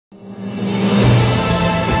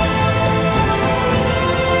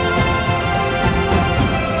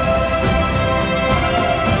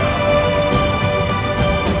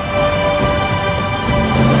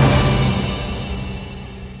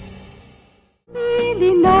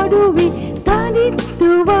கூட்டத்தின் நடுவே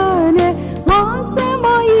தனித்துவான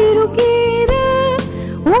வாசமாயிருக்கிற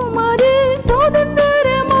உமது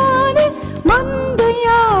சுதந்திரமான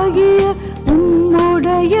மந்தையாகிய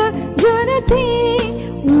உம்முடைய ஜனத்தே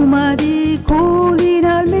உமது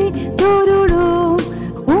கோலினால் மே தொருளோம்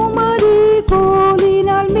உமது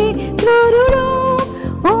கோலினால் மே தொருளோம்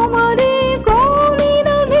உமது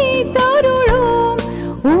கோலினால் மே தருளோம்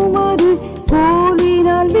உமது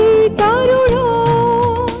கோலினால் மே தருளோம்.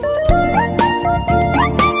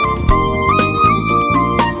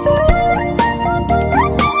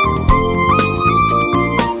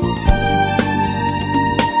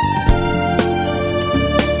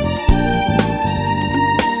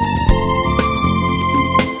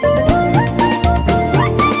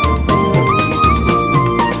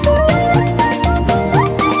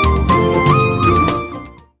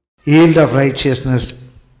 Yield of righteousness,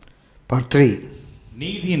 part 3.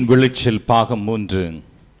 நீதியின் விளைச்சல் பாகம் 3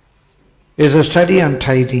 is a study on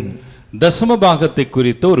tithing. தசம பாகத்தை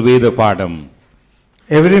குறித்த ஒரு வேத பாடம்.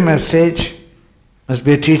 Every message must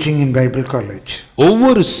be a teaching in Bible college.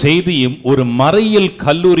 ஒவ்வொரு செய்தியும் ஒரு மறையியல்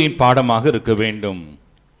கல்லூரியின் பாடமாக இருக்க வேண்டும்.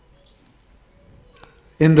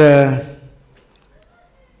 In the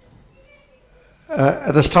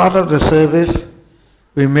at the start of the service,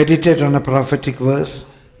 we meditate on a prophetic verse.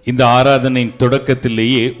 இந்த ஆராதனையின்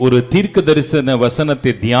தொடக்கத்திலேயே ஒரு தீர்க்க தரிசன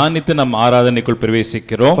வசனத்தை தியானித்து நாம் ஆராதனைக்குள்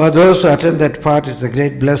பிரவேசிக்கிறோம். For those who attend that part, it's a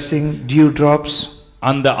great blessing, dew drops.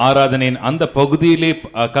 அந்த ஆராதனையின் அந்த பகுதியிலே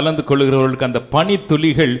கலந்து கொள்கிறவர்களுக்கு அந்த பனி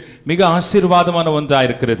துளிகள் மிக ஆசீர்வாதமான ஒன்றாக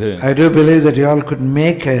இருக்கிறது. I do believe that you all could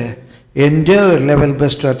make a endeavor level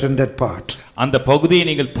best to attend that part. அந்த பகுதியை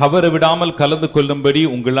நீங்கள் தவற விடாமல் கலந்து கொள்ளும்படி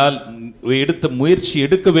உங்களால் எடுத்த முயற்சி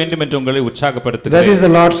எடுக்க வேண்டும் என்று உங்களை உற்சாகப்படுத்துகிறேன். That is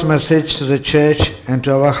the Lord's message to the church and to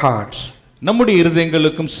our hearts. நம்முடைய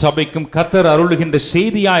இருதயங்களுக்கும் சபைக்கும் கர்த்தர் அருளுகின்ற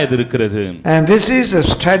செய்தியாய் இது இருக்கிறது. And this is a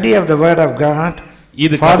study of the word of God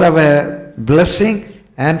for our blessing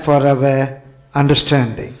and for our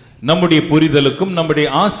understanding. நம்முடைய புரிதலுக்கும் நம்முடைய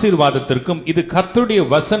ஆசீர்வாதத்திற்கும் இது கர்த்தருடைய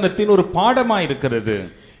வசனத்தின் ஒரு பாடமாய் இருக்கிறது.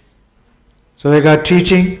 So we got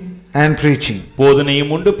teaching and preaching.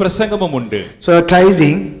 போதனையும் உண்டு பிரசங்கமும் உண்டு. So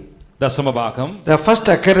tithing, தசம பாகம், the first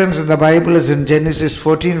occurrence in the Bible is in Genesis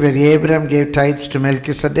 14 where Abraham gave tithes to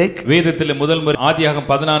Melchizedek. வேதத்திலே முதல் முறை ஆதியாகமம்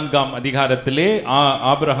 14ஆம் அதிகாரத்திலே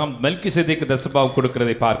ஆபிரகாம் மெல்கிசேதேக்கு தசமபாகம்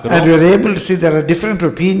கொடுக்கிறதை பார்க்கிறோம். And we are able to see there are different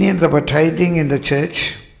opinions about tithing in the church.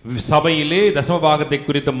 சபையிலே தசமபாகத்தை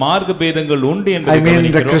குறித்த மார்க்க பேதங்கள் உண்டு என்று I mean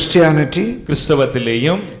the Christianity.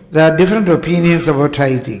 கிறிஸ்தவத்திலேயும் there are different opinions about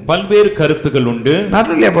tithing. பல்வேறு கருத்துக்கள் உண்டு. Not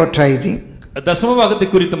only about tithing, தசமபாகத்தை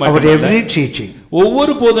குறித்து about மட்டுமல்ல, every teaching,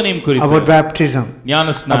 ஒவ்வொரு போதனையும் குறித்து, about baptism,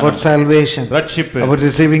 ஞானஸ்நானம், about salvation, ரட்சிப்பு, about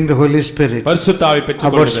receiving the Holy Spirit, பரிசுத்த ஆவியை about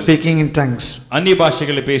பெற்றுக்கொள்ளுதல், speaking in tongues, அந்நிய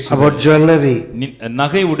பாஷைகளை பேசுதல், about jewelry,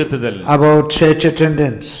 நகை உடுத்துதல், about church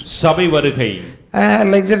attendance, சபை வருகை,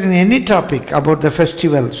 like that in any topic, about the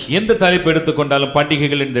festivals. எந்த தலைப்பு எடுத்துக்கொண்டாலும்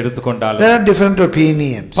பண்டிகைகள் என்று எடுத்துக்கொண்டாலும் There are different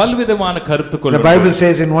opinions. பல்விதமான கருத்துக்கள். The Bible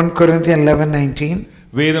says in 1 Corinthians 11:19,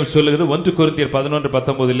 வேதம் சொல்லுகிறது 1 கொரிந்தியர்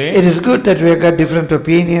 11:19 it is good that we have got different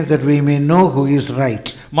opinions that we may know who is right.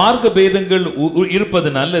 மார்க்க பேதங்கள் இருப்பது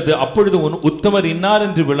நல்லது, அப்பொழுது உத்தமர் இன்னார்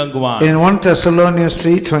என்று விளங்குவார். In 1 Thessalonians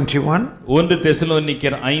 3:21, 1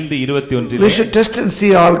 தெசலோனிக்கர் 5:21 we should test and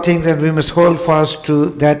see all things and we must hold fast to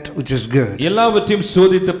that which is good. எல்லாவற்றையும்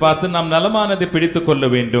சோதித்து பார்த்து நாம் நலமானதை பிடித்துக் கொள்ள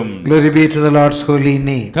வேண்டும். Glory be to the Lord's holy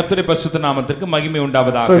name. கர்த்தருடைய பரிசுத்த நாமத்திற்கு மகிமை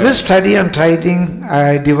உண்டாவதாக. So this study on tithing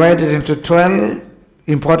I divided into 12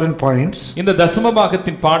 important points. இந்த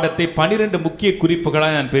தசமபாகத்தின் பாடத்தை 12 முக்கிய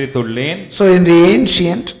குறிப்புகளாக நான் பிரித்துள்ளேன். So in the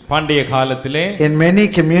ancient, பண்டைய காலத்திலே, in many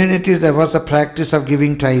communities there was a practice of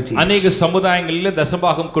giving tithing. अनेक சமுதாயங்களிலே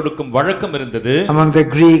தசமபாகம் கொடுக்கும் வழக்கம் இருந்தது. Among the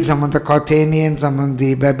Greeks, among the Carthaginians, among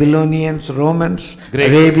the Babylonians, Romans,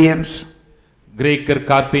 Arabians. கிரேக்கர்,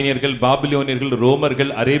 கார்த்தேனியர்கள், பாபிலோனியர்கள்,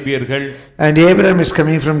 ரோமர்கள், அரேபியர்கள். And Abraham is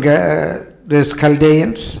coming from the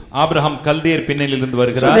Chaldeans. Abraham கல்தேயர் பின்னணியிலிருந்து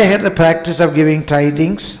வருகிறார். So they had the practice of giving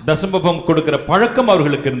tithings. தசமபாகம் கொடுக்கிற பழக்கம்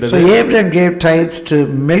அவர்களுக்கு இருந்தது. So Abraham gave tithes to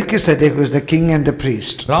Melchizedek, who is the king and the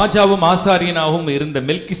priest. ராஜாவும் ஆசாரியனாகவும் இருந்த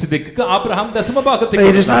மெல்கிசேதேக்குக்கு Abraham தசமபாகத்தை So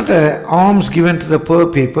கொடுத்தார். it is not alms given to the poor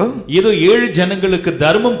people. ஏதோ ஏழு ஜனங்களுக்கு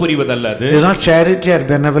தர்மம் புரிவதல்ல அது. It is not charity or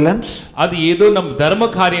benevolence. அது ஏதோ நம்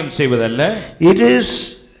தர்ம காரியம் செய்வதல்ல. It is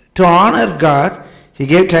to honor God. He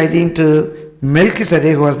gave tithing to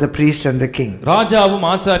Melchizedek, who was the priest and the king. ராஜாவும்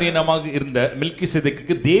ஆசாரியனாக இருந்த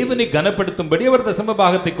மெல்கிசேதேக்குக்கு தேவனை கனப்படுத்தும்படி அவர்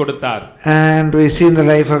தசமபாகத்தை கொடுத்தார். And we see in the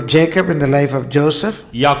life of Jacob, in the life of Joseph,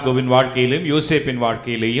 யாக்கோபின் வாழ்க்கையிலும் யோசேப்பின்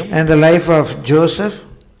வாழ்க்கையிலும், and the life of Joseph,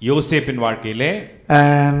 யோசேப்பின் வாழ்க்கையிலே,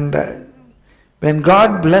 and when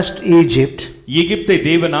God blessed Egypt, எகிப்தை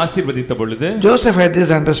தேவன் ஆசீர்வதித்த பொழுது Joseph had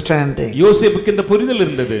this understanding. யோசேப்புக்கு இந்த புரிதல்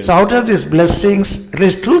இருந்தது. So out of these blessings, at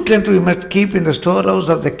least 2/10 we must keep in the storehouse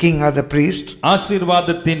of the king or the priest.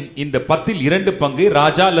 ஆசீர்வாதத்தின் இந்த 10ல் 2 பங்கை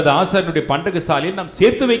ராஜா அல்லது ஆசாரியனுடைய பண்டகசாலையில் நாம்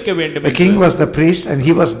சேர்த்து வைக்க வேண்டும். The king was the priest and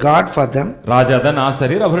he was God for them. ராஜா தான்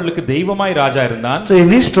ஆசாரியர், அவர்களுக்கு தெய்வமாய் ராஜா இருந்தான். So in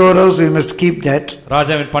his storehouse we must keep that.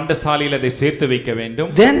 ராஜாவின் பண்டகசாலையில் அதை சேர்த்து வைக்க வேண்டும்.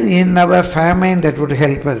 Then in our famine that would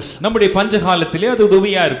help us. நம்முடைய பஞ்சகாலத்திலே அது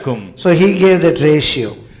உதவியா இருக்கும். So he gave that ratio.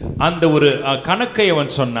 அந்த ஒரு கணக்கை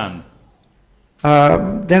அவன் சொன்னான்.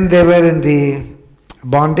 Then they were in the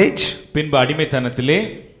bondage. பின்பு அடிமைத்தனத்திலே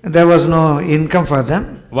there was no income for them.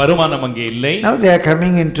 வருமானம் அங்கே இல்லை. Now they are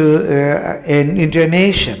coming into a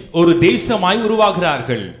nation. ஒரு தேசமாய்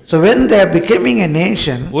உருவாகிறார்கள். So when they are becoming a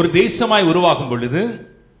nation, ஒரு தேசமாய் உருவாகும் பொழுது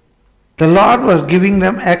the Lord was giving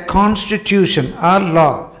them a constitution or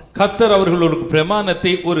law. கர்த்தர் அவர்களுக்கு ஒரு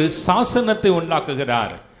பிரமாணத்தை, ஒரு சாசனத்தை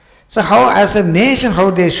உண்டாக்குகிறார். So how as a nation how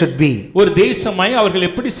they should be? ஒரு தேசமாய் அவர்கள்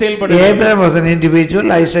எப்படி செயல்பட வேண்டும்? Abraham was an individual,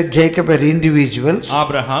 Isaac, Jacob are individuals.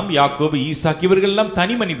 Abraham, யாக்கோபு, ஈசாக் இவர்கள் எல்லாம்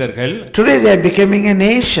தனி மனிதர்கள். Today they are becoming a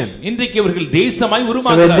nation. இன்றைக்கு இவர்கள் தேசமாய் So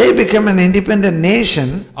உருவாகிறார்கள். when they become an independent nation,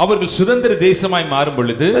 அவர்கள் சுதந்திர தேசமாய் மாறும்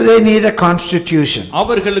பொழுது they need a constitution.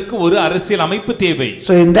 அவர்களுக்கு ஒரு அரசியல் அமைப்பு தேவை.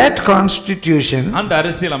 So in that constitution, அந்த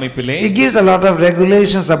அரசியல் அமைப்பிலே it gives a lot of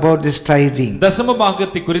regulations about this tithing. தசம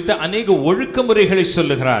பாகத்தை குறித்த अनेक ஒழுக்க முறைகளை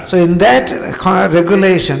சொல்லுகிறார். So in that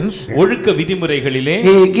regulations, ஒழுக்க விதிமுறைகளிலே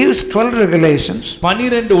he gives 12 regulations.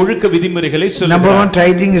 12 ஒழுக்க விதிமுறைகளை சொல்லுகிறார். Number 1,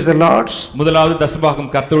 tithing is the Lord's. முதலாவது தசமபாகம்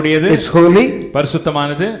கர்த்தருடையது. It's holy.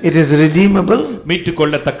 பரிசுத்தமானது. It is redeemable. மீட்டு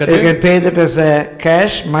கொள்ளத்தக்கது. You can pay that as a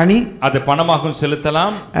cash money. அது பணமாகவும்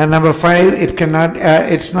செலுத்தலாம். And number 5, it cannot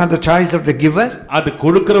it's not the choice of the giver. அது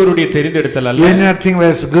கொடுக்கிறவருடைய தெரிந்தெடுத்தல் அல்ல. You do not think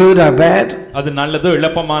whether it's good or bad. அது நல்லதோ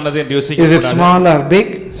இளப்பமானது என்று யோசிக்க கூடாது. Is it small or big?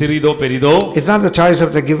 சிறிதோ பெரிதோ. It's not the choice of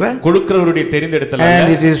the giver. கொடுக்கிறவருடைய தெரிந்தெடுத்தல் அல்ல. And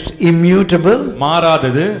it is immutable.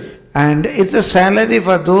 மாறாதது. And it's a salary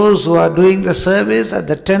for those who are doing the service at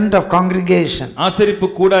the tent of congregation. ஆசரிப்பு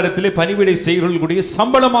கூடாரத்திலே பணிவிடை செய்கிறவர்களுடைய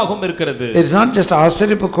சம்பளமாகவும் இருக்கிறது. It's not just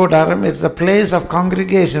ஆசரிப்பு கூடாரம், it's the place of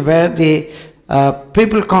congregation where the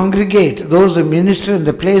people congregate, those who minister in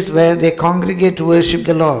the place where they congregate to worship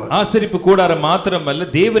the Lord. ஆசரிப்பு கூடாரம் மாத்திரமல்ல,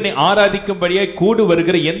 தேவனை ஆராதிக்கும்படியாய் கூடி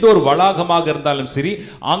வருகிற எந்த ஒரு வளாகமாக இருந்தாலும் சரி,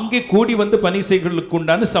 அங்கே கூடி வந்து பணி செய்கிறவர்களுக்கு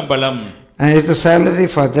உண்டான சம்பளம். And it's the salary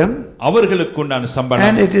for them. அவர்களுக்கு உண்டான சம்பளம்.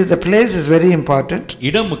 And it is the place is very important.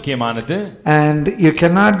 இடம் முக்கியமானது. And you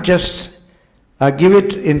cannot just give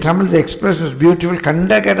it. In Tamil the expression is beautiful.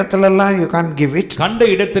 Kanda kedathilalla you can't give it. கண்ட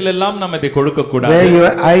இடத்திலெல்லாம் நாம் அதை கொடுக்க கூடாது. Where your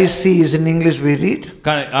eye see is in English we read.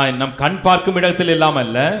 நம் கண் பார்க்கும் இடத்திலெல்லாம்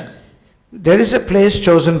அல்ல. There is a place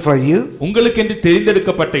chosen for you. உங்களுக்கு என்று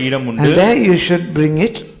தெரிந்தெடுக்கப்பட்ட இடம் உண்டு. And there you should bring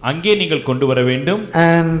it. அங்கே நீங்கள் கொண்டு வர வேண்டும்.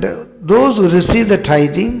 And those who receive the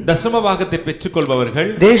tithing, தசம பாகத்தை பெற்றுக்கொள்பவர்கள்,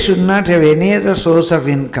 they should not have any other source of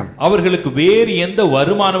income. அவர்களுக்கு வேறு எந்த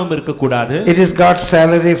வருமானமும் இருக்க கூடாது. It is God's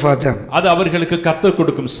salary for them. அது அவர்களுக்கு கர்த்தர்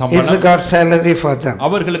கொடுக்கும் சம்பளம். It is God's salary for them.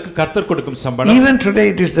 அவர்களுக்கு கர்த்தர் கொடுக்கும் சம்பளம். Even today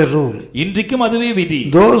it is the rule. இன்றைக்கும் அதுவே விதி.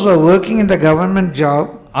 Those who are working in the government job,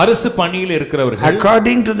 அரசு பணியில் இருக்கிறவர்கள்,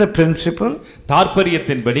 according to the principle,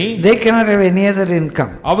 தாற்பரியத்தின்படி, they cannot have any other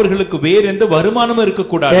income. அவர்களுக்கு வேறு எந்த வருமானமும் இருக்க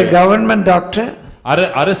கூடாது. A government doctor,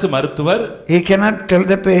 அரசு மருத்துவர், he cannot tell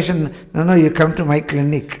the patient, no you come to my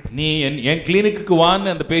clinic. நீ என் கிளினிக்கு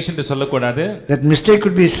வான்னு அந்த பேஷண்ட் சொல்லக்கூடாது. That mistake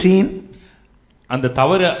could be seen. அந்த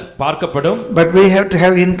தவறு பார்க்கப்படும். But we have to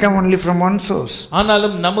have income only from one source.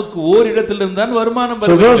 ஆனாலும் நமக்கு ஓரிடத்திலிருந்து தான் வருமானம் வர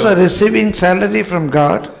வேண்டும். So those who are receiving salary from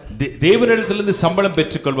God, தேவனிடத்திலிருந்து சம்பளம்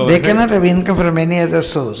பெற்றுக்கொள்பவர்கள், they cannot have income from any other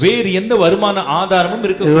source. வேறு எந்த வருமான ஆதாரமும்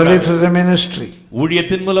இருக்க கூடாது. Only through the ministry.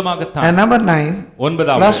 ஊழியத்தின் மூலமாக தான். And number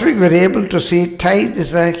 9, last week we were able to see tithe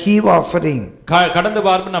is a heave offering. கடந்த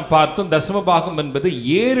வாரம் நாம் பார்த்தோம் தசம பாகம் என்பது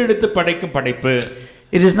ஏறெடுத்து படைக்கும் படைப்பு.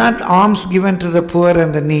 It is not alms given to the poor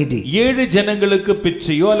and the needy. ஏழு ஜனங்களுக்கு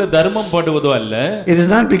பிச்சையோ அல்லது தர்மம் போடுவதோ அல்ல. It is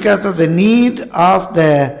not because of the need of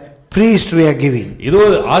the priest we are giving. இதோ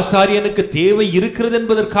ஆசாரியனுக்கு தேவை இருக்கிறது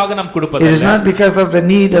என்பதற்காக நாம் கொடுப்பதல்ல. It is not because of the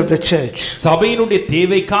need of the church. சபையினுடைய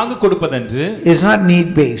தேவைக்காக கொடுப்பதென்று. It is not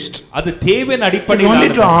need based. அது தேவையின் அடிப்படையில்.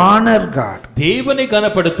 Only to honor God. தேவனை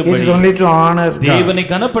கனப்படுத்தும்படி. It is only to honor God. தேவனை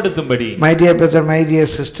கனப்படுத்தும்படி. My dear brother, my dear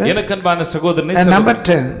sister. எனக்கு அன்பான சகோதரனே. And number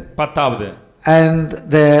 10. 10வது. And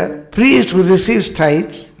the priest who receives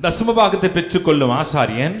tithes, தசம பாகத்தை பெற்றுக்கொள்ளும்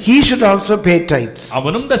ஆசாரியன், he should also pay tithes.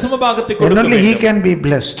 அவனும் தசம பாகத்தை கொடுக்க வேண்டும். Only he can be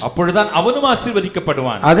blessed. அப்பொழுதுதான் அவனும்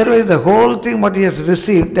ஆசீர்வதிக்கப்படுவான். Otherwise the whole thing what he has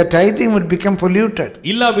received, the tithing would become polluted.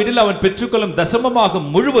 இல்லாவிடில் அவன் பெற்றுக்கொள்ளும் தசம பாகம்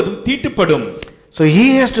முழுவதும் தீட்டுப்படும். So he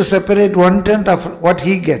has to separate 1/10 of what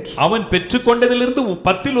he gets. அவன் பெற்றுக்கொண்டதிலிருந்து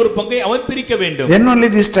 10ல் ஒரு பங்கை அவன் பிரிக்க வேண்டும். Then only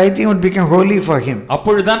this tithing would become holy for him.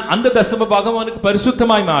 அப்பொழுதுதான் அந்த தசம பாகம் அவனுக்கு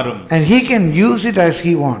பரிசுத்தமாய் மாறும். And he can use it as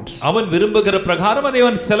he wants. அவன் விரும்புகிற பிரகாரம் அதை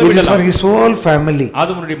அவன் It is செலவிடலாம். for his whole family.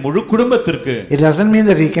 அது அவனுடைய முழு குடும்பத்திற்கு. It doesn't mean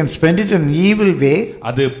that he can spend it in an evil way.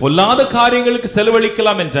 அது பொல்லாத காரியங்களுக்கு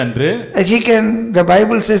செலவழிக்கலாம் என்றன்று. The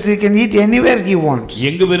Bible says he can eat anywhere he wants.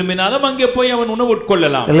 எங்கு விரும்பினாலும் அங்கே போய் அவன் உணவு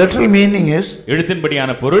உட்கொள்ளலாம். The literal meaning is,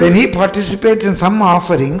 எழுத்தின்படியான பொருள், when he participates in some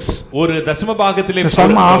offerings, ஒரு தசம பாகத்திலே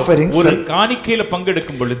ஒரு காணிக்கையில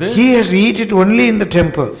பங்கெடுக்கும் பொழுது, he has to eat it only in the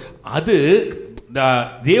temple. அது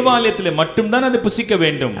தேவாலயத்திலே மட்டும்தான் அது புசிக்க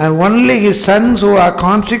வேண்டும். And only his sons who are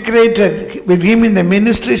consecrated with him in the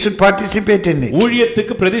ministry should participate in it.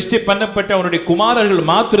 ஊழியத்துக்கு பிரதிஷ்டை பண்ணப்பட்ட அவருடைய குமாரர்கள்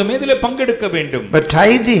மாத்திரமே இதிலே பங்கெடுக்க வேண்டும். But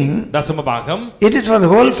tithing, தசம பாகம், it is for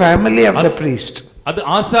the whole family of the priest. அது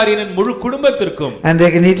ஆசாரியனின் முழு குடும்பத்திற்கும். And they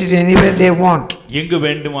can eat it anywhere they want. எங்கு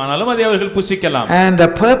வேண்டுமானாலும் அதை அவர்கள் புசிக்கலாம். And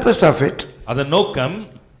the purpose of it, அதன் நோக்கம்,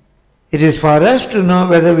 it is for us to know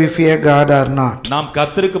whether we fear God or not. நாம்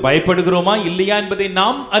கர்த்தருக்கு பயப்படுகிறோமா இல்லையா என்பதை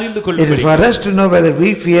நாம் அறிந்து கொள்ளும்படி. It is for us to know whether we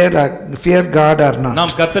fear God or not.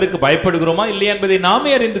 நாம் கர்த்தருக்கு பயப்படுகிறோமா இல்லையா என்பதை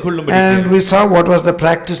நாமே அறிந்து கொள்ளும்படி. And we saw what was the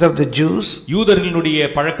practice of the Jews. யூதர்களுடைய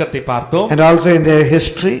பழக்கத்தை பார்த்தோம். And also in their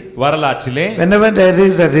history. வரலாற்றிலே, whenever there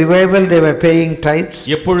is a revival, they were paying tithes.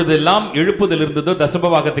 எப்பொழுதெல்லாம் எழுப்புதல் இருந்ததோ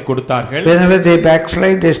தசம பாகத்தை கொடுத்தார்கள். Whenever they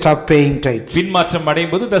backslide, they stopped paying tithes. பின்மாற்றம்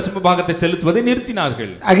அடையும்போது தசம பாகத்தை செலுத்துவதை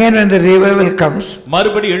நிறுத்தினார்கள். Again, when the revival comes,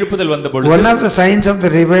 மறுபடி எழுப்புதல் வந்த பொழுது, one of the signs of the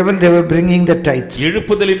revival, they were bringing the tithes.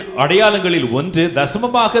 எழுப்புதலின் அடையாளங்களில் ஒன்று தசம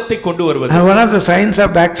பாகத்தை கொண்டு வருவது. And one of the signs of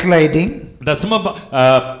backsliding, தசம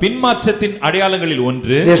பின்மாற்றத்தின் அடையாளங்களில்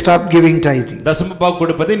ஒன்று, they stopped giving tithing. தசம பாகம்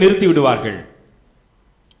கொடுப்பதை நிறுத்தி விடுவார்கள்.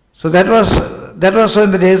 So that was so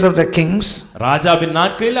in the days of the kings. ராஜாவின்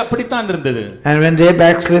நாட்களில் அப்படித்தான் இருந்தது. And when they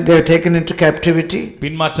backslid, they were taken into captivity.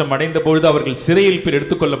 பின்மாற்றம் அடைந்த பொழுது அவர்கள் சிறையில்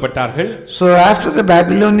எடுத்துக்கொள்ளப்பட்டார்கள். So after the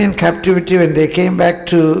Babylonian captivity, when they came back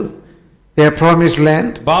to their promised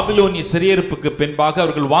land, பாபிலோனிய சிறையிருப்புக்கு பின்பாக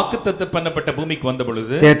அவர்கள் வாக்குத்தத்தம் பண்ணப்பட்ட பூமிக்கு வந்த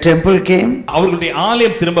பொழுது, their temple came, அவர்களுடைய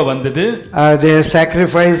ஆலயம் திரும்ப வந்தது. Their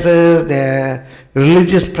sacrifices, their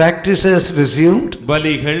religious practices resumed.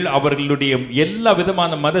 பலிகள், அவர்களுடைய எல்லா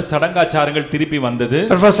விதமான மத சடங்காச்சாரங்கள் திருப்பி வந்தது.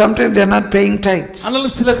 But for some time they are not paying tithes.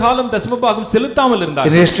 ஆனாலும் சில காலம் தசம பாகம் செலுத்தாமல்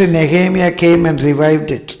இருந்தார்கள். In history, Nehemiah came and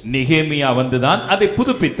revived it. நெகேமியா வந்துதான் அதை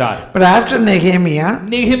புதுப்பித்தார். But after Nehemiah,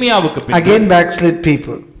 நெகேமியாவுக்கு again backslid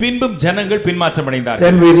people. பின்பும் ஜனங்கள் பின்மாற்றம் அடைந்தார்கள்.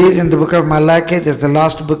 Then we read in the book of Malachi, that's the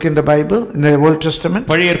last book in the Bible, in the Old Testament.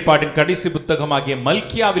 பழைய ஏற்பாட்டின் கடைசி புத்தகமாகிய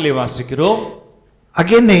மல்கியாவிலே வாசிக்கிறோம்.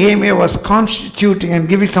 Again Nehemiah was constituting and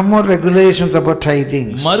giving some more regulations about tithing.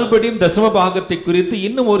 மறுபடியும் தசம பாகத்தை குறித்து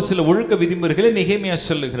இன்னும் ஒரு சில ஒழுக்க விதிமுறைகளை நெகேமியா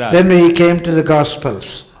சொல்லுகிறார். Then we came to the Gospels.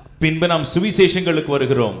 பின்பு நாம் சுவிசேஷங்களுக்கு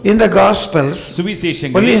வருகிறோம். In the Gospels,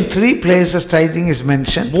 Suvisheshangal, only in 3 places tithing is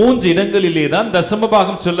mentioned. 3 இடங்களிலே தான் தசம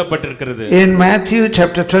பாகம் சொல்லப்பட்டிருக்கிறது. In Matthew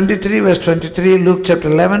chapter 23 verse 23, Luke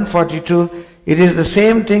chapter 11:42, it is the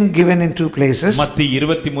same thing given in 2 places. மத்தேயு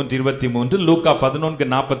 23:23, லூக்கா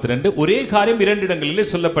 11:42 ஒரே காரியம் 2 இடங்களிலே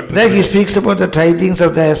சொல்லப்பட்டிருக்கிறது. There he speaks about the tithings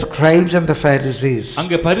of the scribes and the Pharisees.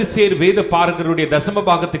 அங்கே பரிசேயர் வேத பாரகருடைய தசம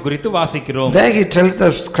பாகத்தை குறித்து வாசிக்கிறோம். There he tells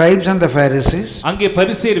the scribes and the Pharisees, அங்கே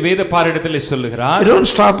பரிசேயர் வேத பாரகரிடத்தில் சொல்லுகிறார்,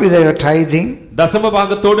 don't stop with your tithing. தசம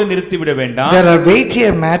பாகத்தோடு நிறுத்தி விட வேண்டாம். There are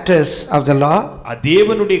weightier matters of the law.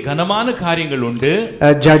 தேவனுடைய கனமான காரியங்கள் உண்டு.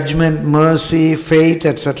 Judgment, mercy, faith,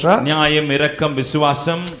 etc. நியாயம், இரக்கம்,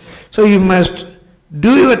 விசுவாசம். So you must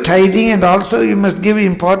do your tithing and also you must give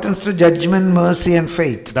importance to judgment, mercy and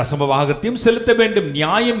faith. தசம பாகத்தையும் செலுத்த வேண்டும்,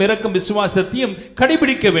 நியாயம், இரக்கம், விசுவாசத்தையும்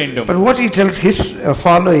கடைபிடிக்க வேண்டும். But what he tells his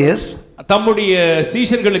followers, தம்முடைய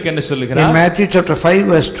சீஷர்களுக்கு என்ன சொல்லுகிறார்? In Matthew chapter 5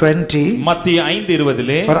 verse 20, மத்தேயு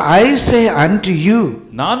 5:20, for I say unto you,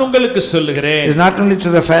 நான் உங்களுக்கு சொல்லுகிறேன். is not only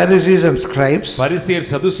to the Pharisees and scribes, பரிசேயர்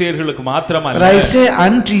சதுசேயர்களுக்கு மாத்திரமல்ல, but I say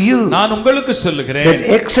unto you, நான் உங்களுக்கு சொல்லுகிறேன், that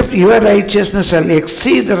except your righteousness shall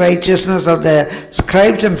exceed the righteousness of the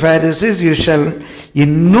scribes and Pharisees, you shall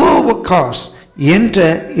in no cause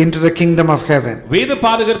enter into the kingdom of heaven. வேத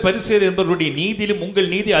பாரகர் பரிசேயர் என்பவருடைய நீதியிலும் உங்கள்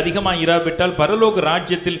நீதி அதிகமாய் இராவிட்டால் பரலோக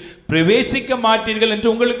ராஜ்யத்தில் பிரவேசிக்க மாட்டீர்கள்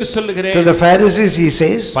என்று உங்களுக்கு சொல்லுகிறேன். To the Pharisees he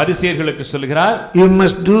says, பரிசேயர்களுக்கு சொல்லுகிறார், you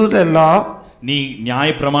must do the law, நீ நியாய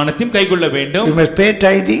பிரமாணத்தையும் கைக்கொள்ள வேண்டும், you must pay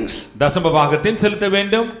tithings, தசம பாகத்தையும் செலுத்த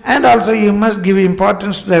வேண்டும், and also you must give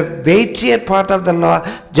importance to the weightier part of the law,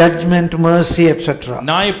 judgment, mercy, etc.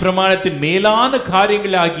 நியாய பிரமாணத்தின் மேலான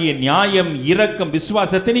காரியங்களாகிய நியாயம், இரக்கம்,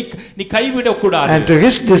 விசுவாசத்தை நீ கைவிடக் கூடாது. And to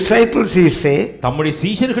his disciples he say, தம்முடைய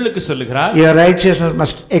சீஷர்களுக்கு சொல்லுகிறார், your righteousness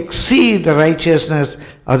must exceed the righteousness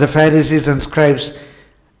of the Pharisees and scribes,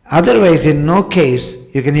 otherwise in no case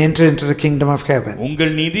you can enter into the kingdom of heaven.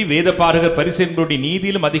 உங்கள் நீதி வேதபாரகர் பரிசேயர்களுடைய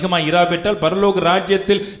நீதியிலும் அதிகமாக இராவிட்டால் பரலோக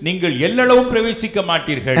ராஜ்யத்தில் நீங்கள் எல்லளவும் பிரவேசிக்க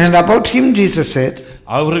மாட்டீர்கள். And about him Jesus said,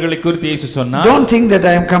 அவர்களை குறித்து இயேசு சொன்னார், don't think that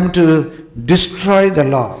I am come to destroy the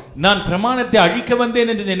law. நான் பிரமாணத்தை அழிக்க வந்தேன்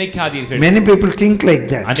என்று நினைக்காதீர்கள். Many people think like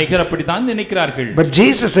that. அநேகர் அப்படித்தான் நினைக்கிறார்கள். But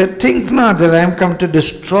Jesus said, think not that I am come to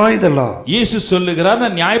destroy the law. இயேசு சொல்லுகிறார்,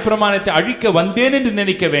 நான் நியாயப்பிரமாணத்தை அழிக்க வந்தேன் என்று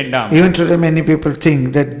நினைக்க வேண்டாம். Even today many people think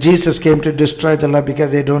that Jesus came to destroy the law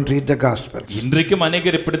because they don't read the gospels. இன்றைக்கும்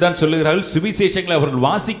அநேகர் இப்படித்தான் சொல்லுகிறார்கள், சுவிசேஷங்களை அவர்கள்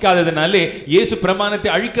வாசிக்காததனாலே இயேசு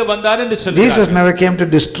பிரமாணத்தை அழிக்க வந்தார் என்று சொல்கிறார்கள். Jesus never came to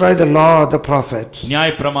destroy the law or the prophets.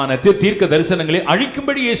 நியாயப்பிரமாணத்தை தீர்க்க தரிசனங்களை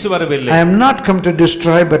அழிக்கும்படி இயேசு வரவில்லை. I am not come to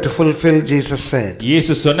destroy but to fulfill, Jesus said.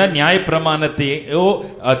 இயேசு சொன்ன நியாயப்பிரமாணத்தையோ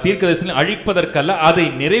தீர்க்க தரிசனங்களை அழிப்பதற்கல்ல, அதை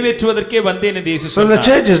நிறைவேற்றுவதற்கே வந்தேன் என்று இயேசு சொன்னார். So the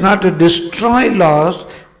church is not to destroy laws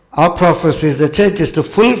or prophecies. The church is to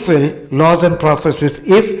fulfill laws and prophecies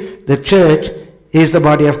if the church is the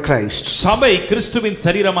body of Christ. சபை கிறிஸ்துவின்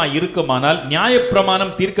சரீரமாய் இருக்குமானால்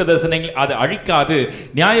நியாயப்பிரமாணம் தீர்க்க தரிசனங்களை அது அழிக்காது,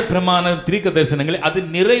 நியாயப்பிரமாணம் தீர்க்க தரிசனங்களை அது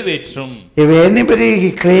நிறைவேற்றும். If anybody he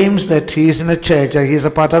claims that he is in a church or he is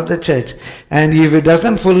a part of the church, and if he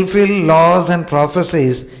doesn't fulfill laws and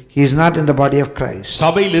prophecies, he is not in the body of Christ.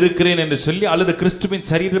 சபையில் இருக்கிறேன் என்று சொல்லி அல்லது கிறிஸ்துவின்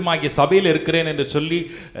சரீரமாகிய சபையில் இருக்கிறேன் என்று சொல்லி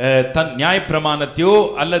தன் நியாயப்பிரமாணத்தையோ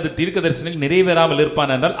அல்லது தீர்க்க தரிசனங்கள் நிறைவேறாமல்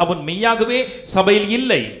இருப்பான் என்றால் அவன் மெய்யாகவே சபையில்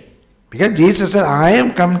இல்லை. Because Jesus said, I am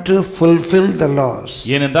come to fulfill the laws.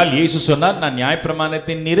 ஏனென்றால் இயேசு சொன்னார், நான்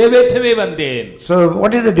நியாயப்பிரமாணத்தை நிறைவேற்றவே வந்தேன். So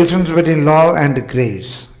what is the difference between law and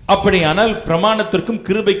grace? அப்படியானால் பிரமாணத்திற்கும்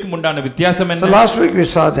கிருபைக்கும் உண்டான வித்தியாசம் என்ன? So last week we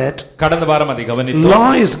saw that கடந்த வாரம் அதை கவனித்தோம். law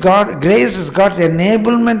is God, grace is God's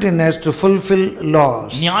enablement in us to fulfill laws.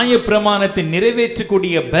 நியாயப்பிரமாணத்தை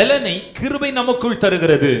நிறைவேற்றக்கூடிய பலனை கிருபை நமக்குள்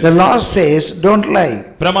தருகிறது. The law says don't lie.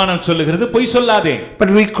 பிரமாணம் சொல்லுகிறது பொய் சொல்லாதே.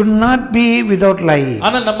 But we could not be without lying.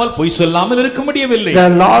 ஆனால் நம்மால் பொய் சொல்லாமல் இருக்க முடியவில்லை. The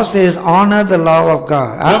law says honor the law of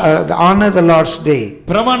God, honor the Lord's day.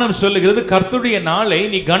 பிரமாணம் சொல்லுகிறது கர்த்தருடைய நாளை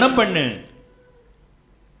நீ கனம் பண்ணு.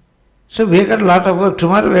 So we got a lot of work.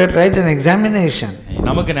 Tomorrow we have to write an examination.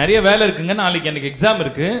 நமக்கு நிறைய வேலை இருக்குங்க. நாளைக்கு எனக்கு எக்ஸாம்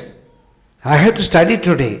இருக்கு. I have to study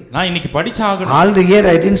today. நான் இன்னைக்கு படிச்சாகணும். All the year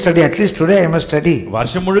I didn't study. At least today I must study.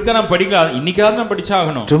 வருஷம் முழுக்க நான் படிக்கல. இன்னைக்காவது நான்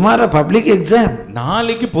படிச்சாகணும். Tomorrow public exam.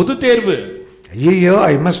 நாளைக்கு பொது தேர்வு. ஐயோ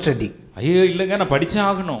I must study. ஐயோ இல்லங்க நான்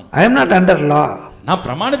படிச்சாகணும். I am not under law. நான்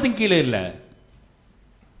பிரமாணத்தின் கீழே இல்ல.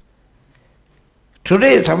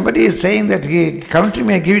 Today somebody is saying that he come to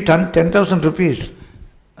me, I give you 10,000 rupees.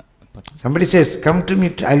 Somebody says, come to me,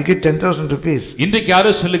 I'll give 10,000 rupees. இன்றைக்கு யாரோ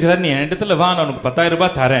சொல்லுகிறார், நீ இடத்துல வா, நான் உனக்கு 10,000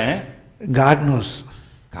 ரூபாய் தரேன். God knows.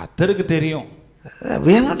 கர்த்தருக்கு தெரியும்.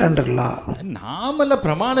 We are not under law. நாமல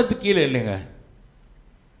பிரமாணத்துக்கு கீழே இல்லைங்க.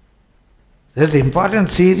 There's an important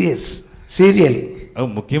serial.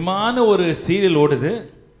 முக்கியமான ஒரு சீரியல் ஓடுது.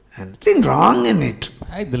 Nothing wrong in it.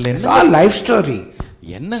 இதுல It's all life story.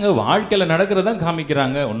 என்னங்க வாழ்க்கையில நடக்கிறதா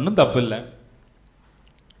காமிக்கிறாங்க, ஒன்றும் தப்பு இல்லை.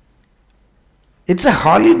 It's a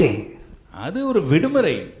holiday. அது ஒரு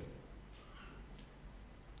விடுமுறை.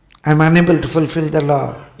 I am unable to fulfill the law.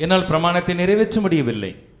 என்னால் பிரமாணத்தை நிறைவேற்ற முடியவில்லை.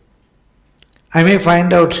 I may find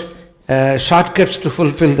out shortcuts to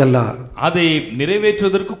fulfill the law. அதை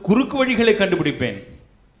நிறைவேற்றுவதற்கு குறுக்கு வழிகளை கண்டுபிடிப்பேன்.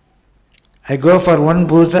 I go for one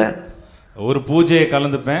puja. ஒரு பூஜையை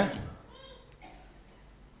கலந்துப்பேன்.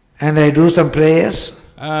 And I do some prayers.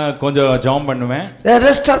 கொஞ்சம் ஜெபம் பண்ணுவேன். The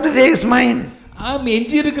rest of the day is mine.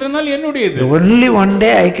 எஞ்சி இருக்கிற நாள் என்னுடையது. Only one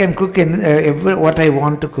day I can cook what I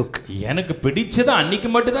want to cook. எனக்கு பிடிச்சது அன்னைக்கு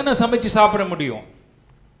மட்டும் தான் நான் சமைச்சு சாப்பிட முடியும்.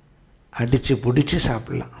 அடிச்சு புடிச்சு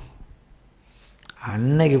சாப்பிடலாம்.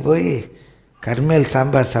 அன்னைக்கு போய் கர்மேல்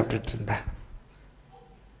சாம்பார் சாப்பிட்டுட்டு இருந்தா.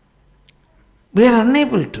 We are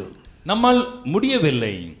unable to. நம்மால்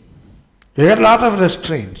முடியவில்லை. We have a lot of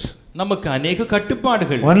restraints. நமக்கு अनेक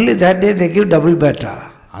கட்டுப்பாடுகள். Only that day they give double beta.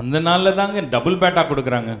 அந்த நாள்ல தாங்க டபுள் பேட்டா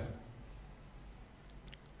கொடுக்கறாங்க.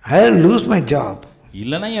 I will lose my job.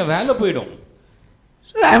 இல்லனா என் வேலை போய்டும்.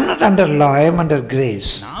 So I am not under law, I am under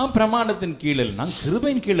grace. நான் பிரமாணத்தின் கீழ இல்ல, நான்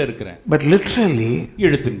கிருபையின் கீழ இருக்கிறேன். But literally,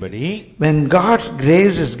 எழுத்தின்படி when God's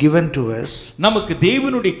grace is given to us, நமக்கு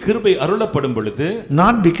தேவனுடைய கிருபை அருளப்படும் பொழுது,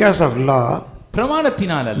 not because of law,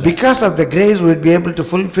 பிரமாணத்தினால அல்ல, because of the grace we will be able to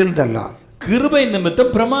fulfill the law. கிருபை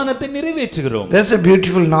நிமித்தம் பிரமாணத்தை நிறைவேற்றுகிறோம். There's a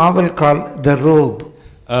beautiful novel called The Robe.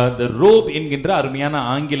 The Robe என்கின்ற அருமையான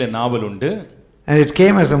ஆங்கில நாவல் உண்டு. And it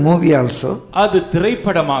came as a movie also. அது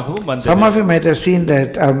திரைப்படமாகவும் வந்தது. Some of you might have seen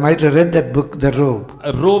that, might have read that book, The Robe.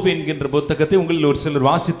 Robe என்கின்ற புத்தகத்தை உங்களில் ஒரு சிலர்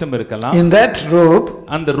வாசித்தும் இருக்கலாம். In that robe,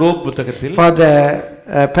 அந்த ரோப் புத்தகத்தில், for the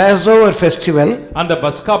Passover festival, அந்த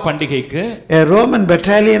பஸ்கா பண்டிகைக்கு a Roman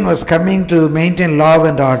battalion was coming to maintain law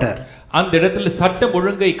and order. அந்த இடத்துல சட்டம்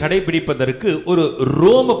ஒழுங்கை கடைபிடிப்பதற்கு ஒரு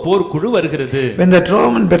ரோம போர்க்குழு வருகிறது. When the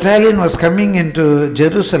Roman battalion was coming into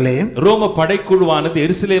Jerusalem, ரோம படைக்குழுவானது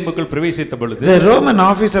எருசலேமுக்குள் பிரவேசித்த பொழுது the Roman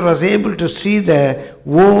officer was able to see the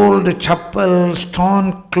old chappals, torn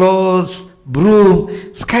clothes, broom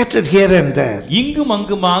scattered here and there. இங்கும்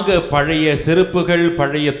அங்குமாக பழைய செருப்புகள்,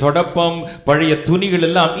 பழைய தொடப்பம், பழைய துணிகள்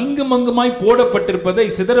எல்லாம் இங்கும் அங்குமாய் போடப்பட்டிருப்பதை,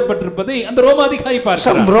 சிதறப்பட்டிருப்பதை அந்த ரோம அதிகாரி பார்த்தார்.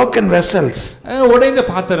 Some broken vessels. உடைந்த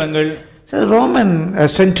பாத்திரங்கள். The Roman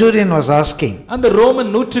centurion was asking. அந்த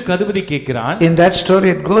ரோமன் நூற்றுக்கு அதிபதி கேட்கிறான். In that story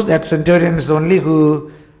it goes that centurion is the only who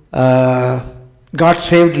got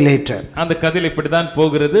saved later. அந்த கதையில் இப்படிதான்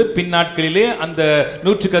போகிறது. பின்னாட்களிலே அந்த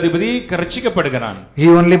நூற்றுக்கு அதிபதி ரட்சிக்கப்படுகிறான். He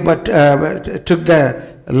only took the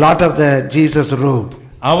lot of the Jesus robe.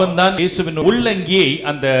 அவன்தான் இயேசுவின் உள்ளங்கியை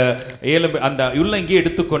அந்த உள்ளங்கியை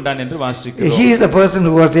எடுத்துக்கொண்டான் என்று வாசிக்கிறோம். He is the person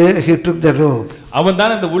who was there, he took the robe.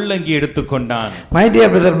 அவன்தான் அந்த உள்ளங்கியை எடுத்துக்கொண்டான். My dear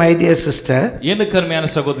brother, my dear sister, எனக்கு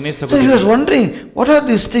அருமையான சகோதரனே so சகோதரி, he was wondering what are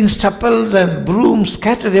these things, chappals and brooms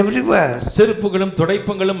scattered everywhere. செருப்புகளும்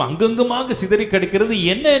துடைப்பங்களும் அங்கங்குமாக சிதறி கிடக்கிறது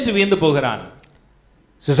என்ன என்று வியந்து போகிறான்.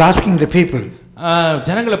 So he's asking the people.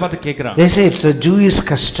 ஜனங்களை பார்த்து கேக்குறான். They say it's a Jewish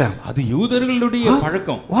custom. அது யூதர்களுடைய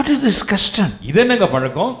பழக்கம். What is this custom? இது என்னங்க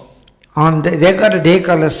பழக்கம்? They got a day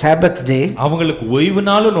called a Sabbath day. அவங்களுக்கு ஓய்வு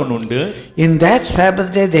நாள்னு ஒன்னு உண்டு. In that Sabbath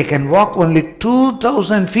day they can walk only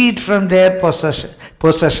 2000 feet from their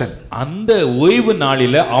possession. அந்த ஓய்வு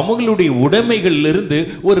நாளில அவங்களுடைய உடைமைகளில் இருந்து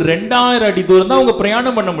ஒரு 2000 அடி தூரம் தான் அவங்க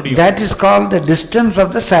பிரயாணம் பண்ண முடியும். That is called the distance of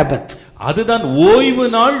the Sabbath. அதுதான் ஓய்வு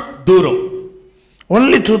நாள் தூரம்.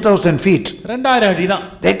 Only 2000 feet. 2000 அடி தான்.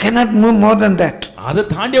 They cannot move more than that. அதை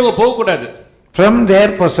தாண்டி அவங்க போக கூடாது. From their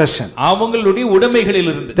possession. அவங்களுடைய உடைமைகளில்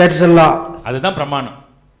இருந்து. That is the law. அதுதான் பிரமாணம்.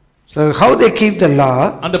 So how they keep the law?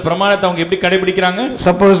 அந்த பிரமாணத்தை அவங்க எப்படி கடைபிடிக்கிறாங்க?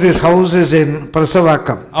 Suppose his house is in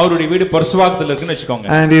Prasavakam. அவருடைய வீடு பர்சுவாக்கத்துல இருக்குன்னு வெச்சுக்கோங்க.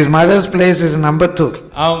 And his mother's place is in Ambattur.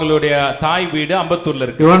 அவங்களுடைய தாய் வீடு அம்பத்தூர்ல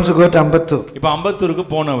இருக்கு. He wants to go to Ambattur. இப்போ அம்பத்தூருக்கு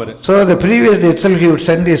போனவர். So the previous day itself he would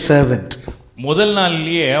send his servant. முதல்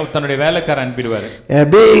நாள்லயே தன்னுடைய வேலைக்காரன் அனுப்பிடுவாரு. A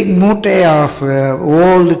big மூட்டை of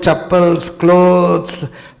old chappals, clothes,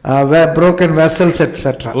 broken vessels,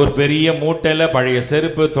 etc. ஒரு பெரிய மூட்டையில பழைய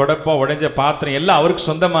செருப்பு, தொடப்பம், உடைஞ்ச பாத்திரம் எல்லாம் அவருக்கு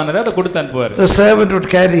சொந்தமானது அதை கொடுத்து அனுப்புவாரு. The servant would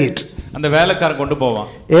carry it. அந்த வேலைக்காரன் கொண்டு போவான்.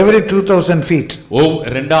 Every 2000 feet.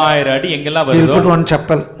 2000 அடி எங்கெல்லாம் வருதோ he'll put one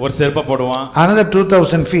chappal. ஒரு செருப்பு போடுவான். Another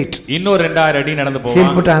 2000 feet. இன்னொரு 2000 அடி நடந்து போவான்.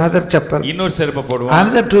 He'll put another chappal. இன்னொரு செருப்பு போடுவான்.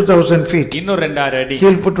 Another 2000 feet. இன்னொரு 2000 அடி.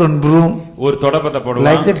 He'll put one broom. ஒரு தொடப்பத்தை போடுவான்.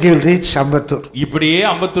 Like that he will reach Ambattur. இப்படியே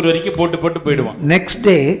அம்பத்தூர் வரைக்கும் போட்டு போய்டுவான். Next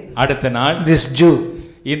day, அடுத்த நாள் this Jew,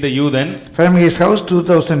 இந்த யூதன், from his house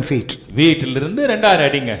 2000 feet. வீட்டிலிருந்து 2000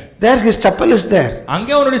 அடிங்க. There his chappal is there. அங்க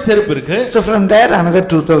அவருடைய செருப்பு இருக்கு. So from there another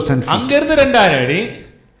 2000 feet. அங்க இருந்து 2000 அடி.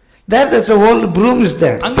 There's a old broom is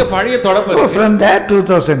there. அங்க பழைய தொடப்பம் இருக்கு. From there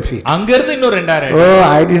 2000 feet. அங்க இருந்து இன்னொரு 2000 அடி. Oh,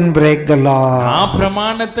 I didn't break the law. நான்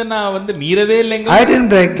பிரமாணத்தை நான் மீறவே இல்லைங்க. I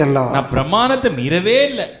didn't break the law. நான் பிரமாணத்தை மீறவே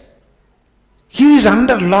இல்ல. He is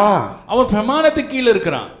under law. அவன் பிரமாணத்துக்கு கீழ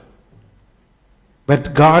இருக்கிறான். But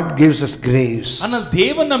God gives us grace. ஆனால்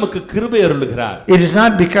தேவன் நமக்கு கிருபை அருளுகிறார். It is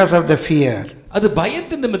not because of the fear. அது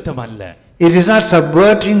பயத்தின் நிமித்தம் அல்ல. It is not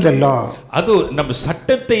subverting the law. அது நம்ம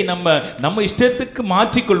சட்டத்தை நம்ம இஷ்டத்துக்கு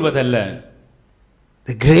மாற்றிக் கொள்வதல்ல.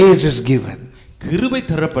 The grace is given. கிருபை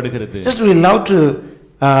தரப்படுகிறது. Just we love to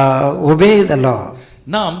obey the law.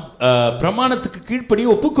 நாம் பிரமாணத்துக்கு கீழ்ப்படிய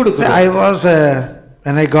ஒப்புக்கொடுக்கிறோம். I was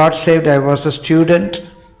when I got saved I was a student.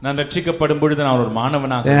 நான் ரட்சிக்கப்படும் பொழுது நான் ஒரு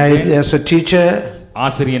மாணவனாக இருந்தேன். As a teacher,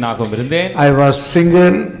 ஆசிரியனாகவும் இருந்தேன். I was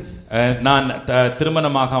single. நான்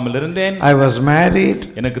திருமணமாகாமல் இருந்தேன். I was married.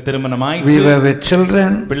 எனக்கு திருமணமாயிற்று. We were with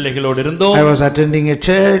children. பிள்ளைகளோடு இருந்தோம். I was attending a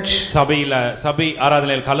church. சபை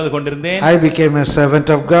ஆராதனையில் கலந்து கொண்டிருந்தேன். I became a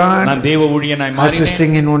servant of God. நான் தேவ ஊழியனாய் மாறினேன்.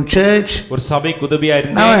 Assisting in one church. ஒரு சபைக்கு உதவியா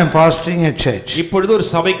இருந்தேன். Now I am pastoring a church. இப்பொழுது ஒரு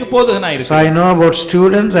சபைக்கு போதகனாய் இருக்கேன். So I know about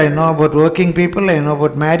students, I know about working people, I know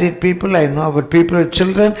about married people, I know about people with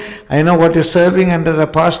children, I know what is serving under a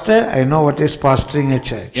pastor, I know what is pastoring a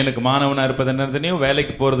church. எனக்கு மாணவனா இருப்பது என்னன்னு தெரியும்,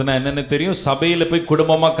 வேலைக்கு போறதுனா என்னன்னு தெரியும், சபையில போய்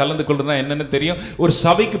குடும்பமா கலந்து கொள்றதுனா என்னன்னு தெரியும், ஒரு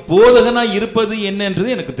சபைக்கு போதகனா இருப்பது என்னன்றது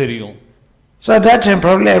எனக்கு தெரியும். So at that time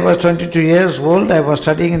probably I was 22 years old. I was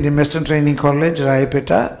studying in the Western Training College,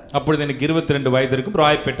 Raipeta. அப்பொழுது எனக்கு 22 வயது இருக்கும்.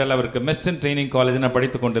 ராய்பேட்டால அவருக்கு வெஸ்டர்ன் ட்ரெய்னிங் காலேஜ்ல நான்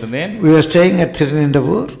படித்துக் கொண்டிருந்தேன். We were staying at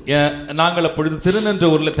Tirunendravoor. நாங்கள் அப்பொழுது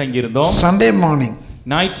திருநென்றவூர்ல தங்கி இருந்தோம். Sunday morning,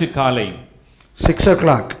 ஞாயிற்று காலை 6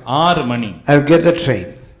 o'clock, 6 money, I would get the train.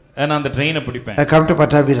 நான் அந்த ட்ரெயினை பிடிப்பேன். I come to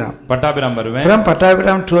Pattabiram. Pattabiram வருவேன். From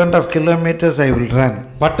Pattabiram 2.5 kilometers I will run.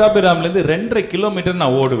 பட்டாபிராம்ல இருந்து 2.5 கிலோமீட்டர்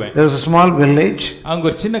நான் ஓடுவேன். There was a small village. அங்க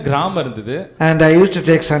ஒரு சின்ன கிராமம் இருந்தது. And I used to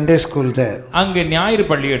take Sunday school there. அங்க ஞாயிறு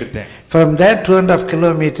பள்ளி எடுத்தேன். From that 2.5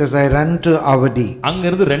 kilometers I run to Avadi. அங்க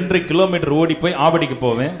இருந்து 2.5 கிலோமீட்டர் ஓடி போய் ஆவடிக்கு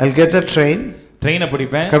போவேன். I'll get the train. ட்ரெயினை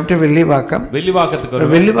பிடிப்பேன். Come to Velaichal. வெள்ளிவாக்கத்துக்கு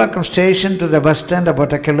வருவேன். Velaichal station to the bus stand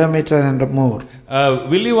about 1 kilometer and more.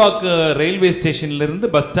 வெள்ளிவாக்க railway ஸ்டேஷன்ல இருந்து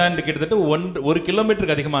பஸ் ஸ்டாண்ட் கிட்டத்தட்ட 1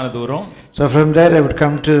 கிலோமீட்டருக்கு அதிகமான தூரம். So from there I would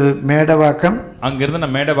come to Medavakam. அங்க இருந்து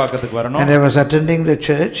நான் மேடவாக்கத்துக்கு வரணும். And I was attending the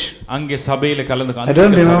church. அங்கே சபையில கலந்துக்க. I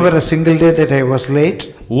don't remember a single day that I was late.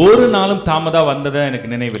 ஒரு நாளும் தாமதா வந்ததா எனக்கு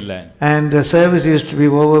நினைவில்லை. And the service used to be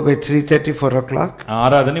over by 3:30 4 o'clock.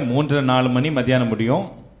 ஆராதனை 3:30 மணி மத்தியானம் முடியும்.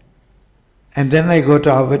 And then I go to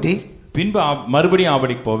Avadi. பின்பு மறுபடியும்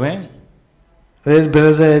ஆவடிக்கு போவேன். Where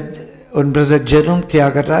brother Jerum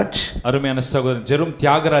Tyagaraj. அருமையான சகோதரன் ஜெரும்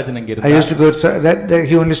தியாகராஜன் அங்கே I இருந்தார். used to go to that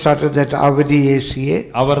he only started that Avadi ACA.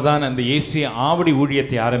 அவர்தான் அந்த ஏசி ஆவடி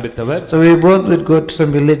ஊழியத்தை ஆரம்பித்தவர். So we both would go to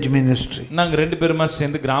some village ministry. நாங்க ரெண்டு பேருமா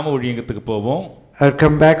சேர்ந்து கிராம ஊழியத்துக்கு போவோம். I'll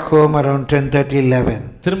come back home around 10:30 11.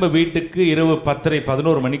 திரும்ப வீட்டுக்கு இரவு 10:30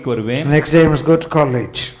 11 மணிக்கு வருவேன். Next day I must go to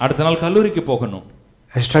college. அடுத்த நாள் கல்லூரிக்கு போகணும்.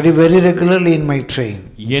 I study very regularly in my train.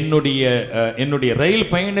 என்னுடைய ரயில்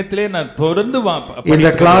பயணத்திலே நான் தொடர்ந்து In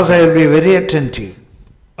the class I will be very attentive.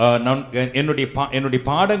 நான் என்னுடைய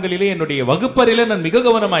பாடங்களிலே என்னுடைய வகுப்பறையிலே நான் மிக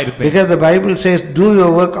கவனமாக இருப்பேன். Because the Bible says do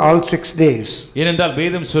your work all 6 days. ஏனென்றால்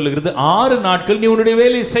வேதம் சொல்லுகிறது 6 நாட்கள் நீ உன்னுடைய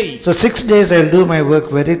வேலையை செய். So 6 days I will do my work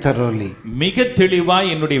very thoroughly. மிக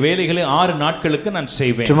தெளிவாய் என்னுடைய வேலைகளை 6 நாட்களுக்கு நான்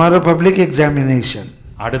செய்வேன். Tomorrow public examination.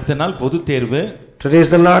 அடுத்த நாள் பொது தேர்வு. Today is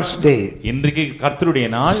the Lord's day. இன்றைக்கு கர்த்தருடைய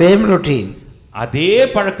நாள். Same routine. அதே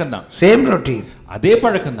பழக்கம்தான். Same routine. அதே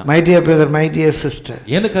பழக்கம்தான். My dear brother, my dear sister.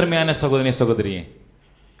 எனக்கு அருமையான சகோதரனே சகோதரியே.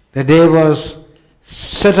 The day was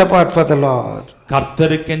set apart for the Lord.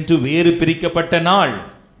 கர்த்தருக்கென்று வேறு பிரிக்கப்பட்ட நாள்.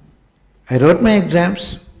 I wrote my exams.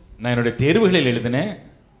 நான் என்னுடைய தேர்வுகளில் எழுதினேன்.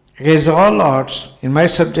 Against all odds, in my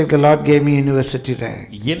subject the Lord gave me university rank.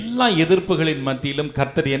 எல்லா எதிர்ப்புகளின் மத்தியிலும்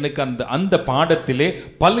கர்த்தர் எனக்கு அந்த பாடத்திலே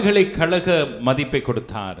பல்கலைக்கழக மதிப்பை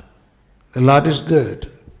கொடுத்தார். The Lord is good.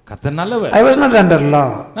 கர்த்தர் நல்லவர். I was not under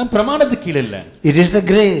law. நான் பிரமாணத்துக்கு கீழ இல்ல. It is the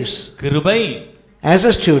grace. கிருபை. As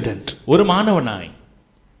a student, ஒரு மாணவனாய்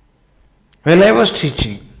while I was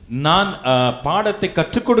teaching, நான் பாடத்தை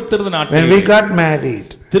கற்றுக் கொடுத்திருந்த நாட்களில் when we got married,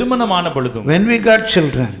 திருமணமான பொழுதும் when we got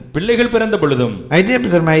children, பிள்ளைகள் பிறந்த பொழுதும் my dear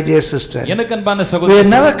brother, my dear sister, எனக்கு அன்பான we சகோதரி,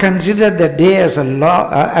 never considered that day as a law,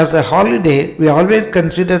 as a holiday. We always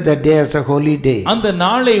considered that day as a holy day. அந்த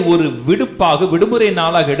நாளை ஒரு விடுமுறை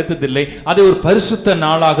நாளாக எடுத்ததில்லை, அதை ஒரு பரிசுத்த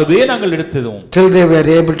நாளாகவே நாங்கள் எடுத்தோம். Till they were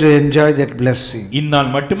able to enjoy that blessing.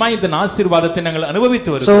 இந்நாள் மட்டுமா இந்த ஆசீர்வாதத்தை நாங்கள்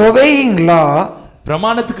அனுபவித்து வருகிறோம். So obeying law,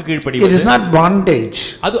 பிரமாணத்துக்கு கீழ்ப்படிவது, it is not bondage.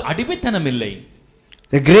 அது அடிமைத்தனம் இல்லை.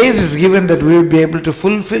 The grace is given that we will be able to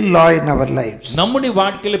fulfill law in our lives. நம்முடைய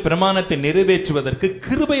வாழ்க்கையில பிரமாணத்தை நிறைவேற்றுவதற்கு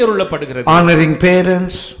கிருபை அருளப்படுகிறது. Honoring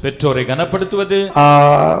parents, பெற்றோரை கனப்படுத்துவது,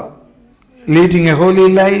 leading a holy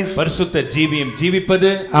life, பரிசுத்த ஜீவியம்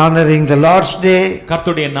ஜீவிப்பது, honoring the Lord's day,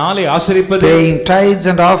 கர்த்தருடைய நாளை ஆசரிப்பது, paying tithes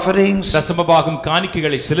and offerings, தசமபாகம்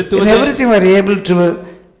காணிக்கைகளை in செலுத்துவது, everything we are able to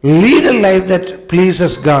lead a life that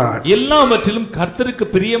pleases God. எல்லாவற்றிலும் கர்த்தருக்கு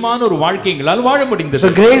பிரியமான ஒரு வாழ்க்கைங்களால் வாழ முடிந்தது. So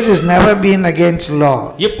grace has never been against law.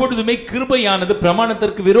 எப்பொழுதுமே கிருபையானது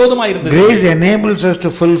பிரமாணத்திற்கு விரோதமாய் இருந்தது. Grace enables us to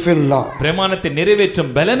fulfill law. பிரமாணத்தை நிறைவேற்றும்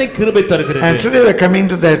பலனை கிருபை தருகிறது. And today we are coming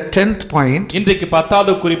to the 10th point. இன்றைக்கு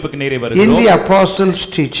 10வது குறிப்புக்கு நேரே வருகிறோம். In the apostles'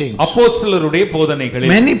 teachings, அப்போஸ்தலருடைய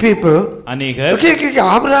போதனைகளில் many people, அநேகர், okay,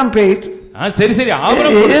 Abraham paid. சரி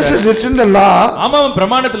Abraham Yes, it's in the law. ஆமா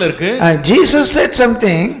பிரமாணத்துல இருக்கு. Jesus said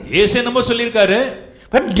something. இயேசு என்னமோ சொல்லிருக்காரு.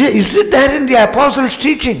 But is it there in the apostles'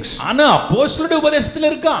 teachings? ஆனா அப்போஸ்தலருடைய உபதேசத்துல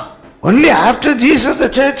இருக்கா? Only after Jesus the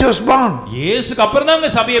church was born. இயேசுக்கு அப்புறம் தான்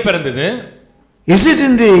அந்த சபையே பிறந்தது. Is it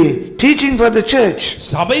in the teaching for the church?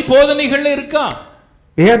 சபை போதனைகள்ல இருக்கா?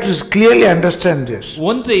 We have to clearly understand this.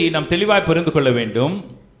 ஒன்றை நாம் தெளிவாய் புரிந்து கொள்ள வேண்டும்.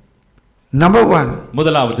 Number 1,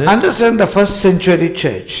 முதலாவது, understand the first century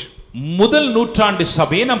church. முதல் நூற்றாண்டு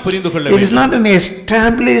சபையை நாம் புரிந்து கொள்ள வேண்டும். It is not an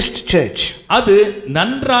established church. அது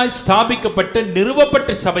நன்றாய் ஸ்தாபிக்கப்பட்ட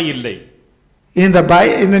நிறுவப்பட்ட சபை இல்லை. In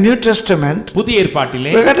the New Testament, புதிய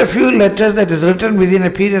ஏற்பாட்டிலே we got a few letters that is written within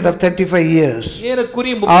a period of 35 years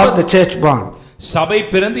of the church born. சபை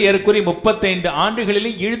பிறந்து ஏறக்குறைய 35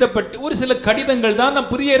 ஆண்டுகளிலே எழுதப்பட்ட ஒரு சில கடிதங்கள் தான் நாம்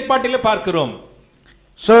புதிய ஏற்பாட்டிலே பார்க்கிறோம்.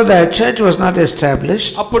 So the church was not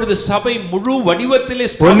established. அப்பொழுது சபை முழு வடிவத்திலே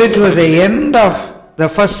Only towards the end of the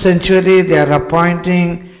first century they are appointing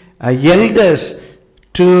elders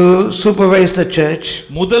to supervise the church.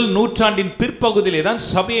 முதல் நூற்றாண்டின் பிற்பகுதியிலே தான்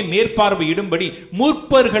சபையை மேற்பார்வையிடும்படி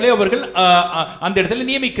மூப்பர்களை அவர்கள் அந்த இடத்துல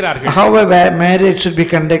நியமிக்கிறார்கள். How a marriage should be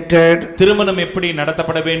conducted. திருமணம் எப்படி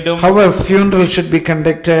நடத்தப்பட வேண்டும். How a funeral should be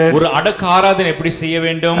conducted. ஒரு அடக்க ஆராதனை எப்படி செய்ய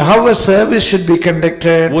வேண்டும். How a service should be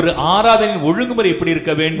conducted. ஒரு ஆராதனையின் ஒழுங்குமுறை எப்படி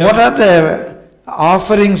இருக்க வேண்டும். What are the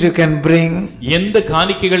offerings you can bring. எந்த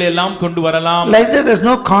காணிக்கைகளை எல்லாம் கொண்டு வரலாம். Like that, there's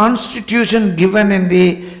no constitution given in the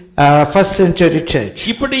first century church.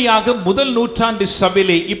 இப்படியாக முதல் நூற்றாண்டு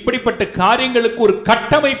சபையிலே இப்படிப்பட்ட காரியங்களுக்கு ஒரு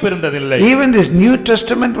கட்டமைப்பு இருந்ததில்லை. Even this New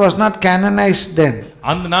Testament was not canonized then.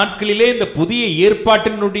 அந்த நாட்களிலே இந்த புதிய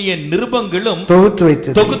ஏற்பாட்டினுடைய நிருபங்களும்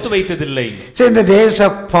தொகுத்து வைத்ததில்லை. So in the days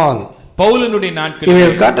of Paul, பவுலினுடைய நாட்களில் he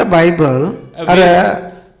has got a Bible or a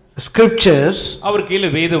scriptures. அவர்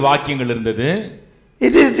கையில வேத வாக்கியங்கள் இருந்தது.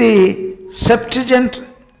 It is the Septuagint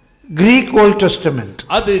Greek Old Testament.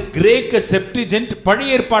 அது கிரேக்க செப்டிஜென்ட்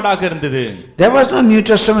பழைய ஏற்பாடாக இருந்தது. There was no New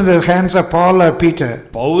Testament in the hands of Paul or Peter.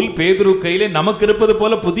 Pavul பேதுரு கையிலே நமக்கு இருப்பது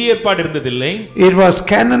போல புதிய ஏற்பாடு இருந்ததில்லை. It was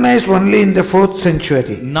canonized only in the 4th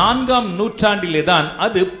century. நான்காம் நூற்றாண்டிலே தான்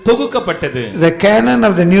அது தொகுக்கப்பட்டது. The canon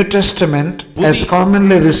of the New Testament as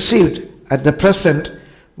commonly received at the present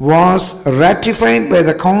was ratified by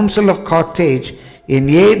the Council of Carthage in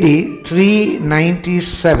AD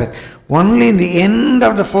 397. Only in the end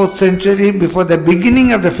of the 4th century, before the beginning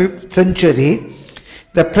of the 5th century,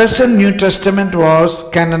 the present New Testament was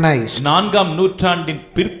canonized. நான்காம் நூற்றாண்டின்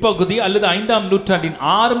பிற்பகுதி அல்லது ஐந்தாம் நூற்றாண்டின்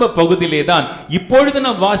ஆரம்ப பகுதியிலே தான் இப்பொழுது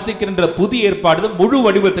நாம் வாசிக்கின்ற புதிய ஏற்பாடு முழு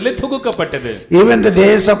வடிவத்திலே தொகுக்கப்பட்டது. Even the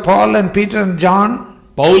days of Paul and Peter and John,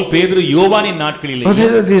 Pavul பேதுரு யோவானின் நாட்களிலே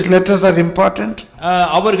these letters are important.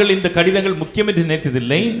 அவர்கள் இந்த கடிதங்கள் முக்கியம் என்று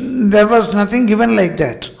நினைத்ததில்லை. There was nothing given like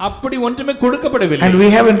that. அப்படி ஒன்றுமே கொடுக்கப்படவில்லை. And we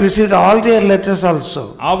haven't received all their letters also.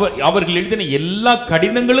 அவர்கள் எழுதின எல்லா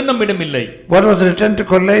கடிதங்களும் நம்மிடம் இல்லை. What was written to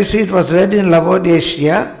Colossae, it was read in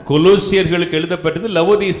Laodicea. கொலோசியர்களுக்கு எழுதப்பட்டது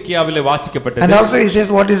லவோதிஸ்கியாவிலே வாசிக்கப்பட்டது. And also he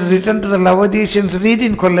says what is written to the Laodiceans read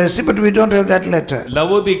in Colossae, but we don't have that letter.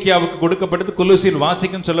 லவோதிக்கியாவுக்கு கொடுக்கப்பட்டது கொலோசியர்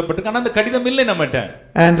வாசிக்கன்னு சொல்லப்பட்டிருக்கு. ஆனா அந்த கடிதம் இல்லை நம்மட்ட.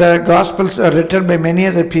 And the gospels are written by many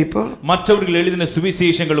other people. மற்றவர்கள் எழுதின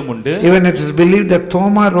சுவிசேஷங்களும் உண்டு. Even it is believed that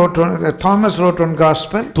Thomas wrote one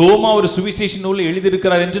gospel. தோமா ஒரு சுவிசேஷ நூலை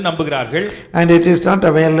எழுதியிருக்கிறார் என்று நம்புகிறார்கள். And it is not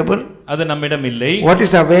available. அது நம்மிடம் இல்லை. What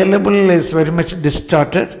is available is very much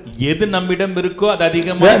distorted. எது நம்மிடம் இருக்கோ அது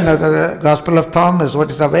அதிகமாக the gospel of Thomas, what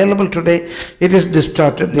is available today, it is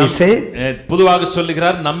distorted. They say பொதுவாக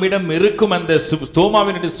சொல்லுகிறார் நம்மிடம் இருக்கும் அந்த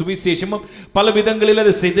தோமாவினுடைய சுவிசேஷமும் பல விதங்களில்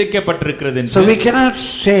அது சிதைக்கப்பட்டிருக்கிறது என்று. So we cannot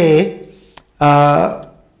say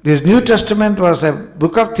this New Testament was a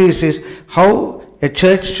book of thesis how a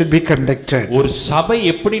church should be conducted. ஒரு சபை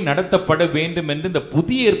எப்படி நடத்தப்பட வேண்டும் என்று இந்த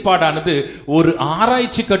புதிய ஏற்பாடானது ஒரு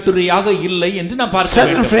ஆராய்ச்சி கட்டுரையாக இல்லை என்று நாம் பார்க்க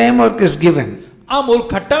வேண்டும். Certain framework is given. ஒரு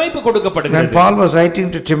கட்டமைப்பு கொடுக்கப்படுகிறது. When Paul was writing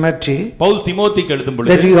to Timothy, Pavul தீமோத்தேயுக்கு எழுதும்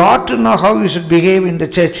பொழுது that you ought to know how you should behave in the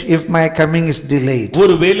church if my coming is delayed.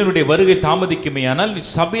 ஒருவேளை என்னுடைய வருகை தாமதிக்குமேயானால் நீ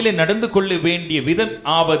சபையிலே நடந்து கொள்ள வேண்டிய விதம்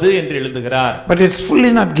ஆவது என்று எழுதுகிறார். But it's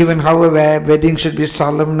fully not given how a wedding should be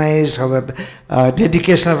solemnized, how a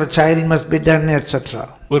dedication of a child must be done, etc.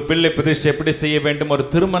 ஒரு பிள்ளை பிரதிஷ்டை எப்படி செய்ய வேண்டும், ஒரு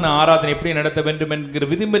திருமண ஆராதனை எப்படி நடத்த வேண்டும் என்கிற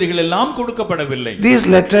விதிமுறைகள் எல்லாம் கொடுக்கப்படவில்லை. These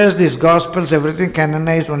letters, these gospels, everything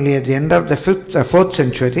canonized only at the end of the 4th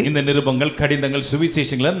century. இந்த நிருபங்கள் கடிதங்கள்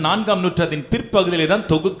சுவிசேஷங்கள் நான்காம் நூற்றாண்டின் பிற்பகுதியிலே தான்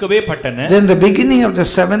தொகுக்கவே பட்டன. Then the beginning of the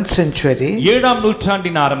 7th century, ஏழாம்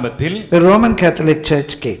நூற்றாண்டின் ஆரம்பத்தில் the Roman Catholic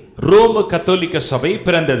Church came. ரோம கத்தோலிக்க சபை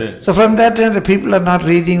பிறந்தது. So from that time the people are not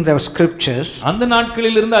reading the scriptures. அந்த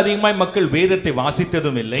நாட்களில் இருந்து அதிகமாய் மக்கள் வேதத்தை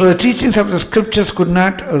வாசித்ததும் இல்லை. So the teachings of the scriptures could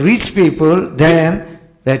not reach people than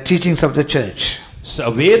the teachings of the church.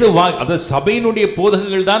 அத சபையினுடைய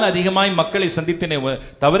போதகங்கள் தான் அதிகமாய் மக்களை சந்தித்தன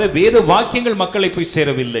தவிர வேத வாக்கியங்கள் மக்களை போய்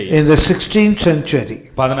சேரவில்லை. In the 16th century,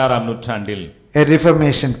 16ஆம் நூற்றாண்டில் a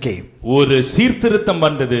reformation came. ஒரு சீர்திருத்தம்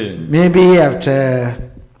வந்தது. Maybe after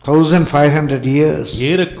 1500 years.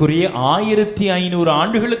 ஏறக்குறைய 1500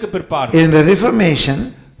 ஆண்டுகளுக்கு பிற்பாடு In the Reformation,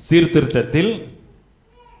 சீர்திருத்தத்தில்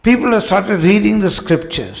people have started reading the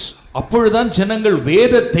scriptures. அப்பொழுதுதான் ஜனங்கள்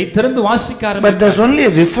வேதத்தை திறந்து வாசிக்க ஆரம்பித்தார்கள். But there's only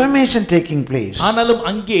a reformation taking place. ஆனாலும்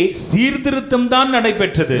அங்கே சீர்திருத்தம் தான்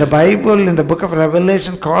நடைபெற்றது. The Bible in the book of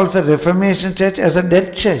Revelation calls the Reformation church as a dead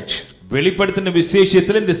church. வெளிப்படுத்தின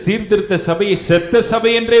விசேஷத்தில் இந்த சீர்திருத்த சபையை செத்த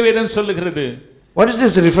சபை என்றே வேதம் சொல்லுகிறது. What is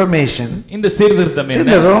this reformation? இந்த சீர்திருத்தம் என்ன? In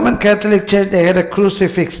the Roman Catholic Church they had a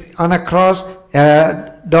crucifix. On a cross a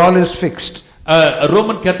doll is fixed.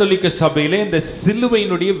 Roman கத்தோலிக்க சபையிலே இந்த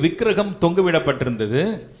சிலுவையினுடைய விக்கிரகம் தொங்கவிடப்பட்டிருந்தது.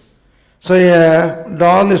 So a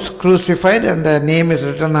doll is crucified and the name is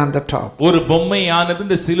written on the top. ஒரு பொம்மையானது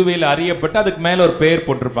இந்த சிலுவையில் அறையப்பட்டு அதுக்கு மேல ஒரு பெயர்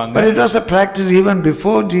போட்டிருப்பாங்க. But it was a practice even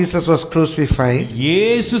before Jesus was crucified.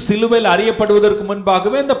 இயேசு சிலுவையில் அறையப்படுவதற்கு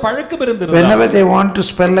முன்பாகவே இந்த பழக்கம் இருந்தது. Whenever they want to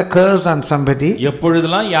spell a curse on somebody,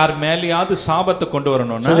 எப்பொழுதெல்லாம் யார் மேலயாவது சாபத்தை கொண்டு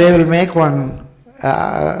வரணும்னா, so they will make one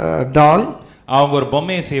doll. அவங்க ஒரு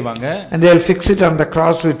பொம்மையை செய்வாங்க. And they will fix it on the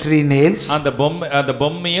cross with 3 nails. அந்த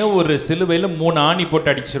பொம்மையை ஒரு சிலுவையில 3 ஆணி போட்டு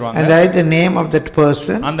அடிச்சிருவாங்க. And write the name of that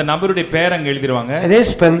person. அந்த நபருடைய பெயரை அங்க எழுதிடுவாங்க. And they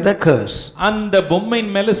spell the curse. அந்த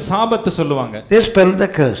பொம்மையின் மேல சாபத்தை சொல்லுவாங்க. They spell the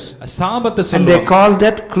curse. சாபத்தை சொல்லுவாங்க. And they call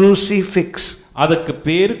that crucifix. அதுக்கு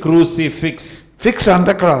பேர் crucifix. Fix on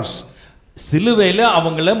the cross. சிலுவையில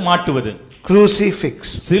அவங்கள மாட்டுவது.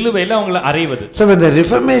 Crucifix. சிலுவையில அவங்கள அறைவது. So when the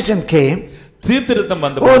Reformation came, சீர்திருத்தம்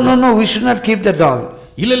வந்தது. Oh no, we should not keep the doll.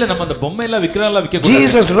 இல்ல நம்ம அந்த பொம்மை எல்லாம் விக்கிரலாம் விக்க கூடாது.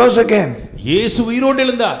 Jesus rose again. இயேசு உயிரோடு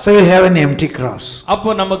எழுந்தார். So we'll have an empty cross.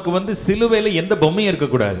 அப்போ நமக்கு சிலுவையில எந்த பொம்மையும் இருக்க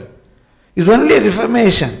கூடாது. It's only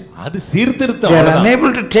reformation. அது சீர்திருத்தம். They are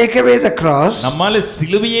unable to take away the cross. நம்மால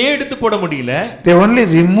சிலுவையே எடுத்து போட முடியல. They only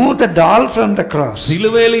remove the doll from the cross.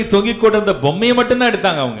 சிலுவையில தொங்கிக் கொண்ட அந்த பொம்மையை மட்டும் தான்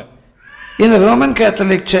எடுத்தாங்க அவங்க. In the Roman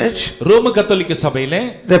Catholic Church, ரோம கத்தோலிக்க சபையிலே,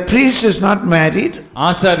 the priest is not married.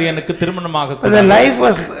 ஆசாரியனுக்கு திருமணமாக கூடாது. The life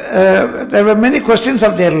was there were many questions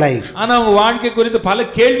of their life. ஆனா அவங்க வாழ்க்கை குறித்து பல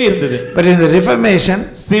கேள்வி இருந்தது. But in the Reformation,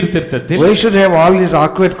 சீர்திருத்தத்தில், we should have all these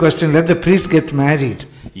awkward questions. Let the priest get married.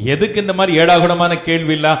 எதுக்கு இந்த மாதிரி ஏடாகுடமான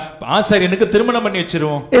கேள்வி இல்ல, ஆசாரியனுக்கு திருமணம் பண்ணி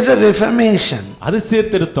வச்சிருவோம். It's a reformation. அது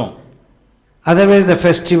சீர்திருத்தம். Otherwise the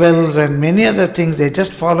festivals and many other things, they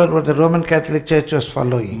just followed what the Roman Catholic Church was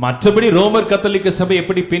following. மற்றபடி ரோமர் கத்தோலிக்க சபை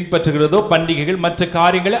எப்படி பின்பற்றுகிறதோ பண்டிகைகள் மற்ற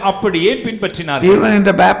காரியங்களை அப்படியே பின்பற்றினார்கள். Even in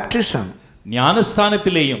the baptism,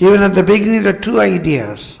 ஞானஸ்தானத்திலேயும், even at the beginning there were 2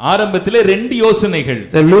 ideas. ஆரம்பத்திலே 2 யோசனைகள்.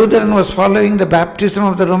 The Lutheran was following the baptism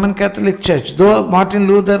of the Roman Catholic Church, though Martin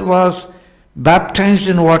Luther was baptized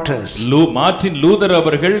in waters. Martin Luther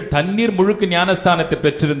அவர்கள் தண்ணீர் முழுக்க ஞானஸ்தானத்தை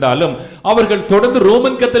பெற்றிருந்தாலும் அவர்கள் தொடர்ந்து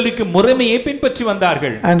Roman கத்தோலிக்க முறைமையை பின்பற்றி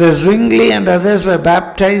வந்தார்கள். And Zwingli and others were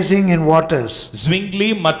baptizing in waters. Zwingli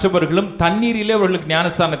மற்றவர்களும் தண்ணீரிலே அவர்களுக்கு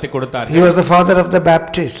ஞானஸ்தானத்தை கொடுத்தார்கள். He was the father of the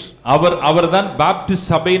Baptists. அவர்தான் பாப்டிஸ்ட்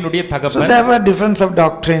சபையினுடைய தகப்பன். So there were difference of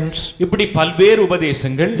doctrines. இப்படி பல்வேறு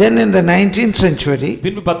உபதேசங்கள். Then in the 19th century,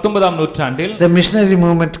 பின்பு 19ஆம் நூற்றாண்டில் the missionary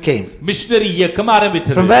movement came. Missionary இயக்கம்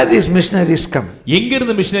ஆரம்பித்தது. From where these missionaries come?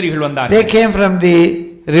 எங்கிருந்து மிஷனரிகள் வந்தார்கள்? They came from the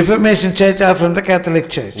Reformation Church or from the Catholic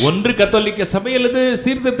Church. ஒன்று கத்தோலிக்க சபை அல்லது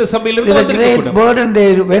சீர்திருத்த சபையிலிருந்து வந்திருக்கக்கூடும். With a great burden they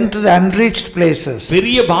went to the unreached places.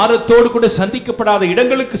 பெரிய பாரத்தோடு கூட சந்திக்கப்படாத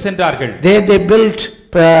இடங்களுக்கு சென்றார்கள். They built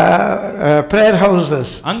prayer houses.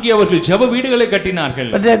 அங்கே அவர்கள் ஜெப வீடுகளை கட்டினார்கள்.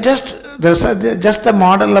 But they are just the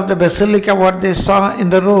model of the basilica what they saw in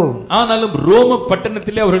the Rome. ஆனாலும் ரோம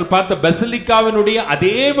பட்டணத்திலே அவர்கள் பார்த்த பசிலிக்காவினுடைய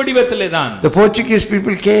அதே வடிவத்திலே தான். The Portuguese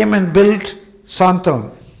people came and built Santom.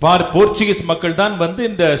 Portuguese மக்கள் தான்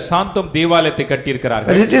இந்த சாந்தோம் தேவாலயத்தை கட்டி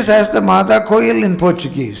இருக்கிறார்கள். But it is as the Mada Koil in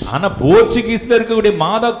Portuguese. ஆனா போர்ச்சுகீஸ்ல இருக்கக்கூடிய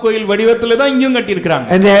மாதா கோயில் வடிவத்திலே தான் இங்கேயும் கட்டி இருக்காங்க.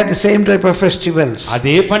 And they had the same type of festivals.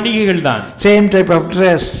 அதே பண்டிகைகள் தான். Same type of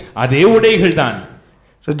dress. அதே உடைகள் தான்.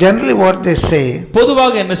 So generally what they say,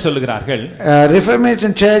 பொதுவாக என்ன சொல்லுகிறார்கள்?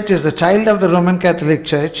 Reformation Church is the child of the Roman Catholic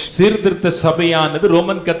Church. சீர்திருத்த சபையானது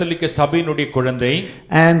ரோமன் கத்தோலிக்க சபையினுடைய குழந்தை.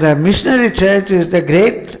 And the missionary church is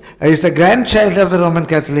the grandchild of the Roman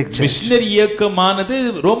Catholic Church. Missionary இயக்கமானது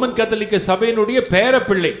Roman கத்தோலிக்க சபையினுடைய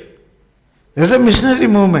பேரப்பிள்ளை. There's a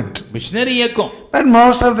missionary movement. Missionary இயக்கம். But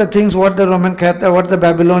most of the things what the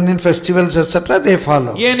Babylonian festivals etc. they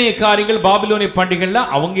follow. ஏனைய காரியங்கள் பாபிலோனிய பண்டிகைகள்ல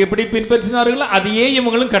அவங்க எப்படி பின்பற்றினார்களோ அதையே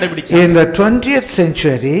இவங்களும் கடைபிடிச்சாங்க. In the 20th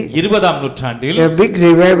century, 20ஆம் நூற்றாண்டில் a big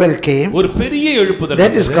revival came. ஒரு பெரிய எழுப்புதல்.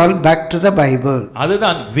 That is called back to the Bible.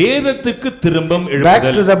 அதுதான் வேதத்துக்கு திரும்பும் எழுப்புதல். Back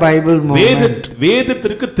to the Bible movement.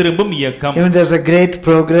 வேதத்திற்கு திரும்பும் இயக்கம். Even there's a great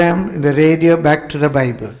program in the radio, Back to the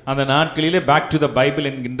Bible. அந்த நாட்களிலே Back to the Bible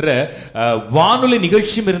என்கின்ற வானொலி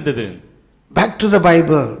நிகழ்ச்சியும் இருந்தது. Back to the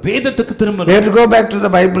Bible. வேதத்துக்கு திரும்ப. We have to go back to the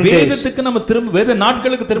Bible days. வேதத்துக்கு நம்ம திரும்ப வேத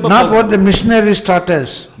நாட்களுக்கு திரும்ப. Not what the missionaries taught us.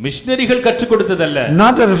 மிஷனரிகள் கற்றுக் கொடுத்ததல்ல.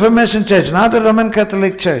 Not the Reformation Church, not the Roman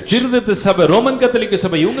Catholic Church. சீர்திருத்த சபை ரோமன் கத்தோலிக்க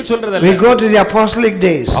சபை இவங்க சொல்றதல்ல. We go to the apostolic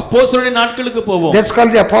days. அப்போஸ்தலருடைய நாட்களுக்கு போவோம். That's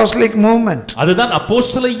called the apostolic movement. அதுதான்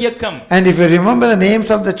அப்போஸ்தல இயக்கம். And if you remember the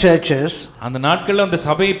names of the churches, அந்த நாட்கள்ல அந்த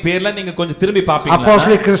சபை பேர்ல நீங்க கொஞ்சம் திரும்பி பாப்பீங்க.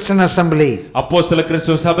 Apostolic Christian Assembly, அப்போஸ்தல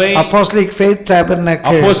கிறிஸ்துவ சபை, Apostolic Faith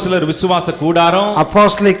Tabernacle, அப்போஸ்தலர் விசுவாச கூடாரம்,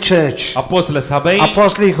 Apostolic Church, அப்போஸ்தல சபை,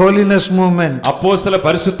 Apostolic Holiness Movement, அப்போஸ்தல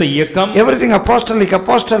பரிசுத்த இயக்கம், everything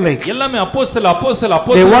apostolic. எல்லாமே அப்போஸ்தல.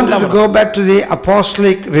 They wanted to go back to the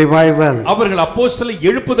apostolic revival. அவர்கள் அப்போஸ்தல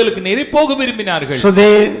எழுப்புதலுக்கு நேரே போக விரும்பினார்கள். So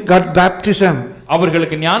they got baptism.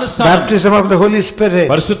 அவர்களுக்கு ஞானஸ்நானம், baptism of the Holy Spirit,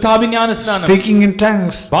 பரிசுத்தாவின் ஞானஸ்நானம், speaking in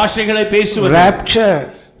tongues, பாஷைகளை பேசுவது, rapture,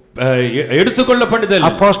 எடுத்துக்கொள்ளப்படுதல்,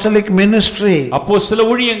 apostolic ministry, அப்போஸ்தல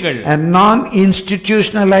ஊழியங்கள், and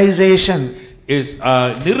non-institutionalization.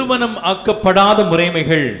 நிறுவனம் ஆக்கப்படாத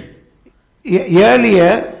முறைமைகள்.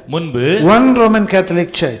 Earlier, முன்பு one Roman Catholic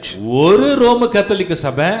Church, ஒரு ரோம கத்தோலிக்க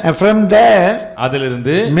சபை, and from there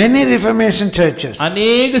அதிலிருந்து many Reformation churches.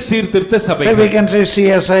 அநேக சீர்திருத்த So சபைகள். we can say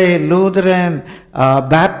CSI, Lutheran,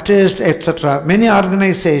 Baptist, etc. Many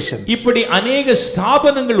organizations. இப்படி அநேக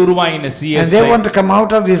ஸ்தாபனங்கள் உருவாயின. And they want to come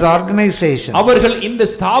out of these organizations. அவர்கள் இந்த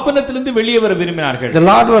ஸ்தாபனத்திலிருந்து வெளியே வர விரும்பினார்கள். The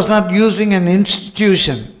Lord was not using an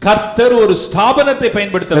institution. கர்த்தர் ஒரு ஸ்தாபனத்தை The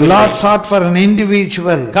பயன்படுத்தவில்லை. Lord sought for an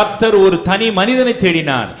individual. கர்த்தர் ஒரு தனி மனிதனை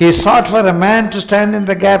தேடினார். He sought for a man to stand in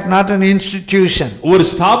the gap, not an institution. ஒரு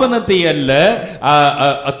ஸ்தாபனத்தை அல்ல,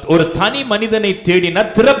 ஒரு தனி மனிதனை தேடினார்,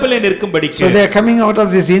 திறப்பிலே நிற்கும்படிக்கு. So they are coming out of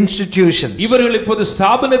these institutions. இவர்கள் இப்போது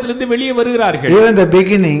ஸ்தாபனத்திலிருந்து வெளியே வருகிறார்கள். Even the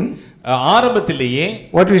beginning, ஆரம்பத்திலேயே,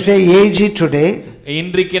 what we say AG today,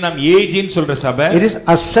 இன்றைக்கு நாம் ஏஜின்னு சொல்ற சபை, it is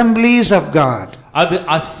assemblies of God. அது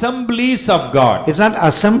assemblies of God. It's not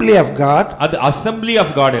assembly of God. அது assembly of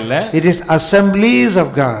God இல்ல, It is assemblies of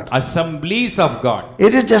God. assemblies of God.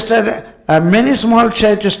 It is just many small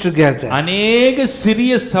churches together. அநேக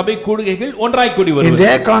சிறிய சபை கூடுகைகள் ஒன்றாய் கூடி In வருவது.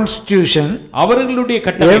 their constitution, அவர்களுடைய every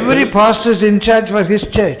கட்டமைப்பு, pastor is in charge for his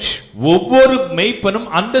church. ஒவ்வொரு மேய்ப்பனும்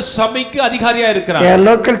அந்த சபைக்கு அதிகாரியா இருக்கிறார். A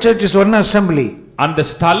local church is one assembly. அந்த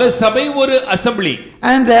ஸ்தல சபை ஒரு assembly.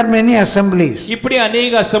 And there are many assemblies. இப்படி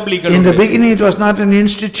அநேக அசெம்பிளிகள். In the beginning it was not an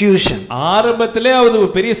institution. ஆரம்பத்திலே அது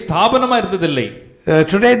ஒரு பெரிய ஸ்தாபனமா இருந்ததில்லை.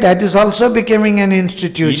 Today that is also becoming an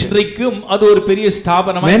institution. இன்றைக்கும் அது ஒரு பெரிய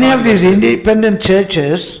ஸ்தாபனமா. Many of these independent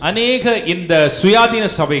churches, அநேக இந்த சுயாதீன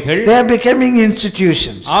சபைகள், they are becoming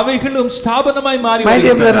institutions. அவைகளும் ஸ்தாபனமாய் மாறி My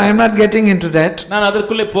dear brother, வருகின்றன. I am not getting into that. நான்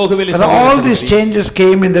அதற்குள்ளே போகவில்லை. But all these changes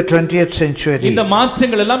came in the 20th century. இந்த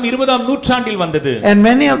மாற்றங்கள் எல்லாம் 20ஆம் நூற்றாண்டில் வந்தது. And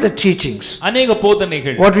many of the teachings, அநேக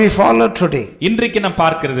போதனைகள், what we follow today, இன்றைக்கு நாம்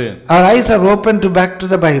பார்க்கிறது, our eyes are open to back to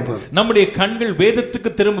the Bible. நம்முடைய கண்கள்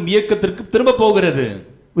வேதத்துக்கு திரும்பும், இயக்கத்திற்கு திரும்ப போகிறது.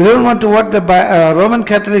 We don't want to what the Roman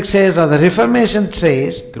Catholic says or the Reformation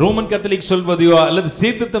says. Roman Catholic சொல்வதையோ அல்லது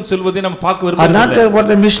சீர்திருத்தம் சொல்வதையோ நம்ம பார்க்க Or not விரும்புறதில்லை. what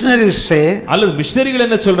the missionaries say. அல்லது மிஷனரிகள்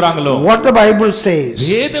என்ன சொல்றாங்களோ, What the Bible says.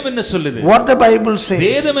 வேதம் என்ன சொல்லுது, What the Bible says.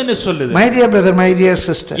 வேதம் என்ன சொல்லுது. My dear brother, my dear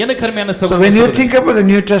sister. எனக்கு அருமையான So when சகோதரனே, you think about the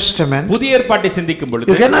New Testament, புதிய ஏற்பாட்டை சிந்திக்கும் you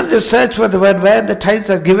பொழுது cannot just search for the word where the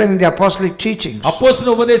tithes are given in the apostolic teachings. அப்போஸ்தல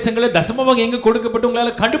உபதேசங்களை தசமமாக எங்க கொடுக்கப்பட்டு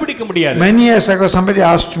உங்களால கண்டுபிடிக்க முடியாது. Many years ago somebody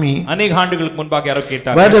asked me, அநேக ஆண்டுகளுக்கு முன்பாக யாரோ where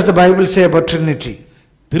கேட்டாங்க, does the Bible say about Trinity?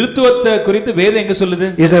 திருத்துவத்தை குறித்து வேதம் எங்க சொல்லுது?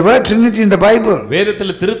 Is the word Trinity in the Bible?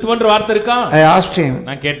 வேதத்துல திருத்துவன்ற வார்த்தை இருக்கா? I asked him,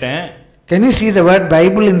 நான் கேட்டேன், can you see the word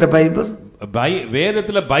Bible in the Bible?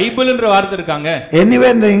 வேதத்துல பைபிள்ன்ற வார்த்தை இருக்காங்க?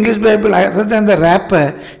 Anywhere in the English Bible other than the wrapper,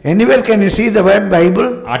 anywhere can you see the word Bible?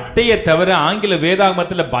 அட்டையை தவிர ஆங்கில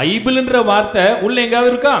வேதாகமத்துல பைபிள்ன்ற வார்த்தை உள்ள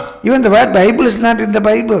எங்காவது இருக்கா? Even the word Bible is not in the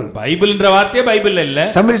Bible. பைபிள்ன்ற வார்த்தையே பைபிள்ல இல்ல.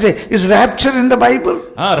 Somebody say, is rapture in the Bible?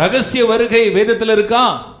 ரகசிய வருகை வேதத்துல இருக்கா?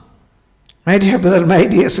 My dear brother, my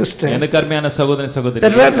dear sister, எனக்கு அருமையான சகோதர சகோதரி,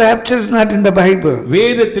 that word rapture is not in the Bible.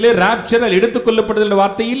 வேதத்திலே ராப்சர் எடுத்துக்கொள்ளப்படுதல்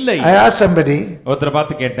வார்த்தை இல்லை. I asked somebody, ஒருத்தரை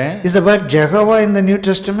பார்த்து கேட்டேன், is the word Jehovah in the New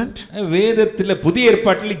Testament? வேதத்திலே புதிய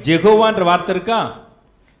ஏற்பாட்டில் ஜெகோவான்ற வார்த்தை இருக்கா?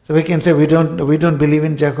 So we can say we don't believe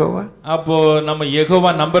in Jehovah. அப்போ நம்ம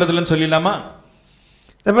யெகோவா நம்புறதில்லன்னு சொல்லிடலாமா?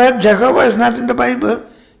 The word Jehovah is not in the Bible,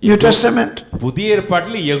 New Testament. புதிய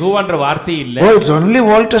ஏற்பாட்டில் யெகோவான்ற வார்த்தை இல்ல. Oh, it's only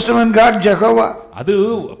Old Testament God Jehovah. அது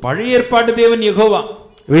பழைய ஏற்பாட்டு தேவன் Jehovah.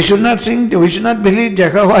 We should not believe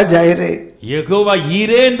Jehovah Jireh. Jehovah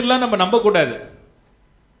ஈரே என்றெல்லாம் நம்ம நம்ப கூடாது.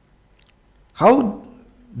 How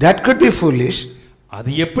that could be foolish? அது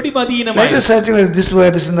எப்படி மதியினமாய்? Let us search whether this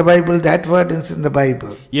word is in the Bible, that word is in the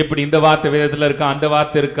Bible. எப்படி இந்த வார்த்தை வேதத்துல இருக்கா, அந்த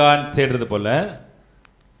வார்த்தை இருக்கான்னு தேடுறது போல.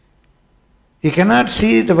 You cannot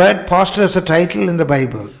see the word pastor as a title in the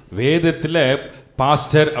Bible. வேதத்துல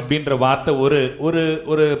பாஸ்டர் அப்படின்ற வார்த்தை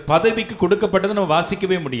ஒரு பதவிக்கு கொடுக்கப்பட்டது நம்ம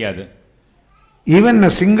வாசிக்கவே முடியாது. Even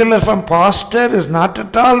a singular form pastor is not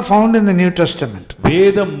at all found in the New Testament.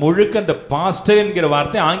 வேதம் முழுக்க அந்த பாஸ்டர் என்கிற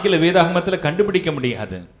வார்த்தை ஆங்கில வேதாகமத்துல கண்டுபிடிக்க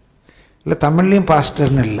முடியாது. இல்ல தமிழ்லயும்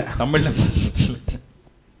பாஸ்டர்னு இல்ல. தமிழ்ல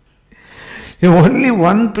in only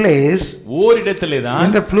one place ஓரிடத்திலே தான்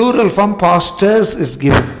in the plural form pastors is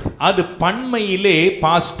given. அது பன்மையிலே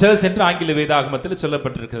பாஸ்டர்ஸ் என்று ஆங்கில வேதாகமத்தில்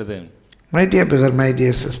சொல்லப்பட்டிருக்கிறது. My dear brother, my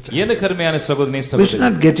dear sister, எனக்கு அருமையான சகோதரனே we should சகோதரி,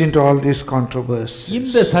 not get into all these controversies.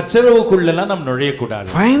 இந்த சச்சரவுக்குள்ளெல்லாம் நாம் நுழைய கூடாது.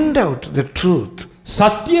 Find out the truth.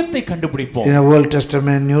 சத்தியத்தை கண்டுபிடிப்போம். In the Old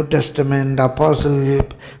Testament, New Testament, Apostle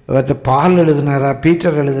the Paul எழுதினாரா,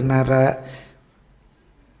 Peter எழுதினாரா?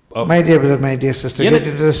 My dear brother, my dear sister, get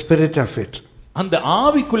into the spirit of it. அந்த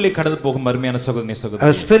ஆவிக்குள்ளே கடந்து போகும் அருமையான சகோதரனே சகோதரி.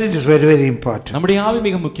 Our spirit is very, very important. நம்முடைய ஆவி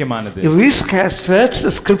மிக முக்கியமானது. If we search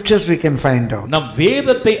the scriptures, we can find out. நாம்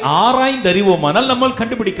வேதத்தை ஆராய்ந்து அறிவோமானால் நம்மால்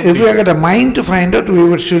கண்டுபிடிக்க முடியும். If we have a mind to find out, we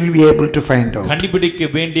should be able to find out.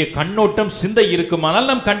 கண்டுபிடிக்க வேண்டிய கண்ணோட்டம் சிந்தை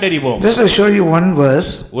இருக்குமானால் நாம் கண்டறிவோம். Just to show you one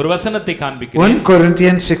verse. ஒரு வசனத்தை காண்பிக்கிறேன். 1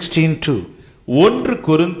 Corinthians 16:2. 1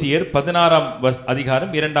 கொரிந்தியர் 16ஆம்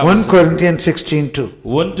அதிகாரம் 2ஆம் 1 Corinthians 16:2.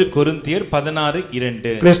 1 கொரிந்தியர்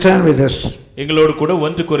 16:2. Please turn with us. எங்களோடு கூட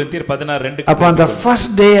 1 கொரிந்தியர் 16:2. Upon the first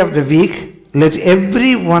day of the week, let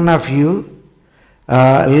every one of you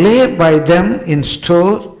lay by them in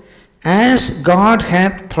store, as God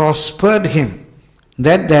hath prospered him,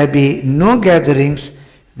 that there be no gatherings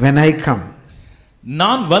when I come.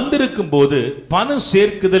 நான் வந்திருக்கும் போது பணம்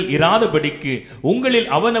சேர்க்குதல் இராதபடிக்கு உங்களில்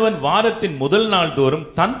அவனவன் வாரத்தின் முதல் நாள் தோறும்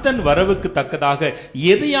தன் வரவுக்கு தக்கதாக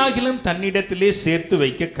எதையாகிலும் தன்னிடத்திலே சேர்த்து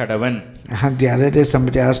வைக்க கடவன். The other day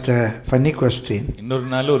somebody asked a funny question. இன்னொரு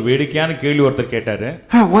நாள் ஒரு வேடிக்கையான கேள்வி ஒருத்தர் கேட்டாரு.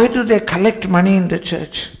 Why do they collect money in the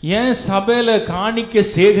church? ஏன் சபையில காணிக்கை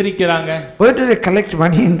சேகரிக்கிறாங்க? Why do they collect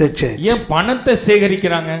money in the church? ஏன் பணத்தை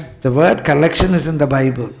சேகரிக்கிறாங்க? The word collection is in the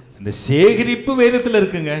Bible. இந்த சேகரிப்பு வேதத்துல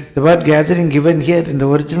இருக்குங்க. The word gathering given here in the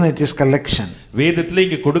original, it is collection. வேதத்துல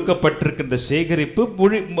இங்க கொடுக்கப்பட்டிருக்கிற இந்த சேகரிப்பு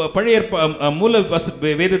பழைய மூல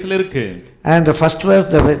வேதத்துல இருக்கு. And the first verse,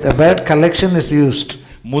 the word collection is used.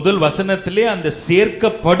 முதல் வசனத்திலே அந்த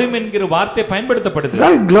சேர்க்கப்படும் என்கிற வார்த்தை பயன்படுத்தப்படுது. It's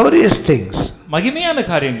all glorious things. மகிமையான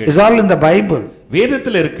காரியங்கள். It's all in the Bible.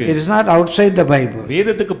 வேதத்துல இருக்கு. It is not outside the Bible.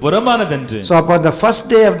 வேதத்துக்கு புறம்பானதன்று. So upon the first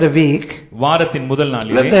day of the week, வாரத்தின் முதல்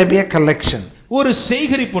நாளிலே, let there be a collection. ஒரு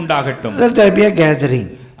சேகரிப்பு உண்டாகட்டும். Let there be a gathering.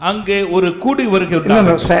 அங்கே ஒரு கூடி வருகை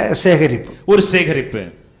உண்டாகட்டும். சேகரிப்பு. ஒரு சேகரிப்பு.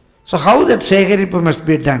 So how that சேகரிப்பு must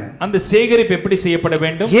be done? அந்த சேகரிப்பு எப்படி செய்யப்பட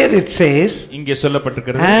வேண்டும்? Here it says, இங்கே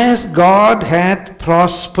சொல்லப்பட்டிருக்கிறது, as God hath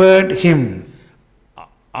prospered him.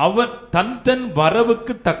 அவன் தன்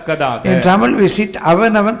வரவுக்கு தக்கதாக. In Tamil we see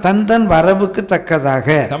அவன் தன் வரவுக்கு தக்கதாக.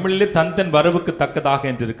 தமிழிலே தன் வரவுக்கு தக்கதாக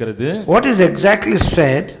என்று இருக்கிறது. What is exactly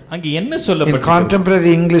said? அங்கே என்ன சொல்லப்பட்டிருக்கிறது? In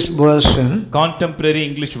contemporary English version, contemporary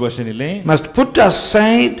English versionிலே, must put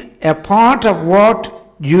aside a part of what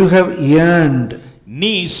you have earned.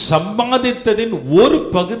 நீ சம்பாதித்ததின் ஒரு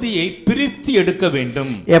பகுதியை பிரித்து எடுக்க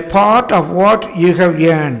வேண்டும். A part of what you have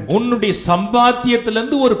earned. உன்னுடைய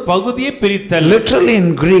சம்பாத்தியத்திலிருந்து ஒரு பகுதியை பிரித்தல். Literally in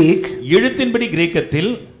Greek, எழுத்தின்படி கிரேக்கத்தில்,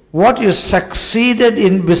 what you succeeded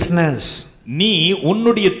in business. நீ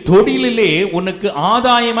உன்னுடைய தொழிலிலே உனக்கு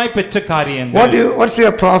ஆதாயமாய் பெற்ற காரியங்கள். What's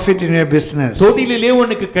your profit in your business? தொழிலிலே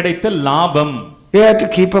உனக்கு கிடைத்த லாபம். You have to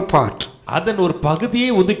keep a part. அதன் ஒரு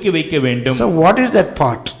பகுதியை ஒதுக்கி வைக்க வேண்டும். So what is that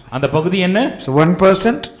part? அந்த பகுதி என்ன? So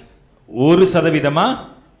 1%, 1%,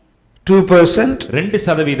 2%, 2%,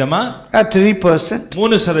 3%,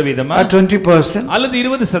 3%, 20%, அல்லது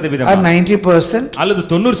 20%, 90%, அல்லது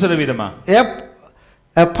 90%. Yep,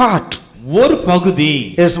 a part. ஒரு பகுதி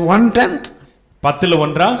is 1/10, 10ல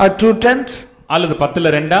 1 or 2/10, அல்லது 10ல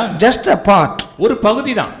 2. just a part. ஒரு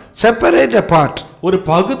பகுதி தான். Separate a part. ஒரு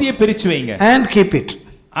பகுதியை பிரிச்சு வைங்க. And keep it.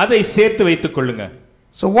 அதை சேர்த்து வைத்துக் கொள்ளுங்க.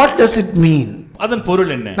 So what does it mean? அதன்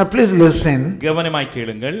பொருள் என்ன? Now please listen. கவனமாய்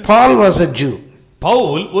கேளுங்கள். Paul was a Jew.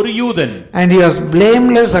 Pavul ஒரு யூதன். And he was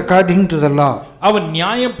blameless according to the law. அவன்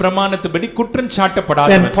நியாய பிரமாணத்தின்படி குற்றம்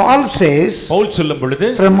சாட்டப்படாதவன். When Paul says, பவுல் சொல்லும் பொழுது,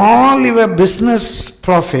 from all your business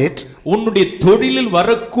profit, உன்னுடைய தொழிலில்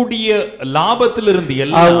வரக்கூடிய லாபத்திலிருந்து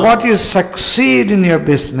எல்லாம், what you succeed in your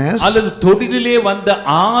business, அல்லது தொழிலிலே வந்த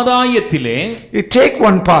ஆதாயத்திலே, you take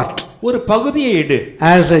one part. ஒரு பகுதியை எடு.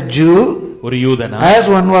 As a Jew, ஒரு யூதனா, as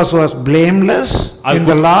one was blameless in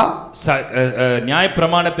the law, நியாய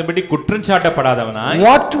பிரமாணத்தின்படி குற்றம் சாட்டப்படாதவனாய்,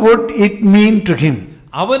 what would it mean to him?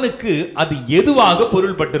 அவனுக்கு அது எதுவாக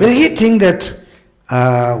பொருள்பட்டது? Will he think that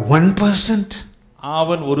 1%?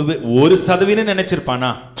 அவன் 1% நினைச்சிருப்பானா?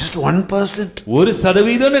 Just 1%?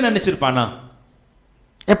 1% நினைச்சிருப்பானா?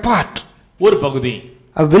 A part. ஒரு பகுதி.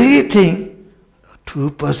 Will he think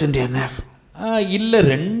 2% enough? இல்ல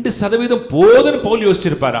 2% போதும்னு Pavul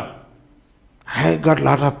யோசிச்சிருப்பாரா? I got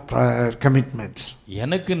lot of commitments.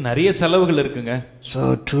 எனக்கு நிறைய செலவுகள் இருக்குங்க. So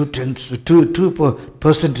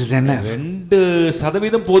 2% is enough.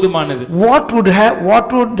 2% போதுமானது. What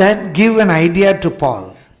would that give an idea to Paul?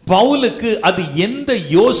 பவுலுக்கு அது எந்த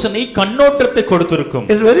யோசனை கண்ணோட்டத்தை கொடுத்திருக்கும்?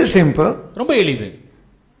 It's very simple. ரொம்ப எளிது.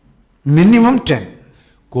 Minimum 10.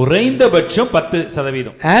 குறைந்தபட்சம்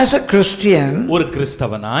 10%. As a Christian, ஒரு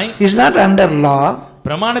கிறிஸ்தவனாய், he is not under law.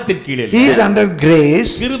 பிரமாணத்தின் கீழ் இல்ல. He is under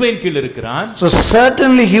grace. கிருபையின் கீழ் இருக்கிறான். So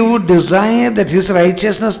certainly he would desire that his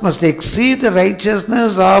righteousness must exceed the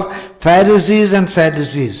righteousness of Pharisees and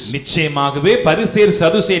Sadducees. நிச்சயமாகவே பரிசேயர்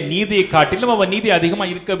சதுசேயர் நீதியை காட்டிலும் அவன் நீதி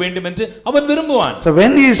அதிகமாக இருக்க வேண்டும் என்று அவன் விரும்புவான். So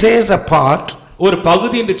when he says a part, ஒரு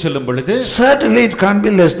பகுதி என்று சொல்லும் பொழுது certainly it can't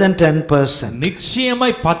be less than 10%.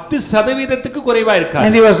 நிச்சயமாய் 10% குறைவா இருக்காது.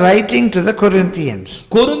 And he was writing to the Corinthians.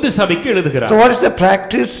 Corinth சபைக்கு எழுதுகிறார். So what is the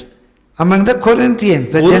practice among the Corinthians,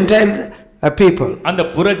 the Gentile people? அந்த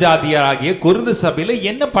புறஜாதியராகிய கொரிந்து சபையில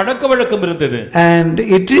என்ன பழக்கவழக்கம் இருந்தது? And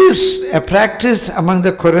it is a practice among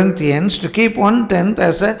the Corinthians to keep 1/10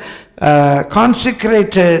 as a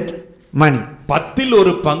consecrated money.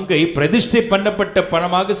 10% பிரதிஷ்டை பண்ணப்பட்ட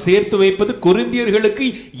பணமாக சேர்த்து வைப்பது கொரிந்தியர்களுக்கு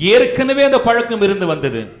ஏற்கனவே அந்த பழக்கம் இருந்து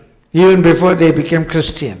வந்தது. Even before they became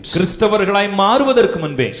Christians. கிறிஸ்தவர்களாய் மாறுவதற்கு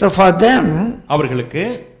முன்பே. So for them, அவர்களுக்கு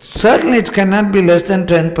certainly it cannot be less than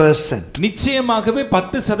 10%. நிச்சயமாகவே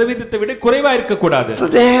 10% விட குறைவா இருக்க கூடாது. So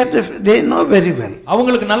they know very well.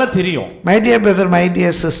 அவங்களுக்கு நல்லா தெரியும். My dear brother, my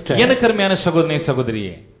dear sister. எனக்கு அருமையான சகோதரனே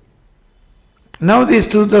சகோதரியே. Now these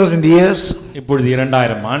 2000 years, இப்பொழுது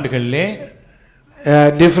 2000 ஆண்டுகளிலே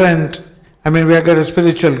different, I mean we have got a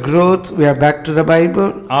spiritual growth, we are back to the Bible.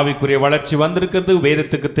 ஆவிக்குரிய வளர்ச்சி வந்திருக்கிறது,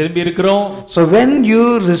 வேதத்துக்கு திரும்பி இருக்கிறோம். So when you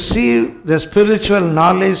receive the spiritual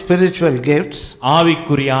knowledge, spiritual gifts,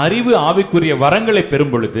 ஆவிக்குரிய அறிவு, ஆவிக்குரிய வரங்களை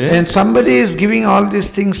பெறும் பொழுது, and somebody is giving all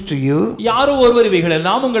these things to you, யாரோ ஒருவர் இவைகளை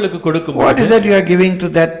எல்லாம் உங்களுக்கு கொடுக்கும் பொழுது, what is that you are giving to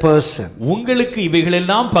that person? உங்களுக்கு இவைகளை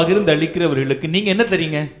எல்லாம் பகிர்ந்து அளிக்கிறவர்களுக்கு நீங்க என்ன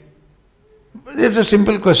தரீங்க? It's a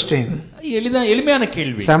simple question. எளிமையான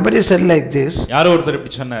கேள்வி. Somebody said like this, யாரோ ஒருத்தர்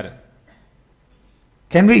இப்படி சொன்னாரு,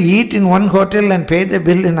 can we eat in one hotel and pay the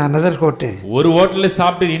bill in another hotel? ஒரு ஹோட்டல்ல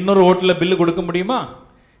சாப்பிட்டு இன்னொரு ஹோட்டல்ல பில் கொடுக்க முடியுமா?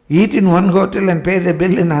 Eat in one hotel and pay the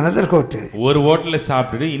bill in another hotel. ஒரு ஹோட்டல்ல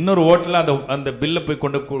சாப்பிட்டு இன்னொரு ஹோட்டல்ல அந்த பில்ல போய்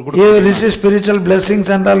கொண்டு கொடுக்க. You receive spiritual blessings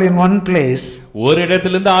and all in one place. ஒரு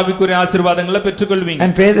இடத்துல இருந்து ஆவிக்குரிய ஆசீர்வாதங்களை பெற்றுக்கொள்வீங்க.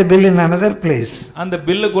 And pay the bill in another place. அந்த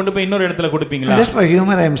பில்ல கொண்டு போய் இன்னொரு இடத்துல கொடுப்பீங்களா? Just for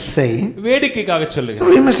humor I am saying. வேடிக்கைக்காக சொல்லுங்க.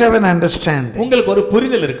 So we must have an understanding. உங்களுக்கு ஒரு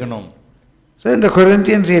புரிதல் இருக்கணும். So in the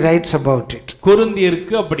Corinthians he writes about it.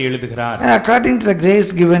 கொரிந்தியருக்கு அப்படி எழுதுகிறார். And according to the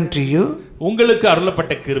grace given to you, உங்களுக்கு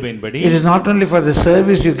அருளப்பட்ட கிருபையின்படி, it is not only for the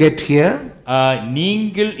service you get here,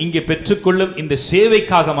 நீங்கள் இங்கே பெற்றுக்கொள்ளும் இந்த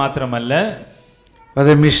சேவைக்காக மாத்திரமல்ல, for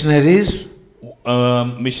the missionaries,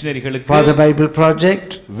 மிஷனரிகளுக்கு, for the Bible project,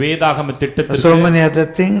 வேதாகம திட்டத்திற்கு, so many other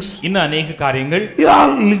things, இன்னும் अनेक காரியங்கள், you are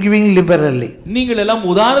giving liberally. நீங்கள் எல்லாம்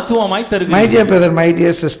உதாரத்துவமாய் தருகிறீர்கள். My dear brother, my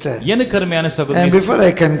dear sister, எனக்கு அருமையான சகோதரி, and before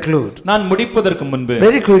I conclude, நான் முடிப்பதற்கு முன்பு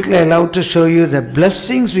very quickly I allow to show you the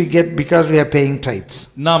blessings we get because we are paying tithes.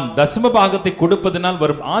 நாம் தசம பாகத்தை கொடுப்பதனால்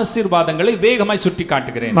வரும் ஆசீர்வாதங்களை வேகமாய் சுட்டி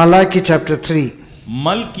காட்டுகிறேன். Malachi chapter 3,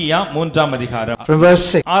 மல்கியா 3ஆம் அதிகாரம் from verse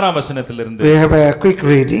 6, 6ஆம் வசனத்திலிருந்து we have a quick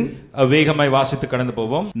reading. வேகமாய் வாசித்து கடந்து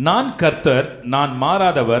போவோம். நான் கர்த்தர், நான்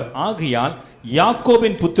மாறாதவர் ஆகையால்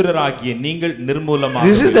யாக்கோபின் புத்திரராகிய நீங்கள் நிர்மூலமாக.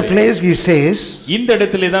 This is the place he says, இந்த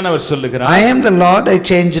இடத்திலே தான் அவர் சொல்லுகிறார், I am the Lord, I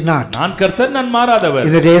change not. நான் கர்த்தர், நான் மாறாதவர்.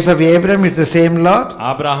 In the days of Abraham it's the same Lord.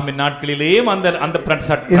 ஆபிரகாமின் நாட்களிலேயும் அந்த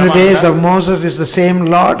In the days of Moses it's the same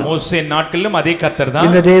Lord. மோசே நாட்களிலும் அதே கர்த்தர் தான்.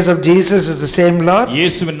 In the days of Jesus it's the same Lord.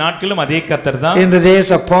 இயேசுவின் நாட்களிலும் அதே கர்த்தர் தான். In the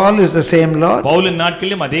days of Paul it's the same Lord. பவுலின்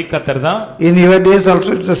நாட்களிலும் அதே கர்த்தர் தான். In your days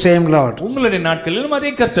also it's the same Lord. உங்களுடைய நாட்களிலும்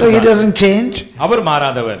அதே கர்த்தர் So தான். he doesn't change. அவர்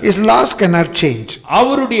மாறாதவர். His laws cannot change.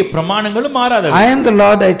 அவருடைய பிரமாணங்களும் மாறாதவை. I am the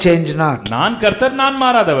Lord, I change not. நான் கர்த்தர், நான்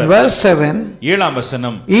மாறாதவர். Verse 7, 7ஆம்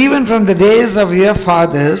வசனம், even from the days of your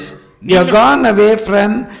fathers you have gone away from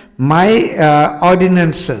my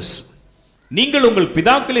ordinances. நீங்கள் உங்கள்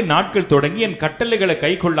பிதாக்களின் நாட்கள் தொடங்கி என் கட்டளைகளை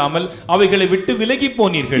கைக்கொள்ளாமல் அவைகளை விட்டு விலகி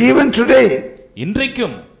போனீர்கள். Even today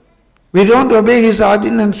இன்றைக்கும் we don't obey his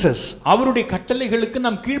ordinances. அவருடைய கட்டளைகளுக்கு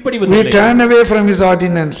நாம் கீழ்ப்படிவதில்லை. We turn away from his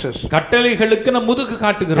ordinances கட்டளைகளுக்கு நாம் முதுகு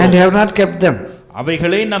காட்டுகிறோம். and have not kept them.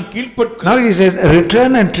 அவைகளை நாம் கீழ்ப்படிக்கிறோம். Now he says,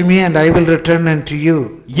 return unto me and I will return unto you,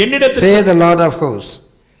 say the Lord of hosts.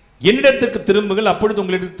 என்னிடத்துக்கு திரும்புங்கள், அப்பொழுது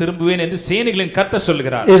உங்களிடம் திரும்புவேன் என்று சேனைகளின் கர்த்தர்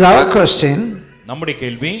சொல்கிறார். Is our question. நம்முடைய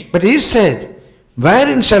கேள்வி. But he said,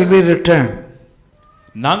 wherein shall we return?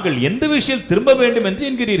 நாங்கள் எந்த விஷயத்தில் திரும்ப வேண்டும் என்று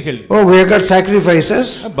என்கிறீர்கள்? Oh, we have got sacrifices.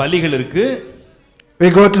 பலிகள் இருக்கு. We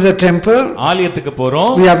go to the temple. ஆலயத்துக்கு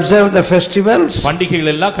போறோம். We observe the festivals.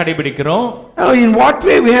 பண்டிகைகள் எல்லாம் கடைபிடிக்கிறோம். Now in what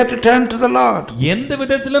way we have to turn to the Lord? எந்த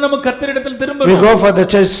விதத்துல நம்ம கர்த்தரிடத்தில் திரும்பணும்? We go for the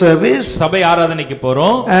church service. சபை ஆராதனைக்கு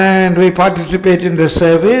போறோம். And we participate in the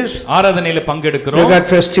service. ஆராதனையில பங்கெடுக்கிறோம். We got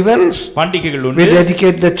festivals. பண்டிகைகள் உண்டு. We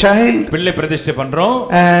dedicate the child. பிள்ளை பிரதிஷ்டை பண்றோம்.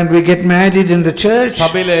 And we get married in the church.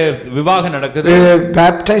 சபையில விவாகம் நடக்குது. We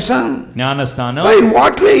baptize them. ஞானஸ்நானம். In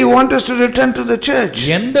what way you want us to return to the church?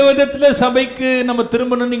 எந்த விதத்துல சபைக்கு நம்ம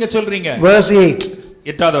திரும்பணும் நீங்க சொல்றீங்க? Verse 8.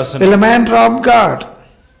 8வது வசனம். Will a man rob God?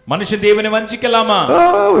 மனுஷன் தேவனை வஞ்சிக்கலாமா?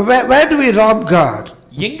 Oh, where do we rob God?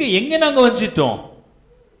 எங்க நாங்க வஞ்சித்தோம்?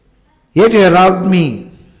 Yet you robbed me.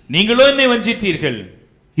 நீங்களோ என்னை வஞ்சித்தீர்கள்.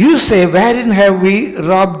 You say, wherein have we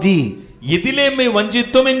robbed thee? எதிலே மை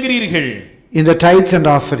வஞ்சித்தோம் என்கிறீர்கள். in the tithes and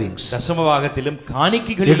offerings. தசமபாகத்திலும் You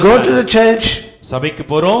காணிக்கைகளிலும் go to the church, சபைக்கு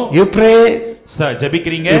போறோம், you pray,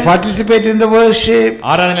 ஜெபிக்கிறீங்க, you participate in the worship,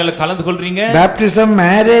 ஆராதனையில கலந்து கொள்றீங்க, baptism,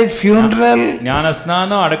 marriage, funeral, ஞான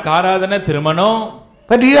ஸ்நானம், அடக்க ஆராதனை, திருமணம்.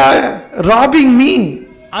 but you are robbing me.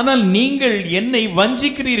 ஆனால் நீங்கள் என்னை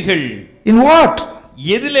வஞ்சிக்கிறீர்கள். In what?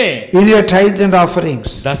 எதிலே? In your tithes and offerings.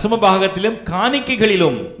 தசமபாகத்திலும்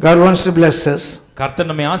காணிக்கைகளிலும். God wants to bless us. கர்த்தர்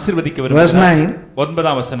நம்மை ஆசீர்வதிக்க Verse விரும்புகிறார். 9.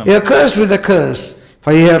 9ஆம் வசனம். You are cursed with a curse,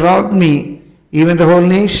 for you have robbed me, even the whole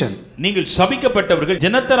nation. நீங்கள் சபிக்கப்பட்டவர்கள்,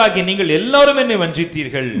 ஜனத்தராகிய நீங்கள் எல்லாரும் என்னை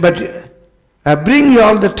வஞ்சித்தீர்கள். But bring you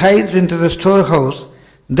all the tithes into the storehouse,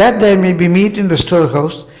 that there may be meat in the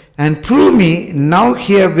storehouse, and prove me now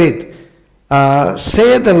herewith,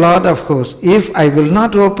 saith the Lord of hosts, if I will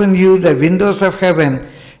not open you the windows of heaven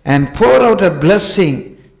and pour out a blessing,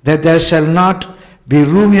 that there shall not be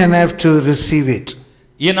room enough to receive it.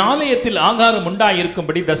 என் ஆலயத்தில் ஆகாரம்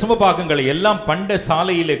உண்டாயிருக்கும்படி தசமபாகங்களை எல்லாம் பண்ட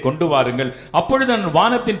சாலையிலே கொண்டு வாருங்கள். அப்பொழுது நான்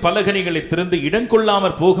வானத்தின் பலகணிகளை திறந்து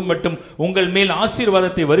இடங்கொள்ளாமற் போகும் மட்டும் உங்கள் மேல்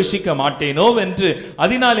ஆசீர்வாதத்தை வருஷிக்க மாட்டேனோ என்று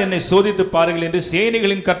அதனால் என்னை சோதித்து பாருங்கள் என்று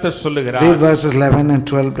சேனைகளின் கர்த்தர் சொல்லுகிறார். Read verses 11 and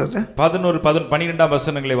 12, brother. 11-12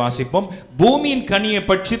 வசனங்களை வாசிப்போம். பூமியின் கனியை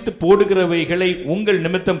பட்சித்து போடுகிறவைகளை உங்கள்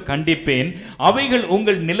நிமித்தம் கண்டிப்பேன். அவைகள்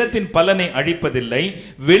உங்கள் நிலத்தின் பலனை அழிப்பதில்லை.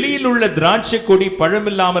 வெளியில் உள்ள திராட்சை கொடி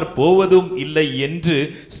பழமில்லாமற் போவதும் இல்லை என்று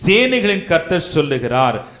சேனைகளின் கர்த்தர்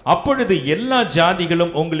சொல்லுகிறார். அப்பொழுது எல்லா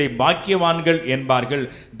ஜாதிகளும் உங்களை பாக்கியவான்கள் என்பார்கள்.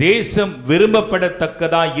 தேசம்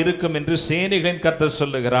விரும்பப்படத்தக்கதாய் இருக்கும் என்று சேனைகளின் கர்த்தர்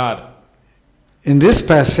சொல்லுகிறார். In this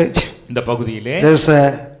passage, இந்த பகுதியிலே there's a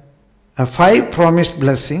 5 promised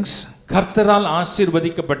blessings. கர்த்தரால்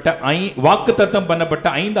ஆசீர்வதிக்கப்பட்ட வாக்குத்தத்தம் பண்ணப்பட்ட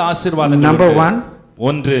 5 ஆசீர்வாதங்கள். Number 1,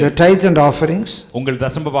 ஒன்று, your tithes and offerings உங்கள்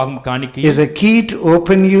தசமபாகம் காணிக்கை is a key to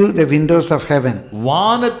open you the windows of heaven.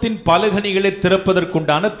 வானத்தின் பலகணிகளை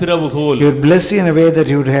திறப்பதற்குண்டான திறவுகோல். He will bless you in a way that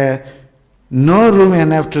you would have no room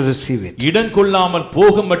enough to receive it. இடம் கொள்ளாமல்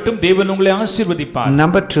போக மட்டும் தேவன் உங்களை ஆசீர்வதிப்பார்.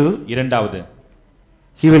 Number 2, இரண்டாவது,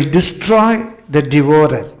 he will destroy the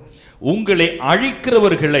devourer. உங்களை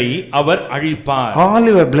அழிக்கிறவர்களை அவர் அழிப்பார். All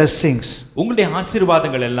your blessings, உங்களுடைய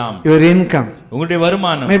ஆசீர்வாதங்கள் எல்லாம், your income உங்களுடைய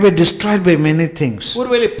வருமானம் may be destroyed by many things.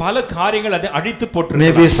 ஒருவேளை பல காரியங்கள் அதை அழித்து Maybe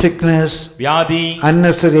போட்டிருக்கலாம். sickness, வியாதி,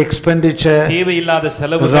 unnecessary expenditure, தேவையில்லாத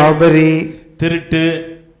செலவுகள், robbery, திருட்டு,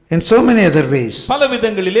 in so many other ways. பல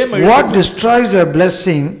விதங்களிலே What destroys your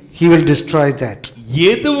blessing, he will destroy that.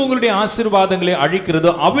 எது உங்களுடைய ஆசீர்வாதங்களை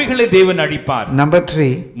அழிக்கிறதோ அவைகளை தேவன் அழிப்பார். Number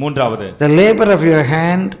 3, மூன்றாவது, the labor of your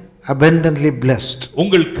hand abundantly blessed.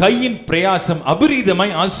 உங்கள் கையின் பிரயாசம்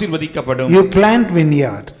அபரிதமாய் ஆசீர்வதிக்கப்படும். You plant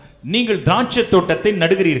vineyard, நீங்கள் திராட்சை தோட்டத்தை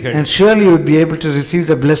நடுகிறீர்கள், and surely you would be able to receive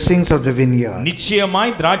the blessings of the vineyard.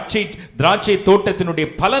 நிச்சயமாய் திராட்சை தோட்டத்தினுடைய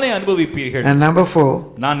பலனை அனுபவிப்பீர்கள். And number 4,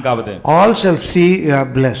 நான்காவது, all shall see you are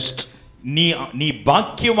blessed. நீ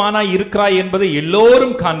பாக்கியவானாய் இருக்கிறாய் என்பதை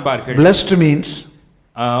எல்லோரும் காண்பார்கள். Blessed means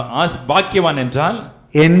பாக்கியவான் என்றால்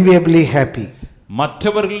enviably happy.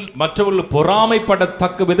 மற்றவர்கள்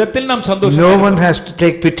பொறாமைப்படத்தக்க விதத்தில் நாம் சந்தோஷம். No one has to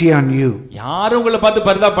take pity on you. யாரும் உங்களை பார்த்து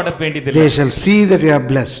பரிதாபப்பட வேண்டியதில்லை. They shall see that you are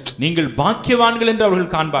blessed. நீங்கள் பாக்கியவான்கள் என்று அவர்கள்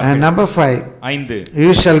காண்பார்கள். And number 5, 5,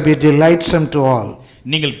 you shall be delightsome to all.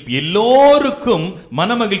 நீங்கள் எல்லோருக்கும்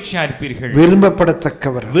மனமகிழ்ச்சியா இருப்பீர்கள்.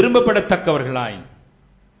 விரும்பப்படத்தக்கவர்களாய்.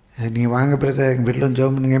 நீ வாங்க பிரதர், எங்கள் வீட்டில்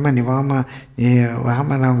ஜோம் பண்ணுங்கம்மா, நீ வாமா, நீ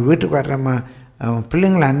வாமா, நான் உங்கள் வீட்டுக்கு வர்றேம்மா,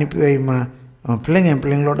 பிள்ளைங்களை அனுப்பி வைம்மா, பிள்ளைங்க என்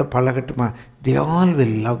பிள்ளைங்களோட பழகட்டுமா. They all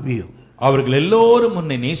will love you. அவர்கள் எல்லோரும்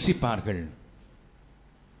உன்னை நேசிப்பார்கள்.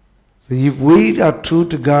 So if we are true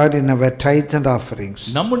to God in our tithes and offerings,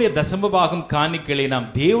 நம்முடைய தசமபாகம் காணிக்கைகளை நாம்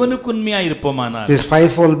தேவனுக்கு உண்மையாய் இருப்போமானால், this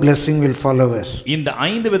fivefold blessing will follow us. இந்த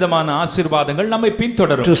 5 விதமான ஆசீர்வாதங்கள் நம்மை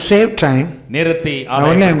பின்தொடரும். To save time, நேரத்தை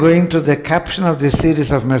only I am going to the caption of this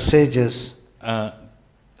series of messages.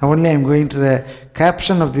 Only I am going to the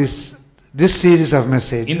caption of this series of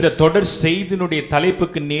messages. இந்த தொடர் செய்தியினுடைய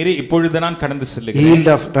தலைப்புக்கு நேரே இப்பொழுது நான் கடந்து செல்கிறேன். Yield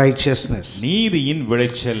of righteousness. நீதியின்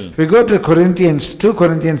விளைச்சல். We go to 2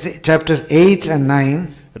 Corinthians chapters 8 and 9.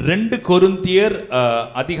 2 கொரிந்தியர்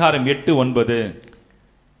அதிகாரம் 8, 9.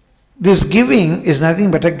 This giving is nothing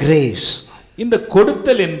but a grace. இந்த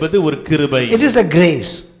கொடுத்தல் என்பது ஒரு கிருபை. It is a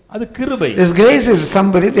grace. அது கிருபை. This grace is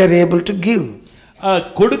somebody they are able to give.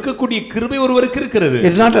 கொடுக்கக்கூடிய கிருபை ஒருவருக்கு இருக்கிறது.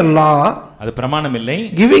 It's not a law. அது பிரமாணம் இல்லை.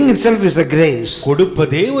 Giving itself is a grace.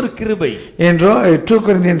 கொடுப்பதே ஒரு கிருபை. In 2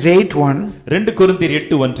 Corinthians 8:1, 2 கொரிந்தியர்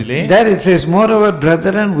 8:1, there it says, moreover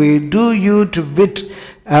brethren, we do you to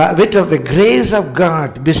wit of the grace of God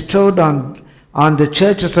bestowed on the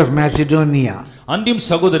churches of Macedonia. அன்றியும்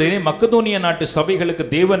சகோதரரே, மக்கதோனியா நாட்டு சபைகளுக்கு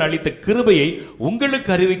தேவன் அளித்த கிருபையை உங்களுக்கு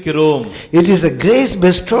அறிவிக்கிறோம். It is a grace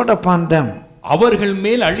bestowed upon them. அவர்கள்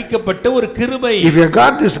மேல் அளிக்கப்பட்ட ஒரு கிருபை. If you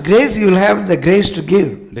got this grace, you will have the grace to give.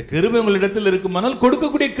 இந்த கிருபை உங்களிடத்தில் இருக்குமானால்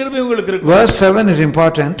கொடுக்கக்கூடிய கிருபை உங்களுக்கு இருக்கும். Verse 7 is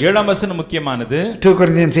important. 7ஆம் வசனம் முக்கியமானது. 2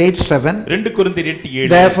 Corinthians 8:7. 2 கொரிந்தியர்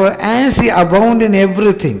 8:7. Therefore, as ye abound in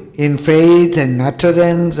everything, in faith and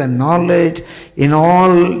utterance and knowledge, in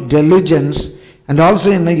all diligence, and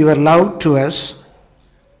also in your love to us,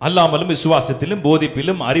 அல்லாமலும் விசுவாசத்திலும்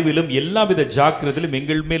போதிப்பிலும் அறிவிலும் எல்லாவித ஜாக்கிரதையிலும்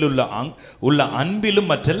எங்கள் மேல் உள்ள அன்பிலும்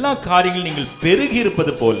மற்றெல்லா காரியங்களும் நீங்கள் பெருகி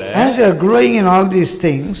இருப்பது போல, as you are growing in all these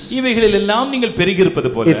things, இவைகளில் எல்லாம் நீங்கள் பெருகி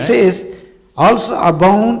இருப்பது போல, it says also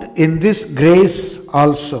abound in this grace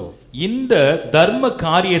also. இந்த தர்ம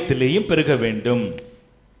காரியத்திலேயும் பெருக வேண்டும்.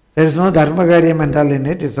 There is no dharma karyam and all in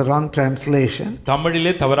it. It's a wrong translation.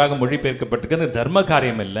 தமிழிலே தவறாக மொழிபெயர்க்கப்பட்டிருக்கு. தர்ம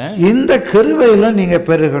காரியம் இல்ல. இந்த கிருபையில நீங்க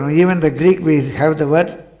பெருகணும். Even the Greek we have the word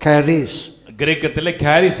charis. கிரேக்கத்திலே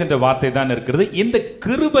charis என்ற வார்த்தை தான் இருக்கிறது. இந்த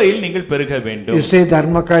கிருபையில் நீங்கள் பெருக வேண்டும். You say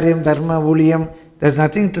dharma karyam, dharma uliyam, there's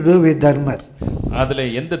nothing to do with dharma. அதுல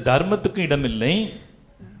எந்த தர்மத்துக்கும் இடம் இல்லை.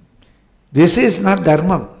 This is not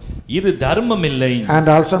dharmam. இது தர்மம் இல்லை. And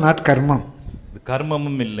also not karmam.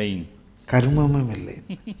 கர்மமும் இல்லை. கர்மமும் இல்லை.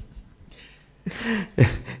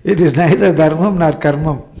 It is neither dharmam nor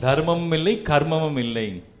karmam. தர்மமும் இல்லை, கர்மமும் இல்லை.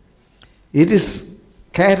 It is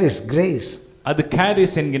charis, grace. அது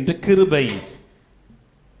charis என்கின்ற கிருபை.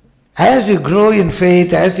 As you grow in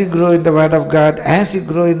faith, as you grow in the word of God, as you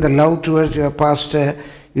grow in the love towards your pastor,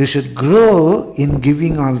 you should grow in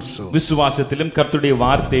giving also. விசுவாசத்திலும் கர்த்தருடைய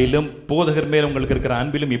வார்த்தையிலும் போதகர் மேல் உங்களுக்கு இருக்கிற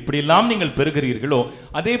அன்பிலும் எப்படியெல்லாம் நீங்கள் பெருகிறீர்களோ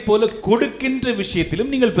அதே போல கொடுக்கின்ற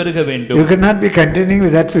விஷயத்திலும் நீங்கள் பெருக வேண்டும். You cannot be continuing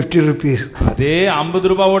with that 50 rupees. அதே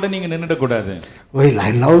 50 ரூபாயோட நீங்க நின்னுட கூடாது. Well,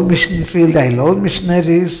 I love mission field, I love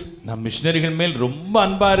missionaries. நான் மிஷனரிகள் மேல் ரொம்ப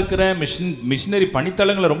அன்பா இருக்கிறேன், மிஷனரி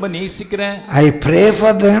பணித்தளங்களை ரொம்ப நேசிக்கிறேன். I pray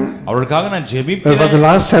for them. அவர்களுக்காக நான் ஜெபிக்கிறேன். For the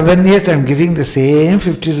last 7 years I am giving the same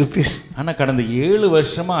 50 rupees. ஆனா கடந்த 7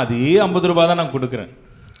 வருஷமா அதே 50 ரூபாய் தான் நான் கொடுக்கிறேன்.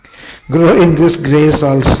 Grow in this grace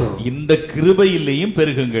also. இந்த கிருபையிலேயும்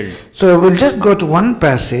பெருகுங்கள். So we'll just go to one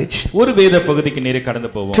passage. ஒரு வேத பகுதிக்கு நேரே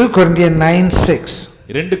கடந்து போவோம். 2 Corinthians 9:6.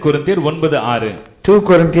 2 கொரிந்தியர் 9:6. 2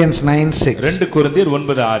 Corinthians 9:6. 2 கொரிந்தியர்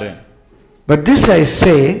 9:6. But this I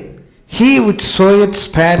say, he which soweth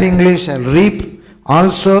sparingly shall reap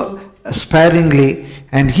also sparingly,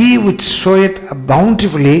 and he which soweth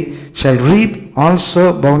bountifully shall reap also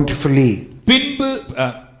bountifully.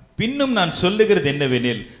 பின்னும் நான் சொல்லுகிறது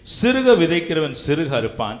என்னவெனில் சிறுக விதைக்கிறவன் சிறுக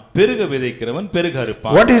அறுப்பான், பெருக விதைக்கிறவன் பெருக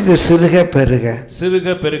அறுப்பான். What is the சிறுக பெருக?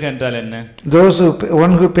 சிறுக பெருக என்றால் என்ன?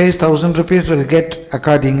 One who pays 1,000 rupees will get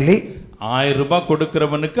accordingly. 1000 ரூபாய்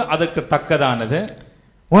கொடுக்கிறவனுக்கு அதற்கு தக்கதானது.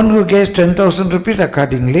 One who gets 10,000 rupees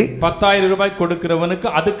accordingly. 10,000 ரூபாய் கொடுக்கிறவனுக்கு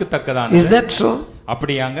அதுக்கு தக்கதானது. Is that so?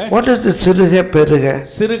 அப்படியாங்க? What is the சிறுக பெருக?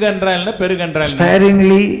 சிறுக என்றால் என்ன, பெருக என்றால் என்ன?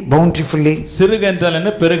 Sparingly, bountifully. சிறுக என்றால்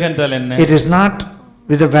என்ன, பெருக என்றால் என்ன? It is not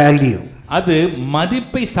with a value. அது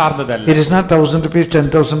மதிப்பை சார்ந்ததல்ல. It is not 1,000 rupees,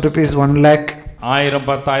 10,000 rupees, 1 lakh. 1000,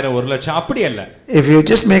 10,000, 1 லட்சம் அப்படி அல்ல. If you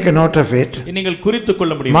just make a note of it. நீங்கள் குறித்துக்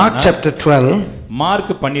கொள்ள முடியும். Mark chapter 12.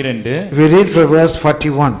 Mark 12. We read from verse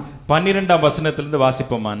 41. 12ஆம் வசனத்திலிருந்து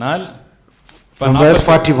வாசிப்போமானால் from verse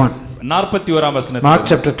 41. 41ஆம் வசனம். Mark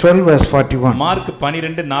chapter 12 verse 41. Mark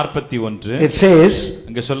 12:41. It says,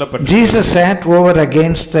 இங்க சொல்லப்பட்டது, Jesus sat over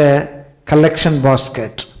against the collection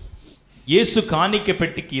basket. இயேசு காணிக்கை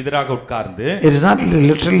பெட்டிக்கு எதிராக உட்கார்ந்து. It is not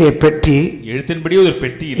literally a petty. எழுத்தின்படி ஒரு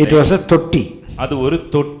பெட்டி இல்லை. It was a totti. அது ஒரு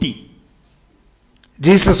தொட்டி.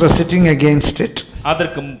 Jesus was sitting against it.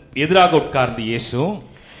 அதற்கு எதிராக உட்கார்ந்து இயேசு.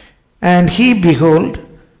 And he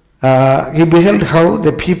beheld how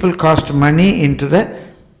the people cast money into the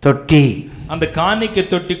totti. அந்த காணிக்கை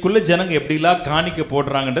தொட்டிக்குள்ள ஜனங்க எப்படிலாம் காணிக்கை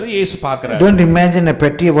போடுறாங்கன்றது இயேசு பார்க்கறார். Don't imagine a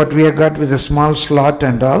petty what we have got with a small slot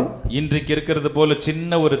and all. இன்றைக்கு இருக்கிறது போல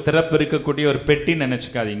சின்ன ஒரு திறப்பு இருக்கக்கூடிய ஒரு பெட்டி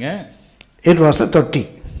நினைச்சுக்காதீங்க. It was a totti.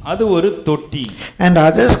 அது ஒரு தொட்டி. And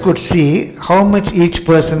others could see how much each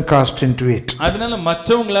person cast into it. அதனால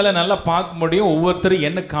மற்றவங்களால நல்லா பார்க்க முடியும் ஒவ்வொருத்தர்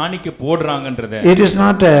என்ன காணிக்கை போடுறாங்கன்றதை. It is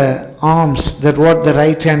not alms that what the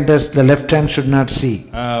right hand does the left hand should not see.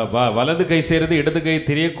 வலது கை செய்யறது இடது கை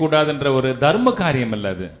தெரியக்கூடாதுன்ற ஒரு தர்ம காரியம்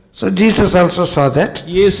அல்ல அது. So Jesus also saw that.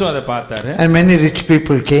 இயேசு அதை பார்த்தாரு. And many rich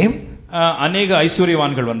people came. अनेक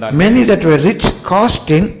ஐஸ்வரியவான்கள் வந்தார்கள். Many that were rich cast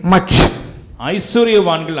in much.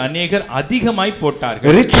 ஐஸ்வரியவான்கள் अनेகர் அதிகமாய்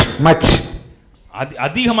போட்டார்கள். Rich much.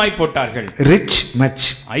 அதிகமாய் போட்டார்கள். Rich much.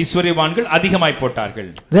 ஐஸ்வரியவான்கள் அதிகமாய் போட்டார்கள்.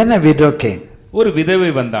 Then a widow came. ஒரு விதவை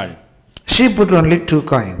வந்தாள். She put only 2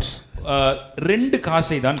 coins. 2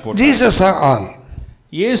 காசை தான் போட்டார். Jesus saw all.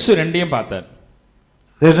 இயேசு ரெண்டையும் பார்த்தார்.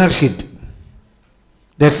 That's not hid.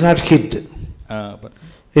 That's not hid.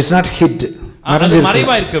 It's not hid. அது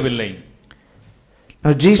மறைவா இருக்கவில்லை.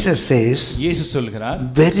 Now Jesus says, இயேசு சொல்கிறார்,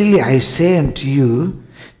 verily I say unto you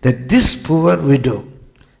that this poor widow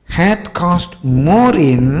hath cast more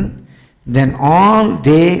in than all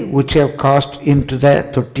they which have cast into the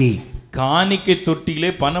totti. காணிக்கை தொட்டியிலே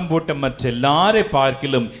பணம் போட்ட மற்ற எல்லாரை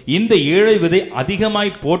பார்க்கிலும் இந்த ஏழை விதை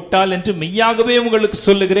அதிகமாய் போட்டால் என்று மெய்யாகவே உங்களுக்கு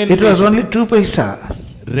சொல்லுகிறேன். It was only 2 paisa.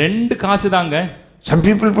 2 காசு தாங்க. Some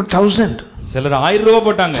people put 1000. சிலர் 1000 ரூபாய்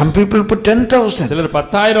போட்டாங்க. Some people put 10,000. சிலர்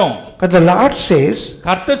 10,000. But the Lord says,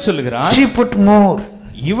 கர்த்தர் சொல்லுகிறார், she put more.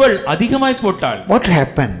 இவள் அதிகமாய் போட்டாள். What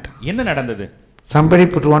happened? என்ன நடந்தது? Somebody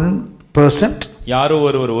put 1%. யாரோ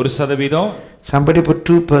ஒருவர் 1%, somebody put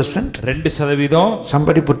 2%, 2%,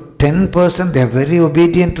 somebody put 10%. They are very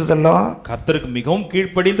obedient to the law. கர்த்தருக்கு மிகவும்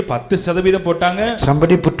கீழ்ப்படிந்து 10% போட்டாங்க.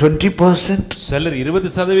 Somebody put 20%. சிலர்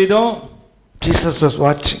 20%. Jesus was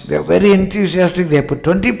watching. They are very enthusiastic. They put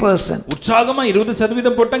 20%. உற்சாகமா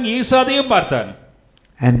 20% போட்டாங்க. ஈசாதையும் பார்த்தார்.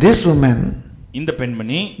 And this woman, இந்த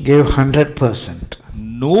பெண்மணி, gave 100%.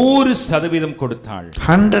 100% கொடுத்தாள்.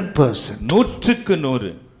 100%. 100க்கு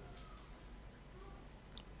 100.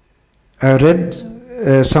 I read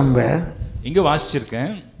somewhere. இங்க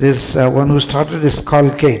வாசிச்சிருக்கேன். This one who started this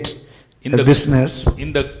Colgate business.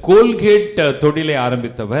 இந்த கோல்கேட் தொழிலை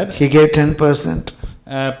ஆரம்பித்தவர். He gave 10%.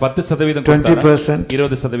 10% 20%.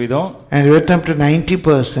 20%. And it went up to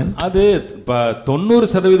 90%. அது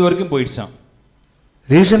 90% வரைக்கும் போயிடுச்சாம்.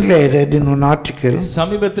 Recently I read in one article.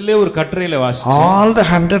 சமீபத்திலே ஒரு கட்டுரையில வாசிச்சேன். All the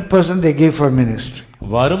 100% they gave for ministry.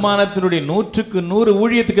 வருமானத்தினுடைய 100க்கு 100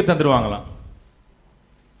 ஊழியத்துக்கு தந்துருவாங்களாம்.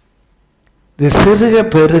 The சிறுக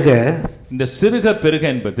பெருக, இந்த சிறுக பெருக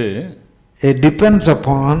என்பது, it depends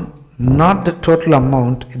upon not the total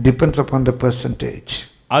amount, it depends upon the percentage.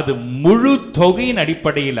 அது முழு தொகையின்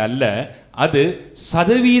அடிப்படையில் அல்ல, அது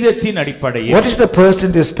சதவீதத்தின் அடிப்படையில். What is the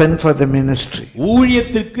percent you spend for the ministry?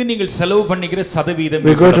 ஊழியத்திற்கு நீங்கள் செலவு பண்ணுகிற சதவீதம்.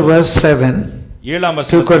 We go to verse 7.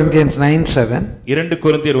 2 Corinthians 9:7. 2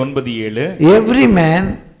 கொரிந்தியர் 9:7. Every man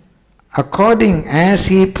according as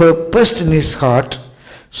he purposed in his heart,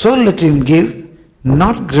 so let him give,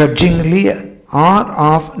 not grudgingly or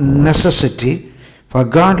of necessity, for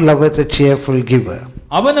God loveth a cheerful giver.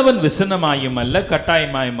 அவனவன் விசனமாயும் அல்ல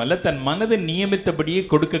கட்டாயமாயும் அல்ல, தன் மனதை நியமித்தபடியே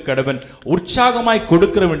கொடுக்க கடவன். உற்சாகமாய்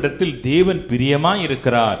கொடுக்கிறவனிடத்தில் தேவன் பிரியமாய்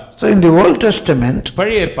இருக்கிறார். So in the Old Testament,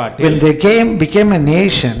 பழைய ஏற்பாட்டில், when they became a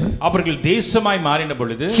nation, அவர்கள் தேசமாய் மாறின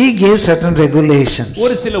பொழுது he gave certain regulations.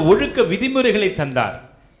 ஒரு சில ஒழுக்க விதிமுறைகளை தந்தார்.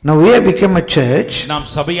 Now we have become a church. நாம்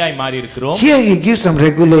சபையாய் மாறி இருக்கிறோம். Here he gives some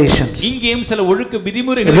regulations. இங்கேயும் சில ஒழுக்க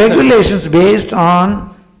விதிமுறைகள். Regulations based on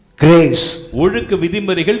grace. ஒழுக்க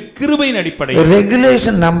விதிமுறைகள் கிருபையின் அடிப்படையில்.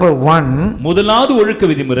 Regulation number 1. முதலாவது ஒழுக்க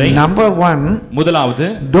விதிமுறை. Number 1. முதலாவது,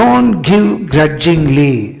 don't give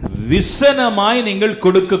grudgingly. விசனமாய் நீங்கள்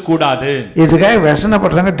கொடுக்க கூடாது. இதுக்காக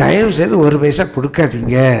விசனப்படுறாங்க, தயவு செய்து 1 பைசா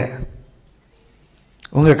கொடுக்காதீங்க,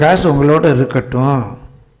 உங்க காசு உங்களோட இருக்கட்டும்.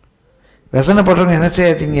 விசனப்படுறவங்க என்ன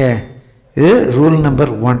செய்யாதீங்க, இது ரூல்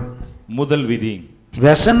நம்பர் 1, முதல் விதி.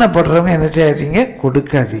 விசனப்படுறவங்க என்ன செய்யாதீங்க,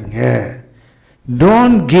 கொடுக்காதீங்க.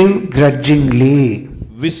 Don't give grudgingly.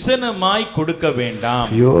 விசனமாய் கொடுக்க வேண்டாம்.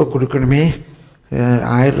 ஐயோ கொடுக்கணுமே,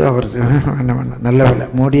 1000 ரூபா வருது, நல்ல வேலை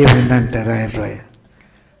மோடியே வேண்டான்ட்டார் 1000 ரூபாய்,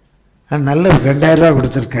 நல்ல 2000 ரூபா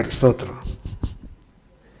கொடுத்துருக்காரு, ஸ்தோத்திரம்.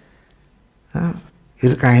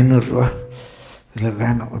 இருக்கு 500 ரூபா, இல்லை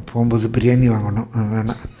வேணும், போகும்போது பிரியாணி வாங்கணும்,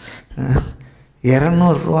 வேணாம்.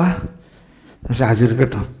 200 ரூபா, அது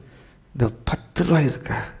இருக்கட்டும். இந்த 10 ரூபா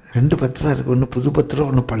இருக்கா, 2 10 ரூபா இருக்குது, ஒன்று புது 10 ரூபா,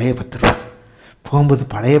 ஒன்று பழைய 10 ரூபா. போகும்போது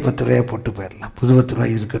பழைய 10 ரூபாயை போட்டு போயிடலாம், புது 10 ரூபா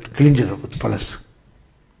இருக்கட்டும், கிழிஞ்சிடும் புது பழசு.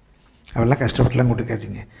 அவெல்லாம் கஷ்டப்பட்டுலாம்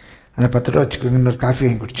கொடுக்காதீங்க, அந்த 10 ரூபா வச்சுக்கோங்க, இன்னொரு காஃபி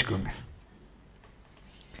வாங்கி குடிச்சுக்கோங்க.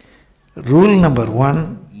 Rule number 1,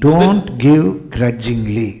 don't give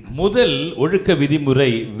grudgingly. முதல் ஒழுக்க விதிமுறை,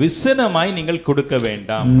 விசனமாய் நீங்கள் கொடுக்க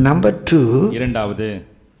வேண்டாம். நம்பர் 2, இரண்டாவது,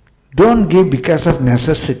 don't give because of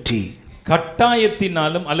necessity.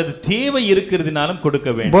 கட்டாயத்தினாலும் அல்லது தேவை இருக்கிறதுனாலும் கொடுக்க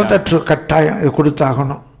வேண்டாம். both are true. கட்டாயம்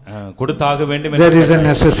கொடுத்தாகணும், கொடுத்தாக வேண்டும். there is a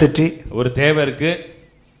necessity, ஒரு தேவை இருக்கு,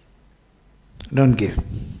 don't give.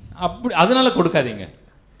 அப்படி அதனால கொடுக்காதீங்க.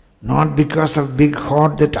 Not because of big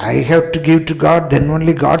heart that I have to give to God, then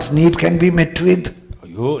only God's need can be met with.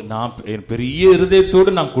 ஐயோ, நான் பெரிய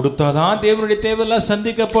இருதயத்தோடு நான் கொடுத்தாதான் தேவனுடைய தேவையெல்லாம்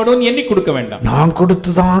சந்திக்கப்படும் எண்ணி கொடுக்க வேண்டாம். நான்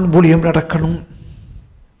கொடுத்துதான் ஊழியம் நடக்கணும்,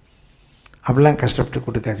 அப்படிலாம் கஷ்டப்பட்டு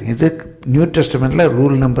கொடுக்காதீங்க. இது new டெஸ்டமெண்ட்ல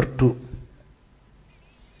rule number 2.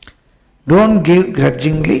 don't give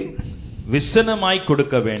grudgingly. விசனமாய்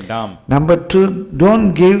கொடுக்க வேண்டாம். Number 2, don't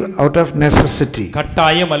give out of necessity.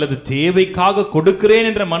 கட்டாயம் அல்லது தேவைக்காக கொடுக்கிறேன்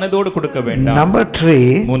என்ற மனதோடு கொடுக்க வேண்டாம். Number 3,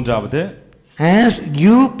 மூன்றாவது, as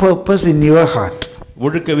you purpose in your heart.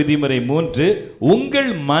 ஒழுக்க விதிமுறை 3,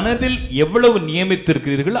 உங்கள் மனதில் எவ்வளவு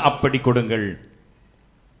நியமித்திருக்கிறீர்கள் அப்படி கொடுங்கள்.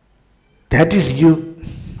 That is you.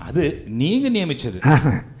 அது நீங்க நியமிச்சது.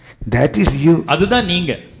 That is you. அதுதான்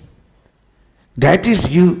நீங்க. That is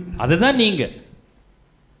you. அதுதான் நீங்க.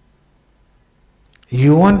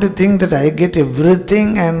 You want to think that I get everything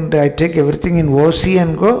and I take everything in OC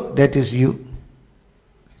and go? That is you.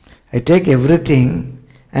 I take everything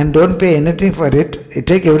and don't pay anything for it. I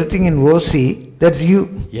take everything in OC. That's you.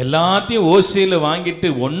 எல்லாத்தையும் ஓசியில வாங்கிட்டு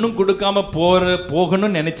ஒண்ணும் கொடுக்காம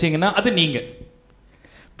போகணும்னு நினைச்சீங்கன்னா அது நீங்க.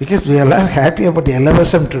 Because we are all happy about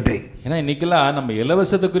Elavasam today. ஏன்னா இன்னைக்கெல்லாம் நம்ம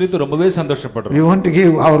இலவசத்தை குறித்து ரொம்பவே சந்தோஷப்படுறோம். We want to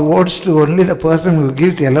give our votes to only the person who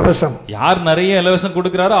gives Elavasam. யார் நிறைய இலவசம்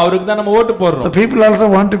கொடுக்கறாரோ அவருக்கு தான் நம்ம ஓட்டு போடுறோம். So people also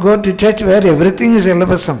want to go to church where everything is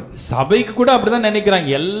Elavasam. சபைக்கு கூட அப்படிதான் நினைக்கிறாங்க.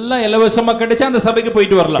 எல்லாம் இலவசமா கிடைச்சா அந்த சபைக்கு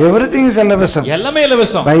போயிட்டு வரலாம். Everything is Elavasam. எல்லாமே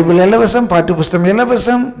இலவசம். Bible Elavasam, பாட்டு புத்தகம்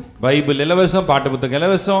இலவசம். பைபிள் இலவசம், பாட்டு புத்தகம்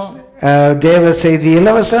இலவசம். தேவ செய்தி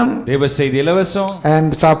இலவசம். தேவ செய்தி இலவசம். And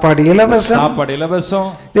சாப்பாடு இலவசம். சாப்பாடு இலவசம்.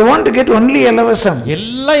 They want to get only இலவசம்.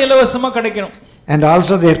 எல்லாம் இலவசமா கிடைக்கணும். And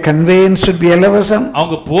also their conveyance should be இலவசம்.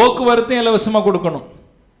 அவங்க போக்குவரத்து இலவசமா கொடுக்கணும்.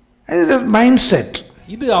 It is a mindset.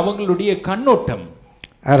 இது அவங்களுடைய கண்ணோட்டம்.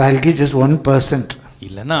 Or I'll give just 1%.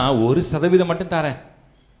 இல்லனா 1% மட்டும் தரேன்.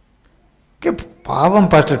 Okay,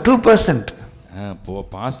 பாவம் pastor 2%.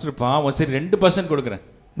 பாஸ்டர் பாவம் சரி 2% கொடுக்கிறேன்.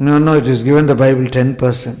 No, it is given the Bible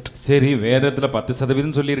 10%. சரி வேதத்துல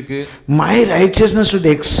 10% சொல்லி இருக்கு. My righteousness should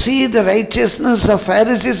exceed the righteousness of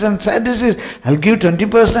Pharisees and Sadducees. I'll give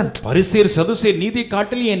 20%. பரிசேயர் சதுசேயர் நீதி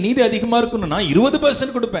காட்டிலும் என் நீதி அதிகமா இருக்கணும். நான்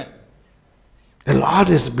 20% கொடுப்பேன். The Lord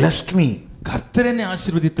has blessed me. கர்த்தர் என்னை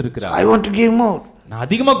ஆசீர்வதித்திருக்கிறார். I want to give more. நான்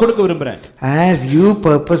அதிகமா கொடுக்க விரும்புறேன். As you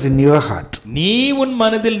purpose in your heart. நீ உன்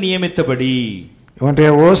மனதில் நியமித்தபடி. You want to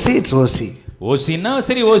have OC? It's OC. ஓசினா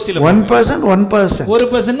சரி ஓசில 1%, 1%.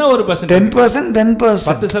 1%னா 1%. 10%,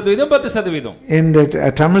 10%. 10%, 10%. In the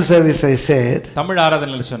Tamil service I said, Tamil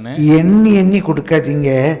ஆராதனையில சொன்னேன். எண்ணி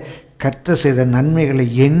கொடுக்காதீங்க, கர்த்தர் செய்த நன்மைகளை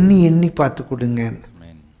எண்ணி பார்த்து கொடுங்க.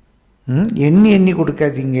 எண்ணி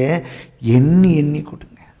கொடுக்காதீங்க, எண்ணி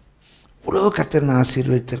கொடுங்க. இவ்வளோ கர்த்தர்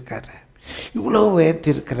ஆசீர்வதித்திருக்காரு, இவ்வளோ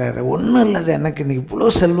உயர்த்திருக்கிறாரு, ஒன்றும் இல்லாத எனக்கு இன்னைக்கு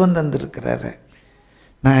இவ்வளோ செல்வம் தந்திருக்கிறாரு,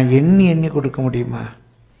 நான் எண்ணி கொடுக்க முடியுமா?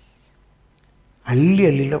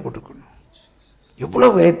 அள்ளியில் கொடுக்கணும். எவ்வளோ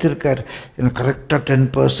உயர்த்திருக்காரு, எனக்கு கரெக்டாக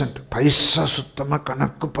 10%, பைசா சுத்தமாக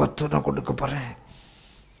கணக்கு பார்த்து நான் கொடுக்க போகிறேன்.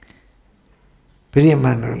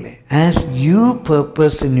 பிரியமானவர்களே, as you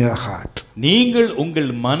purpose in your heart, நீங்கள்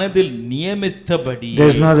உங்கள் மனதில் நியமித்தபடி,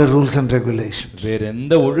 there is no other rules and regulations. வேற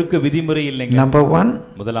எந்த ஒழுக்க விதிமுறை இல்லைங்க. Number 1,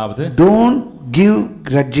 முதலாவது don't give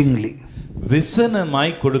grudgingly.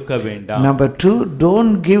 விசனமாய் கொடுக்க வேண்டாம். Number 2,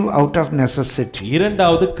 don't give out of necessity.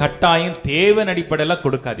 இரண்டாவது கட்டாயம் தேவன் அடிப்படையில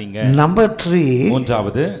கொடுக்காதீங்க. Number 3,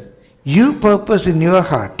 மூன்றாவது you purpose in your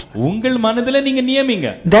heart. உங்கள் மனதில நீங்க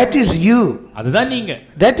நியமிங்க. That is you. அதுதான் நீங்க.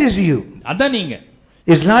 That is you. அதான் நீங்க.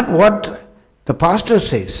 It's not what the pastor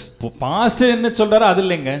says. Pastor என்ன சொல்றாரோ அது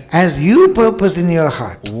இல்லைங்க. As you purpose in your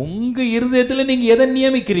heart, உங்க இருதயத்துல நீங்க எதை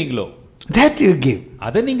நியமிக்கிறீங்களோ that you give.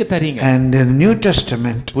 அதை நீங்க தரீங்க. And in the New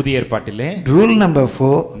Testament, புதிய ஏற்பாட்டிலே rule number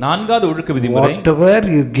 4, நான்காவது ஒழுக்க விதிமுறை, whatever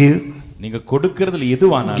you give, நீங்க கொடுக்கிறதுல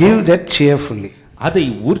எதுவானாலும் give that cheerfully. அதை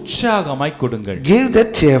உற்சாகமாய் கொடுங்கள். Give that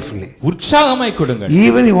cheerfully. உற்சாகமாய் கொடுங்கள்.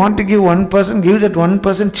 Even you want to give 1%, give that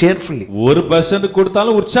 1% cheerfully. 1%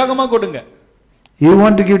 கொடுத்தாலும் உற்சாகமா கொடுங்க. You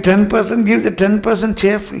want to give 10%, give the 10%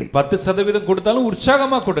 cheerfully. 10% கொடுத்தாலும்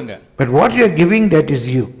உற்சாகமா கொடுங்க. But what you are giving, that is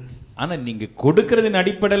you. ஆனா நீங்க கொடுக்கிறதின்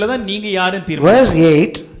அடிப்படையில தான் நீங்க யாரும் தீர்மானம். Verse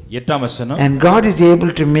 8, 8ஆம் வசனம், and God is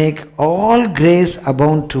able to make all grace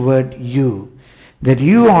abound toward you, that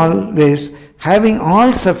you always, having all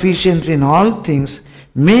sufficiency in all things,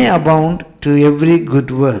 may abound to every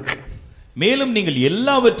good work. மேலும் நீங்கள்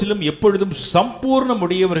எல்லாவற்றிலும் எப்பொழுதும்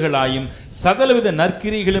சம்பூர்ணமுடையவர்களாயும் சகலவித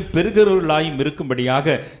நற்கிரிகளும் பெருகிறவர்களாயும்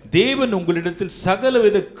இருக்கும்படியாக தேவன் உங்களிடத்தில்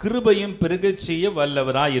சகலவித கிருபையும் பெருகச் செய்ய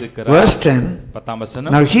வல்லவராய் இருக்கிறார். Verse 10, 10ஆம்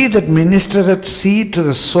வசனம், now he that ministereth seed to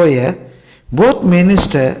the sower, both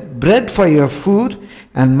minister bread for your food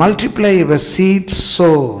and multiply your seed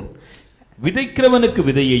sown. விதைக்கிறவனுக்கு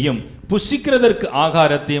விதையையும் புசிக்கிறதற்கு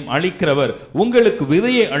ஆகாரத்தையும் அளிக்கிறவர் உங்களுக்கு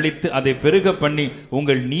விதையை அளித்து அதை பெருக பண்ணி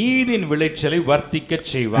உங்கள் நீதியின் விளைச்சலை வர்த்திக்கச்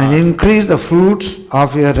செய்வார். And increase the fruits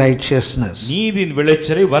of your righteousness. நீதியின்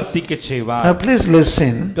விளைச்சலை வர்த்திக்கச் செய்வார். Now please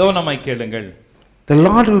listen. கவனமாய் கேளுங்கள். The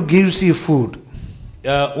Lord who gives you food.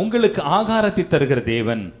 உங்களுக்கு ஆகாரத்தை தருகிற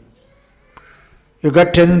தேவன். You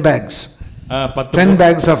got 10 bags. 10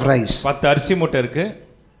 bags of rice. 10 அரிசி மூட்டை இருக்கு.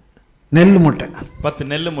 நெல் மூட்டை. 10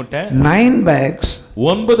 நெல் மூட்டை. 9 bags.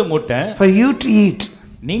 9 மூட்டை for you to eat.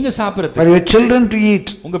 நீங்க for சாப்பிடுறதுக்கு, your children to eat.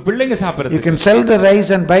 உங்க பிள்ளைங்க You சாப்பிடுறதுக்கு. can sell the rice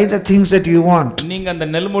and buy the things that you want. நீங்க அந்த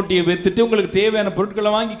நெல் மூட்டையை வித்துட்டு உங்களுக்கு தேவையான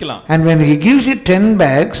பொருட்களை வாங்கிக்கலாம். And when he gives you 10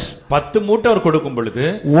 bags, 10 மூட்டை அவர் கொடுக்கும் பொழுது,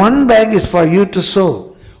 1 bag is for you to sow.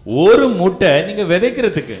 ஒரு மூட்டை நீங்க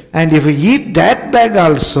விதைக்கிறதுக்கு. And if you eat that bag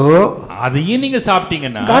also, அதையும் நீங்க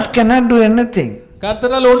சாப்பிட்டீங்கன்னா God cannot do anything.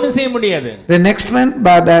 கர்த்தரால் ஒண்ணும் செய்ய முடியாது. The next month,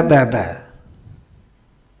 ba.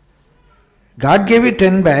 God gave you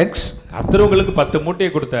 10 bags. கர்த்தர் உங்களுக்கு 10 மூட்டையை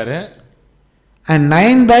கொடுத்தாரு. And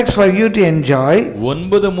 9 bags for you to enjoy.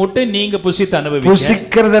 9 மூட்டை நீங்க புசித்து அனுபவிக்க.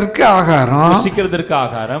 புசிக்கிறதற்கு ஆகாரம். புசிக்கிறதுக்கு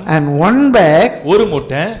ஆகாரம். And 1 bag ஒரு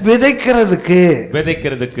மூட்டை விதைக்கிறதுக்கு.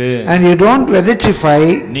 And you don't விதைச்சிஃபை.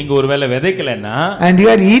 நீங்க ஒருவேளை விதைக்கலன்னா, and you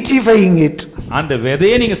are eatifying it. அந்த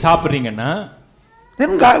விதையை நீங்க சாப்பிடுறீங்கன்னா,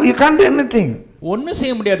 then God, you can't do anything. ஒண்ணும்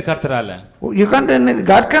செய்ய முடியாது கர்த்தரால. You can't do anything.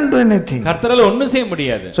 God can't do anything. கர்த்தரால ஒண்ணும் செய்ய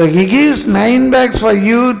முடியாது. So he gives 9 bags for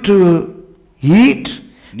you to eat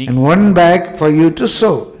and 1 bag for you to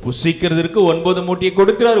sow. புசிக்கிறதுக்கு 9 மூட்டையை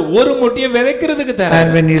கொடுக்கிறார், ஒரு மூட்டையை விதைக்கிறதுக்கு தரார். And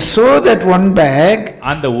when you sow that 1 bag,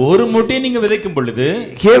 அந்த ஒரு மூட்டையை நீங்க விதைக்கும் பொழுது,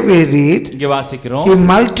 here we read, இங்க வாசிக்கிறோம், he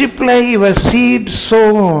multiply your seed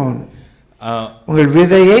sown. உங்கள்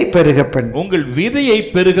விதையை பெருக பண்ணி. உங்கள் விதையை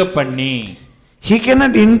பெருக பண்ணி. He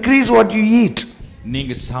cannot increase what you eat.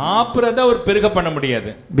 நீங்க சாப்பிறத அவர் பெருக பண்ண முடியாது.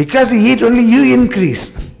 Because you eat only, you increase.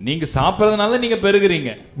 நீங்க சாப்பிறதுனால நீங்க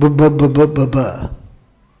பெருகுறீங்க.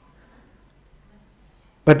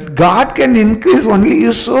 But God can increase only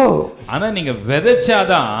you sow. ஆனா நீங்க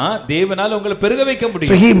விதைச்சாதான் தேவனால உங்களை பெருக வைக்க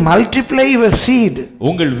முடியும். So he multiply your seed.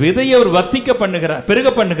 உங்கள் விதையை அவர் வர்த்திக்க பண்ணுகிறார்,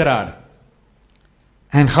 பெருக பண்ணுகிறார்.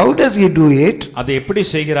 And how does he do it? அதை எப்படி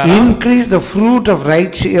செய்கிறார்? Increase the fruit of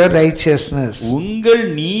righteousness. உங்கள்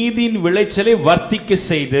நீதியின் விளைச்சலை வர்த்திக்க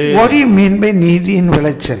செய்து. What do you mean by நீதியின்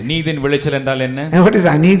விளைச்சல்? நீதியின் விளைச்சல் என்றால் என்ன? And what is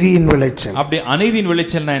அநீதியின் விளைச்சல்? அப்படி அநீதியின்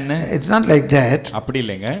விளைச்சல்னா என்ன? It's not like that. அப்படி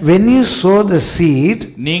இல்லைங்க. When you sow the seed,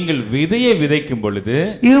 நீங்கள் விதையை விதைக்கும் பொழுது,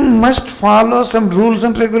 you must follow some rules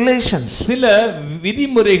and regulations. சில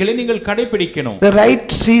விதிமுறைகளை நீங்கள் கடைபிடிக்கணும். The right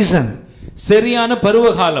season, சரியான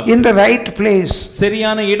பருவகாலம், in the right place,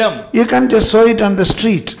 சரியான இடம். You can't just sow it on the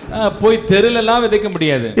street. போய் தெருல எல்லாம் விதைக்க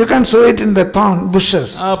முடியாது. You can't sow it in the thorn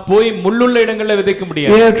bushes. போய் முள்ளுள்ள இடங்கள்ல விதைக்க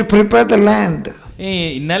முடியாது. You have to prepare the land.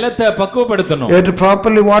 நிலத்தை பக்குவப்படுத்தணும். You have to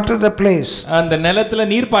properly water the place. அந்த நிலத்துல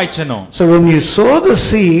நீர் பாய்ச்சணும். So when you sow the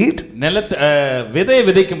seed, நிலத்தை விதையை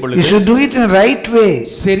விதைக்கும் பொழுது, you should do it in the right way.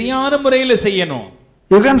 சரியான முறையில செய்யணும்.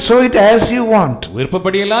 You can sow it as you want.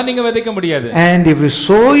 விருப்பப்படியெல்லாம் நீங்க விதைக்க முடியாது. And if you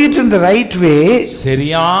sow it in the right way,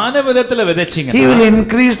 சரியான விதத்துல விதைச்சீங்க, he will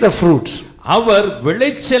increase the fruits. அவர்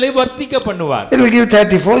விளைச்சலை வர்த்திக்க பண்ணுவார். It will give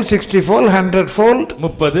 30-fold, 60-fold, 100-fold.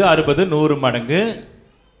 30, 60, 100 மடங்கு.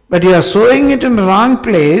 But you are sowing it in the wrong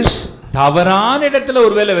place. தவறான இடத்துல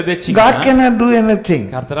ஒருவேளை விதைச்சீங்க, God cannot do anything.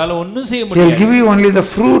 கர்த்தரால ஒண்ணும் செய்ய He will முடியாது. give you only the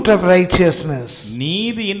fruit of righteousness.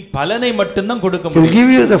 நீதியின் பலனை மட்டும் தான் கொடுக்க He will முடியும். give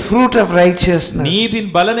you the fruit of righteousness. நீதியின்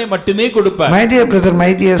பலனை மட்டுமே கொடுப்பார். My dear brother,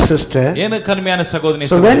 my dear sister, எனக்கு அருமையான சகோதரி,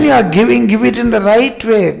 so when you are giving, give it in the right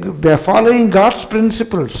way, by following God's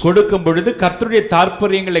principles. கொடுக்கும் பொழுது கர்த்தருடைய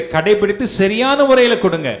தாற்பயங்களை கடைபிடித்து சரியான முறையில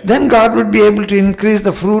கொடுங்க. Then God would be able to increase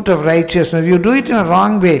the fruit of righteousness. You do it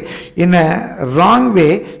in a wrong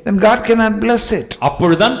way, then God cannot bless it.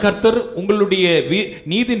 அப்பொழுதுதான் கர்த்தர் உங்களுடைய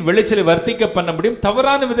நீதியின் விளைச்சலை வர்த்திக்க பண்ண முடியும்.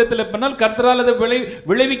 தவறான விதத்தில் பண்ணால் கர்த்தரால் அதை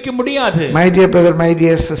விளைவிக்க முடியாது. My dear brother, my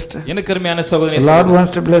dear sister, எனக்கு அருமையான சகோதரி, the Lord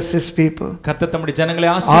wants to bless his people. கர்த்தர் தம்முடைய ஜனங்களை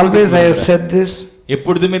ஆசீர்வதிக்க. Always I have said this.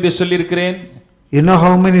 எப்பொழுதுமே இதை சொல்லி இருக்கிறேன். You know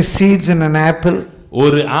how many seeds in an apple?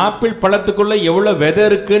 ஒரு ஆப்பிள் பழத்துக்குள்ள எவ்வளவு விதை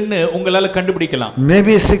இருக்குன்னு உங்களால கண்டுபிடிக்கலாம்.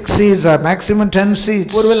 Maybe 6 seeds or maximum 10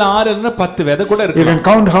 seeds. ஒருவேளை 6 இல்லனா 10 விதை கூட You இருக்கலாம். can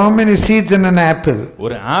count how many seeds in an apple.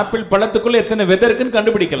 ஒரு ஆப்பிள் பழத்துக்குள்ள எத்தனை விதை இருக்குன்னு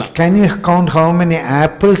கண்டுபிடிக்கலாம். Can you count how many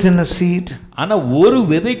apples in a seed? ஆனா ஒரு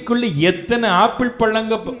விதைக்குள்ள எத்தனை ஆப்பிள்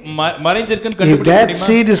பழங்க மறைஞ்சிருக்குன்னு If கண்டுபிடிக்க that முடியுமா?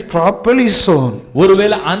 seed is properly sown,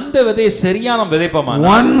 ஒருவேளை அந்த விதையை சரியான விதைப்போமானா,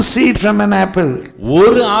 one seed from an apple,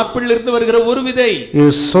 ஒரு ஆப்பிள்ல இருந்து வருகிற ஒரு விதை, you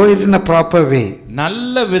sow it in a proper way,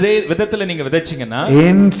 நல்ல விதத்துல நீங்க விதைச்சீங்கன்னா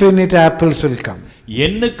infinite apples will come.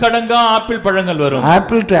 எண்ணுக்கடங்கா apple பழங்கள் வரும்.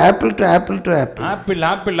 Apple to apple to apple to apple.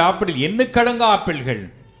 Apple எண்ணுக்கடங்கா ஆப்பிள்கள்.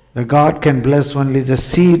 The God can bless only the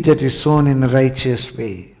seed that is sown in a righteous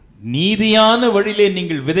way. நீதியான வழியிலே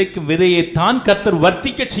நீங்கள் விதைக்கும் விதையை தான் கர்த்தர்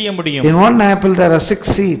வர்த்திக்க செய்ய முடியும். In one apple there are 6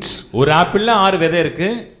 seeds. ஒரு ஆப்பிள்ல 6 விதை இருக்கு.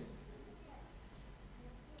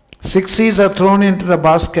 6 seeds are thrown into the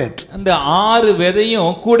basket. அந்த 6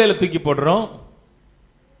 விதையும் கூடையில தூக்கி போடுறோம்.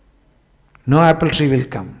 No apple tree will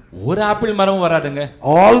come. ஒரு ஆப்பிள் மரம் வராதுங்க.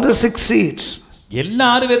 All the 6 seeds, எல்லா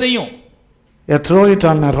 6 விதையும் you throw it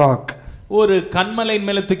on a rock. ஒரு கன்மலையின்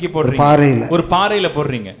மேல தூக்கி போடுறீங்க. ஒரு பாறையில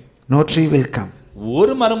போடுறீங்க. No tree will come.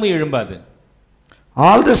 ஒரு மரமும் எழும்பாது.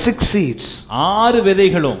 All the 6 seeds. 6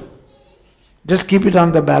 விதைகளும். Just keep it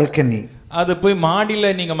on the balcony. அது போய்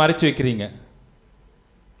மாடியில நீங்க மறைச்சு வைக்கிறீங்க.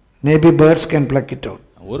 Maybe birds can pluck it out.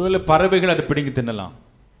 ஒருவேளை பறவைகள் அதை பிடுங்கி தின்னலாம்.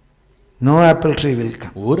 No apple tree will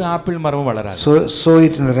come. ஒரு ஆப்பிள் மரம் வளராது. So sow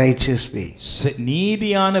it in the righteous way.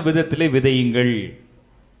 நீதியான விதத்திலே விதையுங்கள்.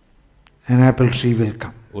 An apple tree will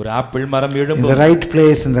come. ஒரு ஆப்பிள் மரம் எழும்பும். In the right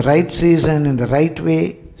place, in the right season, in the right way.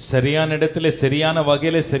 சரியான இடத்திலே, சரியான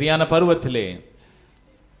வகையிலே, சரியான பருவத்திலே.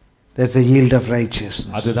 That's the yield of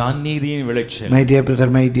righteousness. அதுதான் நீதியின் விளைச்சல். My dear brother,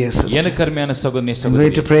 my dear sister. எனக்கு அருமையான சகோதரனே I'm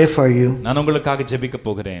going to pray for you. நான் உங்களுக்காக ஜெபிக்க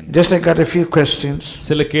போகிறேன். Just I got a few questions.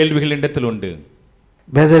 சில கேள்விகள் இடத்தில் உண்டு.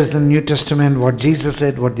 Whether it's the New Testament, what Jesus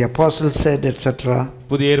said, what the apostles said, etc.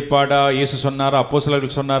 புதிய ஏற்பாடா, இயேசு சொன்னாரா,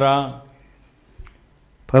 அப்போஸ்தலர்கள் சொன்னாரா?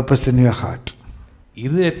 Purpose in your heart.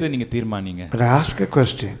 இதயத்துல நீங்க தீர்மானிங்க. But I ask a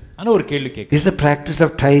question. ஆனா ஒரு கேள்வி கேட்கிறேன். Is the practice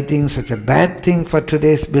of tithing such a bad thing for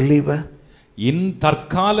today's believer?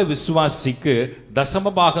 தற்கால விசுவாசிக்கு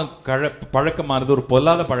தசமபாகம் பழக்கமானது ஒரு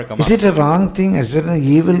பொல்லாத பழக்கமா? Is it a wrong thing? Is it an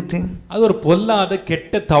evil thing? அது ஒரு பொல்லாத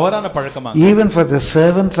கெட்ட தவறான பழக்கமா? Even for the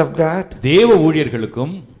servants of God? தேவ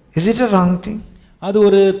ஊழியர்களுக்கும் Is it a wrong thing? அது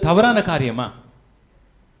ஒரு தவறான காரியமா?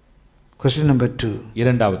 Question number 2.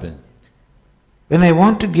 இரண்டாவது, when I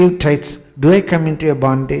want to give tithes, do I come into a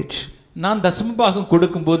bondage? நான் தசமபாகம்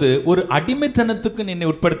கொடுக்கும்போது ஒரு அடிமைத்தனத்துக்கு என்னை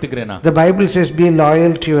உட்படுத்துகிறேனா? The Bible says be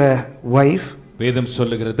loyal to your wife. வேதம்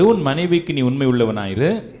சொல்லுகிறது உன் மனைவிக்கு நீ உண்மை உள்ளவனாயிரு.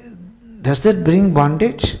 Does that bring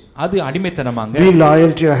bondage? அது அடிமைத்தனமாங்க. Be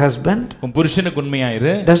loyal to your husband. உன் புருஷனுக்கு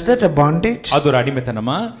உண்மையாயிரு. Does that a bondage? அது ஒரு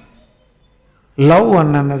அடிமைத்தனமா? Love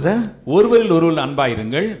one another. ஒருவரில் ஒருவர்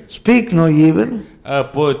அன்பாயிருங்கள். Speak no evil.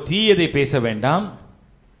 தீயதை பேச வேண்டாம்.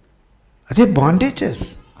 Are they bondages?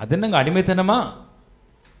 அது என்னங்க அடிமைத்தனமா?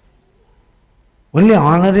 Only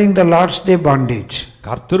honoring the Lord's day bondage.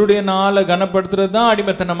 கர்த்தருடைய நாளை கனப்படுத்துறது தான்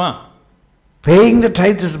அடிமைத்தனமா? Paying the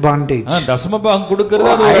tithes is bondage. தசமபாகம் கொடுக்கிறது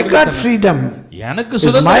அது I got freedom. எனக்கு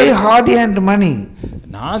சுதந்திரம். My hard earned money.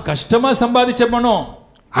 நான் கஷ்டமா சம்பாதிச்ச பணம்.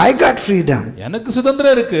 I got freedom. எனக்கு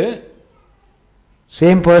சுதந்திரம் இருக்கு.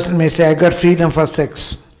 Same person may say I got freedom for sex.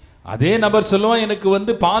 அதே நபர் சொல்லுவான்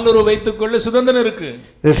எனக்கு பாலுறவு வைத்துக்கொள்ள சுதந்திரம் இருக்கு.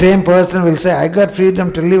 The same person will say I got freedom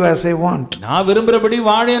to live as I want. நான் விரும்புறபடி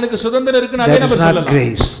வாழ எனக்கு சுதந்திரம் இருக்குன்னு அதே நபர் சொல்லலாம். That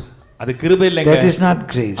is not grace. அது கிருபை இல்லங்க. That is not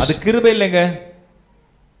grace. அது கிருபை இல்லங்க.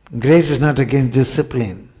 Grace is not against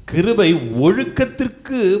discipline. கிருபை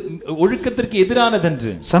ஒழுக்கத்திற்கு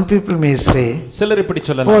எதிரானதன்று. Some people may say, சிலர் இப்படி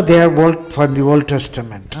சொல்லலாம், oh they are old for the Old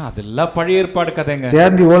Testament. அதெல்லாம் பழைய ஏற்பாடு கதைங்க. They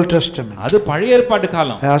are in the Old Testament. அது பழைய ஏற்பாடு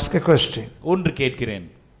காலம். I ask a question. ஒன்று கேட்கிறேன்.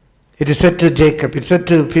 It is said to Jacob, it is said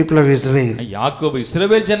to people of Israel. யாக்கோபு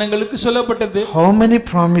இஸ்ரவேல் ஜனங்களுக்கு சொல்லப்பட்டது. How many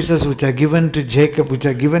promises which are given to Jacob, which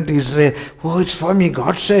are given to Israel? Oh, it's for me.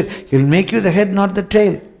 God said, He'll make you the head, not the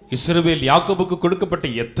tail. இஸ்ரவேல் யாக்கோபுக்கு கொடுக்கப்பட்ட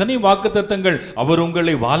எத்தனை வாக்குத்தத்தங்கள், அவர்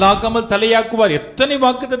உங்களை வாலாக்காமல் தலையாக்குவார். எத்தனை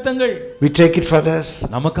வாக்குத்தத்தங்கள். We take it for us.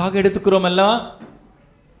 நமக்காக எடுத்துக்கிறோம் அல்லவா?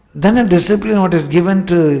 Then a discipline what is given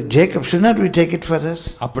to Jacob, should not we take it for us?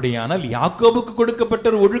 அப்படியானால் யாக்கோபுக்கு கொடுக்கப்பட்ட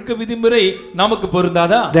ஒரு ஒழுக்க விதிமுறை நமக்கு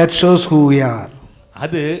பொருந்தாதா? That shows who we are.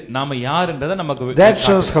 அது நாம யார்ன்றதை நமக்கு That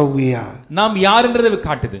shows how we are. நாம் யார்ன்றதை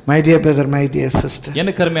காட்டுது. My dear brother, my dear sister.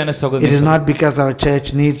 எனக்கு அருமையான சகோதரி, it is not because our church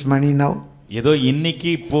needs money now. ஏதோ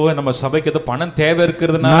இன்னைக்கு இப்போ நம்ம சபைக்கு ஏதோ பணம் தேவை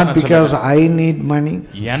இருக்குதுனால not because I need money.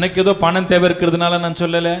 எனக்கு ஏதோ பணம் தேவை இருக்குதுனால நான்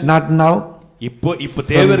சொல்லல. Not now. இப்போ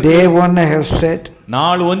தேவை இருக்கு. Day one I have said.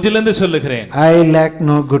 நாள் ஒன்றிலிருந்து சொல்லுகிறேன். I lack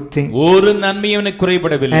no good thing. ஒரு நன்மையும் எனக்கு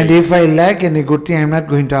குறைபடவில்லை. And if I lack any good thing I am not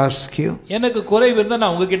going to ask you. எனக்கு குறைவு இருந்தா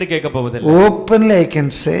நான் உங்ககிட்ட கேட்க போவதில்லை. Openly I can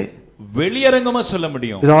say. வெளியரங்கமா சொல்ல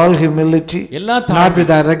முடியும். With all humility. Not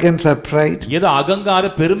with arrogance or pride. ஏதோ அகங்கார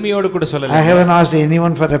பெருமையோடு கூட சொல்லல. I haven't asked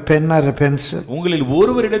anyone for a pen or a pencil. உங்களில்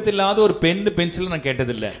ஒருவரிடத்தில் இல்லாத ஒரு பென் பென்சில் நான்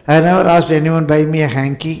கேட்டதில்லை. I never asked anyone buy me a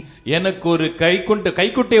hanky. எனக்கு ஒரு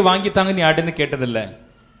கைக்குட்டையை வாங்கி தாங்க நீ ஆடுன்னு கேட்டதில்லை.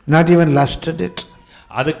 Not even lusted it.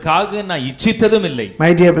 அதுக்காக நான் இச்சித்ததும் இல்லை. My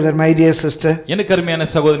dear brother, my dear sister. எனக்கு அருமையான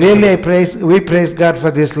சகோதரி, really we praise God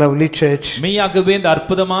for this lovely church. மெய்யாகவே இந்த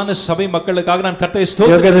அற்புதமான சபை மக்களுக்காக நான் கர்த்தரை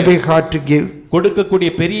ஸ்தோத்திரிக்கிறேன். You got a big heart to give.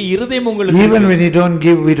 கொடுக்கக்கூடிய பெரிய இருதயம் உங்களுக்கு. Even when you don't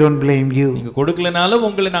give, we don't blame you. நீங்க கொடுக்கலனாலும்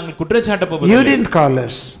உங்களை நாங்கள் குற்றச்சாட்ட போவதில்லை. You didn't call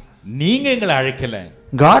us. நீங்க எங்களை அழைக்கல.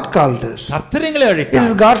 God called us. கர்த்தர் எங்களை அழைத்தார். It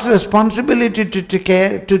is God's responsibility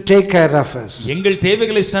to take care of us. எங்கள்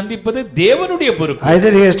தேவைகளை சந்திப்பது தேவனுடைய பொறுப்பு.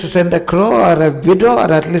 Either he has to send a crow or a widow or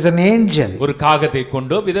at least an angel. ஒரு காகத்தை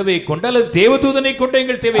கொண்டோ விதவையை கொண்டோ அல்லது தேவதூதனை கொண்டோ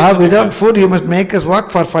எங்கள் தேவையை சந்திப்பார். Without food you must make us walk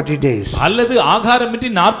for 40 days. அல்லது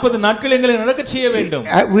ஆகாரமின்றி 40 நாட்கள் எங்களை நடக்க செய்ய வேண்டும்.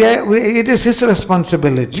 It is his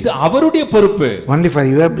responsibility. இது அவருடைய பொறுப்பு. Only for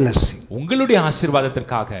your blessing. உங்களுடைய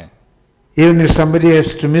ஆசீர்வாதத்திற்காக. Even if somebody has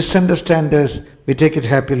to misunderstand us, we take it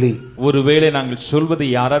happily. ஒருவேளை நாங்கள் சொல்வதை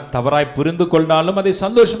யாராவது தவறாய் புரிந்து கொண்டாலும் அதை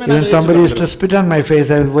சந்தோஷமே நாங்கள் Even somebody is to spit on my face,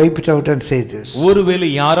 I will wipe it out and say this. ஒருவேளை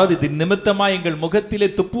யாராவது இது நிமித்தமாய் எங்கள் முகத்திலே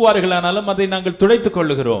துப்புவார்களானாலும் அதை நாங்கள் துடைத்துக்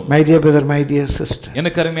கொள்ளுகிறோம். My dear brother, my dear sister,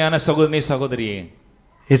 எனக்கு அருமையான சகோதரனே சகோதரியே,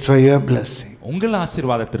 it's for your blessing. உங்கள்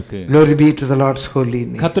ஆசீர்வாதத்திற்கு. Glory be to the Lord's holy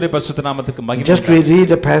name. கர்த்தருடைய பரிசுத்த நாமத்துக்கு மகிமை. Just we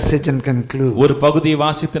read a passage and conclude. ஒரு பகுதியை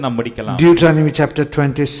வாசித்து நாம் முடிக்கலாம். Deuteronomy chapter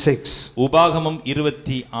 26. உபாகமம்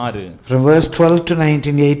 26. From verse 12 to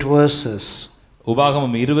 19, 8 verses.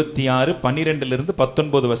 உபாகமம் 26 12 லிருந்து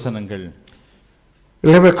 19 வசனங்கள்.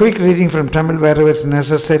 We'll have a quick reading from Tamil wherever it's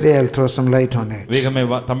necessary. I'll throw some light on it. வேகமே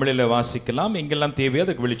தமிழிலே வாசிக்கலாம், எங்கெல்லாம் தேவையோ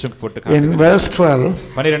அதுக்கு வெளிச்சம் போட்டு காட்டுங்க. In verse 12,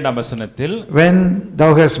 12ஆம் வசனத்தில், when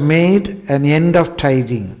thou hast made an end of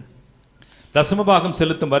tithing, தசமபாகம்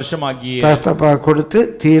செலுத்தும் வருஷமாகிய தசமபாகம் கொடுத்து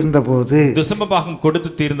தீர்ந்தபோது, தசமபாகம் கொடுத்து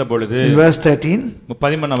தீர்ந்த பொழுது, in verse 13,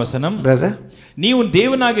 13ஆம் வசனம், brother, நீ உன்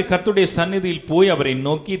தேவனாகிய கர்த்தருடைய சந்நிதியில் போய் அவரை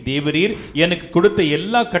நோக்கி, தேவரீர் எனக்கு கொடுத்த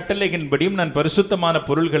எல்லா கட்டளைகளின்படியும் நான் பரிசுத்தமான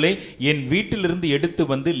பொருள்களை என் வீட்டிலிருந்து எடுத்து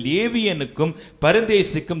வந்து லேவியனுக்கும்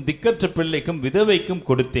பரதேசிக்கும் திக்கற்ற பிள்ளைக்கும் விதவைக்கும்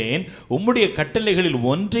கொடுத்தேன். உம்முடைய கட்டளைகளில்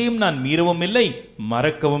ஒன்றையும் நான் மீறவும் இல்லை,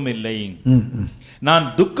 மறக்கவும் இல்லை. நான்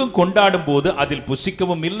துக்கம் கொண்டாடும் போது அதில்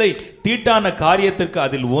புசிக்கவும் இல்லை, தீட்டான காரியத்திற்கு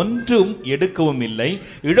அதில் ஒன்றும் எடுக்கவும் இல்லை,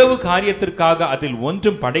 இழவு காரியத்திற்காக அதில்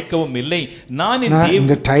ஒன்றும் படைக்கவும் இல்லை. நான்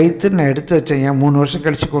இந்த டைத் நான் எடுத்து வச்சேன், 3 வருஷம்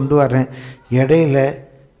கழிச்சு கொண்டு வரேன். இடையில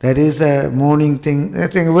there is a morning thing.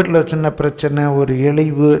 எங்கள் வீட்டில் சின்ன பிரச்சனை, ஒரு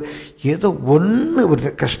இழிவு, ஏதோ ஒன்று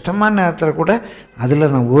ஒரு கஷ்டமான நேரத்தில் கூட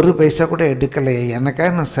அதில் நான் ஒரு பைசா கூட எடுக்கலை,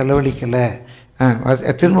 எனக்காக நான் செலவழிக்கலை.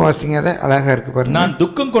 திரும்ப வாசிங்க, அதை அழகா இருக்கு பாருங்க. நான்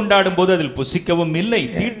துக்கம் கொண்டாடும் போது அதில் புசிக்கவும் இல்லை,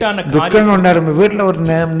 தீட்டான துக்கம் கொண்டாடும் வீட்டில் ஒரு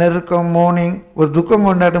நெருக்கம் மார்னிங் ஒரு துக்கம்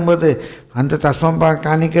கொண்டாடும் போது அந்த தஸ்மம்பா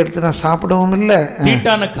காணிக்க எடுத்து நான் சாப்பிடவும் இல்லை,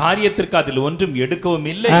 தீட்டான காரியத்திற்கு அதில் ஒன்றும் எடுக்கவும்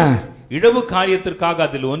இல்லை, இழவு காரியத்திற்காக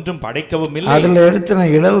அதில் ஒன்றும் படைக்கவும் இல்லை. அதில் எடுத்து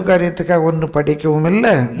நான் இழவு காரியத்துக்காக ஒன்றும் படைக்கவும்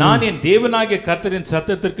இல்லை. நான் என் தேவனாகிய கர்த்தரின்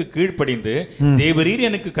சத்தத்திற்கு கீழ்ப்படிந்து தேவரீர்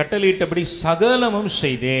எனக்கு கட்டளையிட்டபடி சகலமும்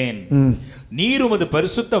செய்தேன். நீர் உமது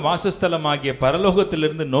பரிசுத்த வாசஸ்தலமாகிய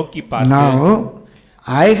பரலோகத்திலிருந்து நோக்கி பார்த்து, Now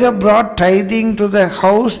I have brought tithing to the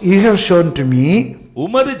house you have shown to me.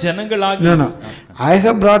 உமது ஜனங்களாகிய I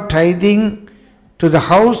have brought tithing to the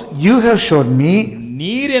house you have shown me.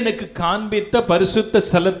 நீர் எனக்கு காண்பித்த பரிசுத்த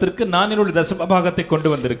ஸ்தலத்திற்கு நான் என்னுடைய தசமபாகத்தை கொண்டு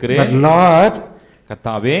வந்திருக்கிறேன். But Lord,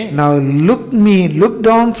 கர்த்தாவே, now look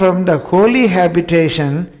down from the holy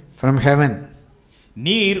habitation from heaven.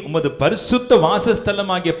 நீர் உமது பரிசுத்த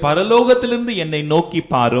வாசஸ்தலமாகிய பரலோகத்திலிருந்து என்னை நோக்கி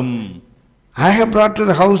பாரும். I have brought to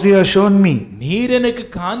the house you have shown me. நீர் எனக்கு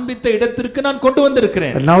காண்பித்த இடத்திற்கு நான் கொண்டு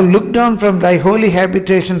வந்திருக்கிறேன். But now look down from thy holy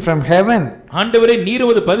habitation from heaven. ஆண்டவரே, நீர்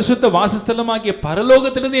உமது பரிசுத்த வாசஸ்தலமாகிய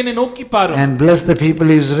பரலோகத்திலிருந்து என்னை நோக்கி பாரும். And bless the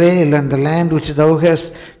people Israel and the land which thou hast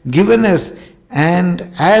given us, and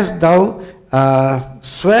as thou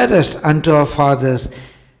swearest unto our fathers,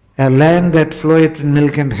 a land that floweth with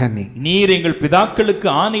milk and honey. நீர் எங்கள் பிதாக்களுக்கு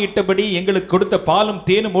ஆணையிட்டபடி எங்களுக்கு கொடுத்த பாலும்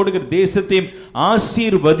தேனும் ஓடுகிற தேசத்தையும்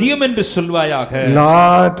ஆசீர்வதியும் என்று சொல்வாயாக.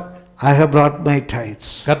 Lord, I have brought my tithes.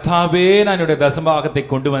 கர்த்தாவே, நான் என்னுடைய தசமபாகத்தை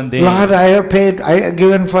கொண்டு வந்தேன். Lord, I have paid, I have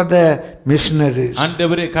given for the missionaries.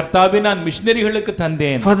 ஆண்டவரே, கர்த்தாவே, நான் மிஷனரிகளுக்கு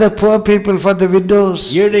தந்தேன். For the poor people, for the widows,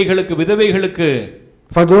 ஏழைகளுக்கு, விதவைகளுக்கு,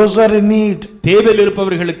 for those who are in need. தேவையில்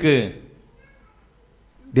இருப்பவர்களுக்கு.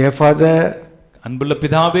 Dear Father, அன்புள்ள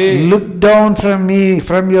பிதாவே, look down from me,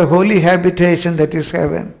 from your holy habitation that is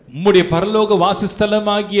heaven. உம்முடைய பரலோக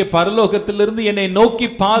வாசஸ்தலமாகிய பரலோகத்திலிருந்து என்னை நோக்கி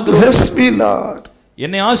பாரும். Bless me, Lord.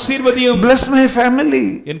 என்னை ஆசீர்வதியும். Bless my family.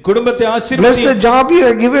 என் குடும்பத்தை ஆசீர்வதியும். Bless the job you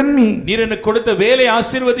have given me. நீர் எனக்கு கொடுத்த வேலை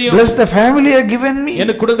ஆசீர்வதியும். Bless the family you have given me.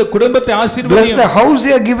 எனக்கு கொடுத்த குடும்பத்தை ஆசீர்வதியும். Bless the house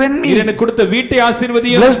you have given me. நீர் எனக்கு கொடுத்த வீட்டை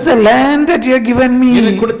ஆசீர்வதியும். Bless the land that you have given me.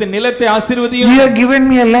 எனக்கு கொடுத்த நிலத்தை ஆசீர்வதியும். You have given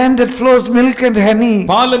me a land that flows milk and honey.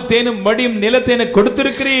 பாலும் தேனும் வடியும் நிலத்தை எனக்கு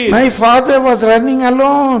கொடுத்திருக்கிறீர். My father was running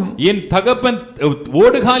alone. என் தகப்பன்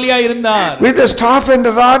ஓடுகாலியாய் இருந்தார். With a staff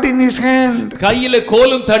and a rod in his hand. கையில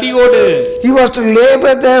கோலும் தடியோடு. He was to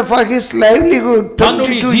labor there for his livelihood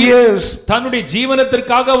 22 years. தன்னுடைய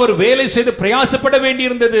ஜீவனத்திற்காக அவர் வேலை செய்து பிரயாசப்பட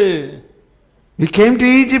வேண்டியிருந்தது. We came to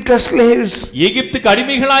Egypt as slaves. எகிப்துக்கு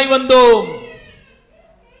அடிமைகளாய் வந்தோம்.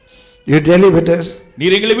 You delivered us.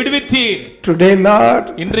 நீர் எங்களை விடுவித்தீர். Today, Lord,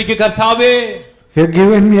 இன்றைக்கு கர்த்தாவே, you have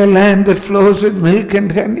given me a land that flows with milk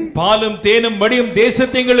and honey. பாலும் தேனும் வடியும்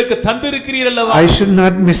தேசத்தை எங்களுக்கு தந்திருக்கிறீர் அல்லவா? I should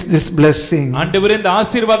not miss this blessing. ஆண்டவரே, இந்த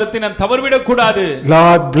ஆசீர்வாதத்தை நான் தவறவிடக் கூடாது.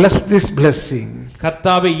 Lord, bless this blessing.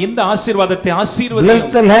 கர்த்தாவே இந்த ஆசீர்வாதத்தை Bless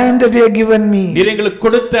ஆசீர்வதியும். the land that you have given me. நீர் எங்களுக்கு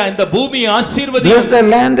கொடுத்த இந்த பூமியை Bless ஆசீர்வதியும். the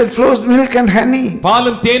land that flows milk and honey.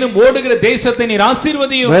 பாலும் தேனும் ஓடுகிற தேசத்தை நீர்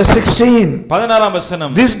ஆசீர்வதியும். Verse 16. 16ஆம்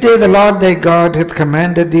வசனம். This day the Lord thy God hath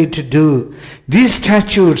commanded thee to do these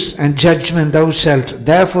statutes and judgment thou shalt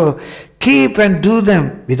therefore keep and do them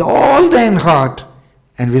with all thine heart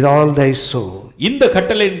and with all thy soul. இந்த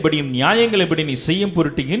கட்டளையின்படியும் நியாயங்களின்படி நீ செய்யும்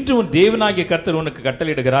பொருட்டு இன்று உன் தேவனாகிய கர்த்தர் உனக்கு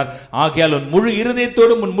கட்டளையிடுகிறார். ஆகையால் உன் முழு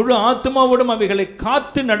இருதயத்தோடும் உன் முழு ஆத்துமாவோடும் அவைகளை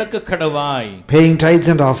காத்து நடக்க கடவாய். Paying tithes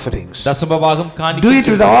and offerings. தசமபாகம் காணிக்கை. Do it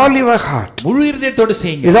with all your heart. முழு இருதயத்தோடு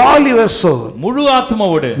செய்யுங்க. With all your soul. முழு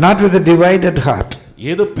ஆத்துமாவோடு. Not with a divided heart.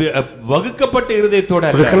 ஏதோ வகுக்கப்பட்ட இருதயத்தோட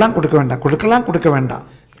அல்ல. கொடுக்கலாம் கொடுக்க வேண்டாம்.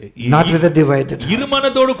 Not with a divided heart.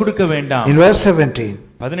 இருமனதோடு கொடுக்க வேண்டாம். In verse 17.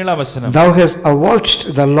 17ஆம் வசனம். Thou hast avouched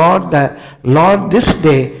the Lord this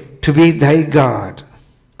day to be thy God.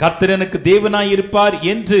 கர்த்தர் எனக்கு தேவனாய் இருப்பார்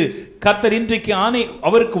என்று கர்த்தர் இன்றைக்கு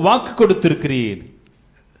அவருக்கு வாக்கு கொடுத்திருக்கிறீர்.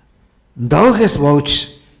 Thou hast vouched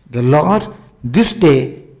the Lord this day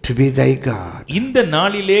to be thy God. இந்த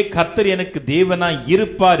நாளிலே கர்த்தர் எனக்கு தேவனாய்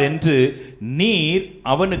இருப்பார் என்று நீர்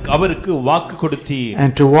அவருக்கு வாக்கு கொடுத்தீர்.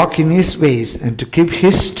 And to walk in his ways and to keep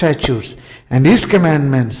his statutes and his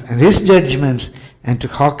commandments and his judgments and to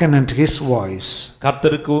hearken unto his voice.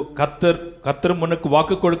 கர்த்தர் உனக்கு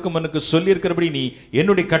வாக்கு கொடுக்கும் உனக்கு சொல்லி இருக்கிறபடி நீ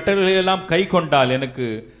என்னுடைய கட்டளைகளை எல்லாம் கை கொண்டால்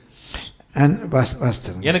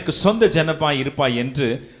எனக்கு சொந்த ஜனமாய் இருப்பாய் என்று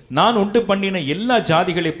நான் உண்டு பண்ணின எல்லா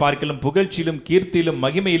ஜாதிகளை பார்க்கலும் புகழ்ச்சியிலும் கீர்த்தியிலும்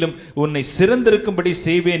மகிமையிலும் உன்னை சிறந்திருக்கும்படி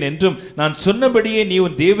செய்வேன் என்றும் நான் சொன்னபடியே நீ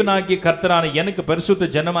உன் தேவனாகிய கர்த்தரான எனக்கு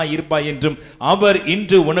பரிசுத்த ஜனமாய் இருப்பாய் என்றும் அவர்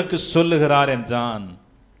இன்று உனக்கு சொல்லுகிறார் என்றான்.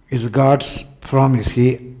 Is God's promise. He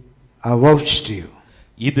avouched you.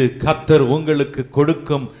 இது கர்த்தர் உங்களுக்கு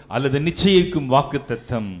கொடுக்கும் அல்லது நிச்சயிக்கும்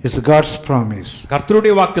வாக்குத்தத்தம். It's God's promise.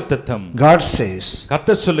 கர்த்தருடைய வாக்குத்தத்தம். God says,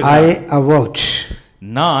 கர்த்தர் சொல்லுகிறார், I avouch.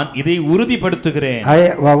 நான் இதை உறுதிப்படுத்துகிறேன். I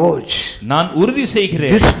avouch. நான் உறுதி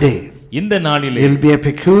செய்கிறேன். This day இந்த நாளிலே will be a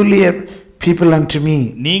peculiar people unto me.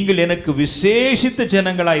 நீங்கள் எனக்கு விசேஷித்த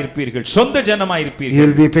ஜனங்களாய் இருப்பீர்கள். சொந்த ஜனமாய் இருப்பீர்கள். You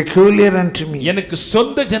will be peculiar unto me. எனக்கு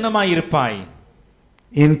சொந்த ஜனமாய் இருப்பாய்.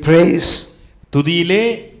 In praise, துதியிலே,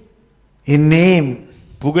 in name,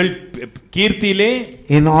 புகழ் கீர்த்தியிலே,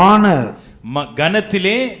 in honor,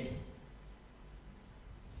 கனத்திலே,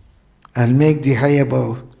 I'll make thee high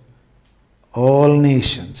above all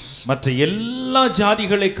nations. மற்ற எல்லா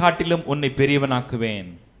ஜாதிகளை காட்டிலும் உன்னை பெரியவனாக்குவேன்.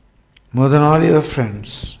 More than all your friends,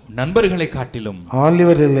 நண்பர்களை காட்டிலும், all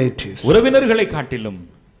your relatives, உறவினர்களை காட்டிலும்,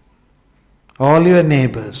 all your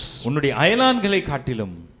neighbors, உன்னுடைய அயலான்களை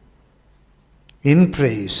காட்டிலும், in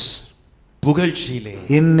praise, புகழ்ச்சியிலே,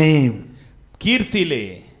 in name, கீர்த்தியிலே,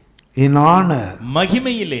 in honor,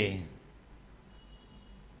 மகிமையிலே,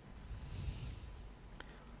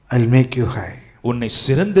 I'll make you high. உன்னை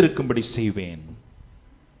சிறந்திருக்கும்படி செய்வேன்.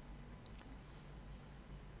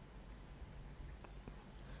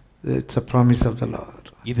 It's a promise of the Lord.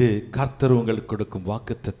 இது கர்த்தர் உங்களுக்கு கொடுக்கும்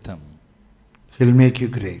வாக்குத்தத்தம். He'll make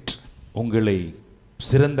you great. உங்களை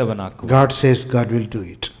சிறந்தவனாக்குவார். God says God will do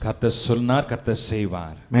it. கர்த்தர் சொன்னார், கர்த்தர்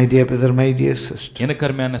செய்வார். My dear brother, my dear sister, எனக்கு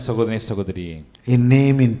அருமையான சகோதரனே சகோதரியே, in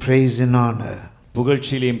name, in praise, in honor,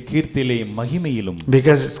 புகழ்ச்சியிலும் கீர்த்தியிலும் மகிமையிலும்,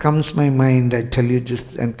 because it comes to my mind, I tell you just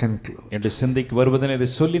and conclude. என்று சிந்தைக்கு வருவதனை இதை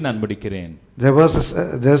சொல்லி நான் முடிக்கிறேன்.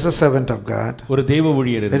 There's a servant of God, ஒரு தேவ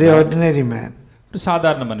ஊழியர், very ordinary man. ஒரு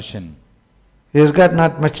சாதாரண மனுஷன். He has got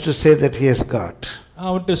not much to say that he has got.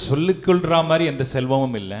 அவன்கிட்ட சொல்லிக்கொள்ற மாதிரி எந்த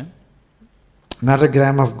செல்வமும் இல்லை. Not a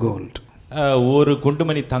gram of gold. ஒரு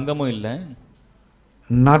குண்டுமணி தங்கமும் இல்லை.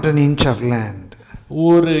 Not an inch of land.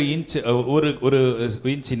 ஒரு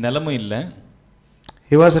இன்ச் நிலமும் இல்லை.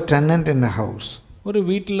 He was a tenant in the house. ஒரு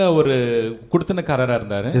வீட்டில் ஒரு குடுத்தனக்காரராக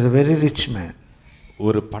இருந்தார். He is a very rich man.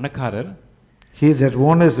 ஒரு பணக்காரர். He that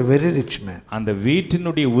owner is a very rich man. அந்த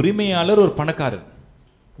வீட்டினுடைய உரிமையாளர் ஒரு பணக்காரர்.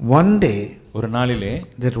 One day, ஒரு நாளிலே,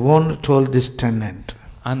 that owner told this tenant,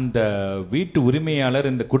 அந்த வீட்டு உரிமையாளர்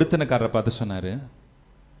இந்த குடுத்தனக்காரரை பார்த்து சொன்னாரு,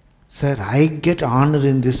 Sir, I get honor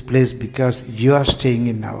in this place because you are staying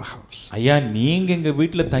in our house. ஐயா, நீங்க எங்க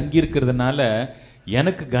வீட்டுல தங்கி இருக்கிறதுனால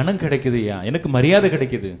எனக்கு கனம் கிடைக்குதுயா, எனக்கு மரியாதை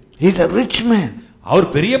கிடைக்குது. He is a rich man. அவர்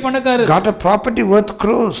பெரிய பணக்காரர். Got a property worth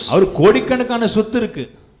crores. அவர் கோடிக்கணக்கான சொத்து இருக்கு.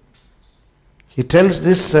 He tells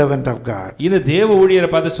this servant of God, இந்த தேவ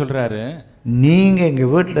ஊழியரை பார்த்து சொல்றாரு, நீங்க எங்க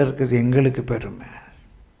வீட்டுல இருக்கிறது எங்களுக்கு பெருமை.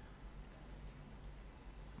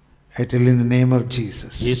 I tell you in the name of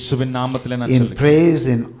Jesus. இயேசுவின் நாமத்திலே நான் In சொல்றேன். praise,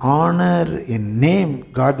 in honor, in name,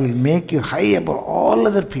 God will make you high above all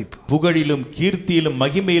other people. புகழிலும் கீர்த்தியிலும்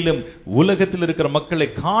மகிமையிலும் உலகத்தில் இருக்கிற மக்களை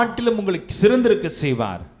காட்டிலும் உங்களை சிறந்திருக்க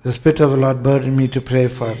செய்வார். The Spirit of the Lord burdened me to pray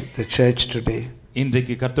for the church today.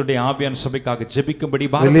 இன்றைக்கு கர்த்தருடைய ஆவியான சபைக்காக ஜெபிக்கும்படி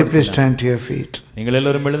Will you please stand to your feet? நீங்கள்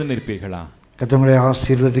எல்லாரும் எழுந்து நிற்பீர்களா? கர்த்தரை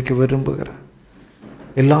ஆசீர்வதிக்க விரும்புகிறார்.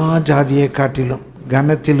 எல்லா ஜாதியை காட்டிலும்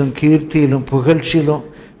கனத்திலும் கீர்த்தியிலும் புகழ்ச்சியிலும்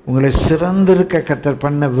உங்களை சிறந்திருக்க கர்த்தர்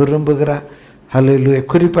பண்ண விரும்புகிறார். ஹல்லேலூயா.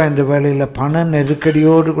 குறிப்பாக இந்த வேளையில் பண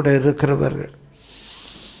நெருக்கடியோடு கூட இருக்கிறவர்கள்,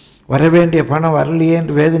 வரவேண்டிய பணம் வரலையே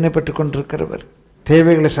என்று வேதனைப்பட்டு கொண்டிருக்கிறவர்,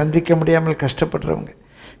 தேவைகளை சந்திக்க முடியாமல் கஷ்டப்படுறவங்க,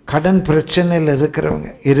 கடன் பிரச்சனையில் இருக்கிறவங்க,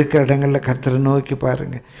 இருக்கிற இடங்களில் கர்த்தரை நோக்கி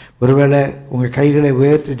பாருங்கள். ஒருவேளை உங்கள் கைகளை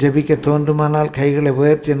உயர்த்தி ஜெபிக்க தோன்றுமானால் கைகளை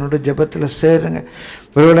உயர்த்தி என்னோட ஜெபத்தில் சேருங்க.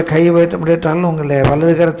 ஒருவேளை கை வைத்த முடியாட்டாலும் உங்களை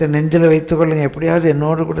வலது கரத்தை நெஞ்சில் வைத்துக்கொள்ளுங்க. எப்படியாவது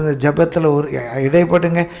என்னோடு கூட இந்த ஜெபத்தில் ஒரு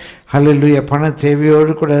இடைப்படுங்க. ஹல்லேலூயா. பண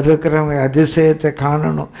தேவையோடு கூட இருக்கிறவங்க அதிசயத்தை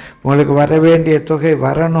காணணும், உங்களுக்கு வர வேண்டிய தொகை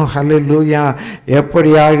வரணும். ஹல்லேலூயா.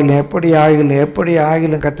 எப்படி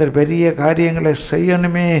ஆகிலும் கர்த்தர் பெரிய காரியங்களை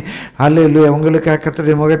செய்யணுமே. ஹல்லேலூயா. உங்களுக்காக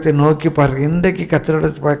கர்த்தருடைய முகத்தை நோக்கி பாருங்கள். இன்றைக்கு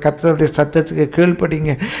கர்த்தருடைய சத்தத்துக்கு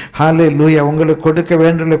கீழ்ப்படிங்க. ஹல்லேலூயா. உங்களுக்கு கொடுக்க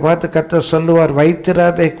வேண்டுதலை பார்த்து கர்த்தர் சொல்லுவார்,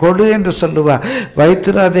 வைத்திராதே கொடு என்று சொல்லுவார்,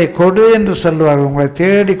 வைத்திராதே கொடு என்று சொல்லுவார்கள். உங்களை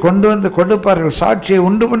தேடி கொண்டு வந்து கொடுப்பார்கள், சாட்சியை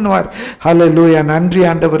உண்டு பண்ணுவார். ஹல்லேலூயா. நன்றி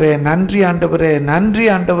ஆண்டவரே, நன்றி ஆண்டவரே, நன்றி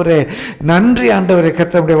ஆண்டவரே, நன்றி ஆண்டவரே.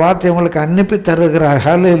 கர்த்தருடைய வார்த்தை உங்களுக்கு அனுப்பி தருகிறார்.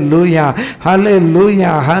 ஹல்லேலூயா,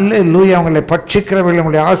 ஹல்லேலூயா, ஹல்லேலூயா. உங்களை பட்சிக்கிறவர்கள்,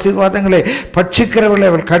 உங்களுடைய ஆசீர்வாதங்களை பட்சிக்கிறவர்களை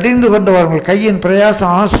அவள் கடிந்து கொண்டு வர உங்கள் கையின்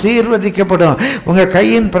பிரயாசம் ஆசீர்வதிக்கப்படும். உங்கள்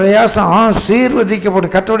கையின் பிரயாசம்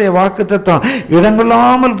ஆசீர்வதிக்கப்படும். கர்த்தருடைய வாக்குத்தத்தம்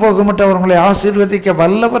இடங்கொள்ளாமல் போக மட்டும் அவர் உங்களை ஆசீர்வதிக்க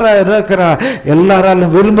வல்லவராக இருக்கிறார்.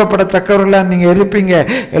 எல்லாராலும் விரும்பப்படத்தக்கவர்களாக நீங்கள் இருப்பீங்க.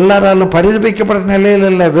 எல்லாராலும் பரிதபிக்கப்பட நிலையில்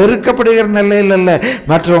இல்லை, வெறுக்கப்படுகிற நிலையில் இல்லை,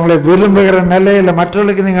 மற்றவங்களை விரும்புகிற நிலையில்,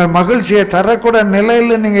 மற்றவர்களுக்கு நீங்கள் மகிழ்ச்சியை தரக்கூட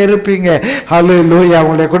நிலையில் நீங்கள் இருப்பீங்க. ஹல்லேலூயா.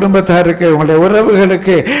 உங்களுடைய குடும்பத்தாருக்கு, உங்களுடைய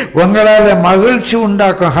உறவுகளுக்கு உங்களால் மகிழ்ச்சி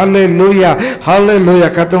உண்டாக்கும். ஹல்லேலூயா, ஹல்லேலூயா.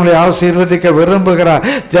 கர்த்தர் உங்களை ஆசீர்வதிக்க விரும்புகிறார்.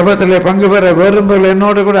 ஜெபத்திலே பங்கு பெற விரும்புகள்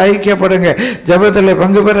என்னோடு கூட ஐக்கியப்படுங்க. ஜெபத்திலே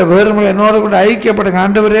பங்கு பெற விரும்புகள் என்னோடு கூட ஐக்கியப்படுங்க.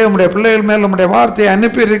 ஆண்டவரே, உங்களுடைய பிள்ளைகள் மேல் உங்களுடைய வார்த்தையை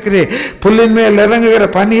அனுப்பி இருக்கிறேன். புல்லின் மேல் இறங்குகிற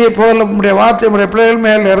பனியை போல உங்களுடைய வார்த்தை உங்களுடைய பிள்ளைகள்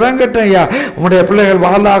மேல் இறங்கட்டும். ஐயா, உங்களுடைய பிள்ளைகள்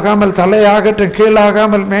வாளாகாமல் தலையாகட்டும்,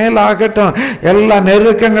 கீழாகாமல் மேலாகட்டும். எல்லா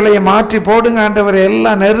நெருக்கங்களையும் மாற்றி போடுங்க ஆண்டவரே,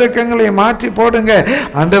 எல்லா நெருக்கங்களையும் மாற்றி போடுங்க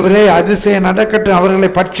ஆண்டவரே. அதிசயம் நடக்கட்டும்.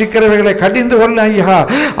 அவர்களை பட்சிக்கிறவர்களை கடிந்து கொள்ள ஐயா.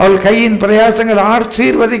 அவள் கையின் பிரயாசங்கள்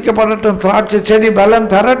ஆசீர்வதிக்கப்படட்டும். திராட்சை செடி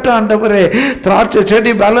பலன் தரட்டும் ஆண்டவரே, திராட்சை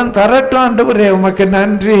செடி பலன் தரட்டும் ஆண்டவரே. உமக்கு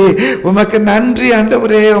நன்றி, உமக்கு நன்றி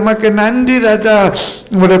ஆண்டவரே, உமக்கு நன்றி ராஜா.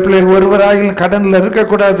 உங்களுடைய பிள்ளைகள் ஒருவராகிலும் கடனில்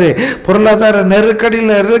இருக்கக்கூடாது, பொருளாதார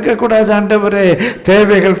நெருக்கடியில் இருக்கக்கூடாது ஆண்டவரே.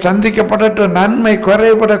 தேவைகள் சந்திக்கப்படட்டும், நன்மை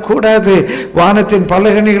குறைபடக்கூடாது. வானத்தின்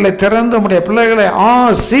பலகணிகளை திறந்து உடைய பிள்ளைகளை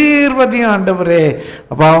ஆசீர்வதியும் ஆண்டவரே.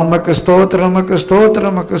 அப்பா, உமக்கு ஸ்தோத்திரம், உமக்கு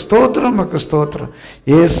ஸ்தோத்திரம், உமக்கு ஸ்தோத்திரம், உமக்கு ஸ்தோத்திரம்.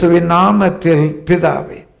 இயேசுவின் நாமத்தில்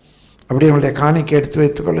பிதாவே. அப்படி உங்களுடைய காணிக்கை எடுத்து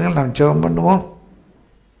வைத்துக் கொள்ளுங்கள். நாம் ஜெபம் பண்ணுவோம்.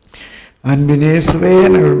 அன்பின் இயேசுவே,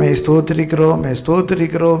 நாங்கள் மே ஸ்தோத்திரிக்கிறோம், மே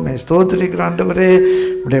ஸ்தோத்திரிக்கிறோம், மே ஸ்தோத்திரிக்கிறோம் ஆண்டவரே.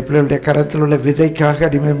 உடைய பிள்ளைகளுடைய கரத்தில் உள்ள விதைக்காக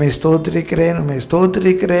அடிமை ஸ்தோத்திரிக்கிறேன், உண்மை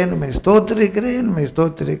ஸ்தோத்திரிக்கிறேன், உண்மை ஸ்தோத்திரிக்கிறேன், உண்மை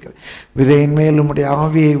ஸ்தோத்திரிக்கிறேன். விதையின் மேல் உம்முடைய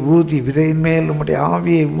ஆவியை ஊதி, விதையின் மேல் உம்முடைய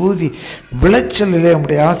ஆவியை ஊதி விளைச்சலிலே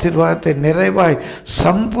உம்முடைய ஆசீர்வாதத்தை நிறைவாய்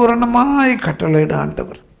சம்பூரணமாய் கட்டளையிட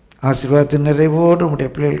ஆண்டவர். ஆசீர்வாதத்தின் நிறைவோடு உடைய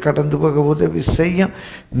பிள்ளைகள் கடந்து போக உதவி செய்யும்.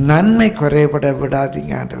 நன்மை குறைபட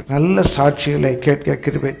விடாதீங்க ஆண்டவர். நல்ல சாட்சிகளை கேட்க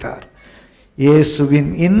கிருபைத்தார். இயேசுவின்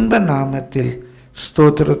இன்ப நாமத்தில்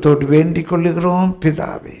ஸ்தோத்திரத்தோடு வேண்டிக் கொள்ளுகிறோம்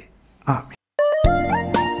பிதாவே. ஆமென்.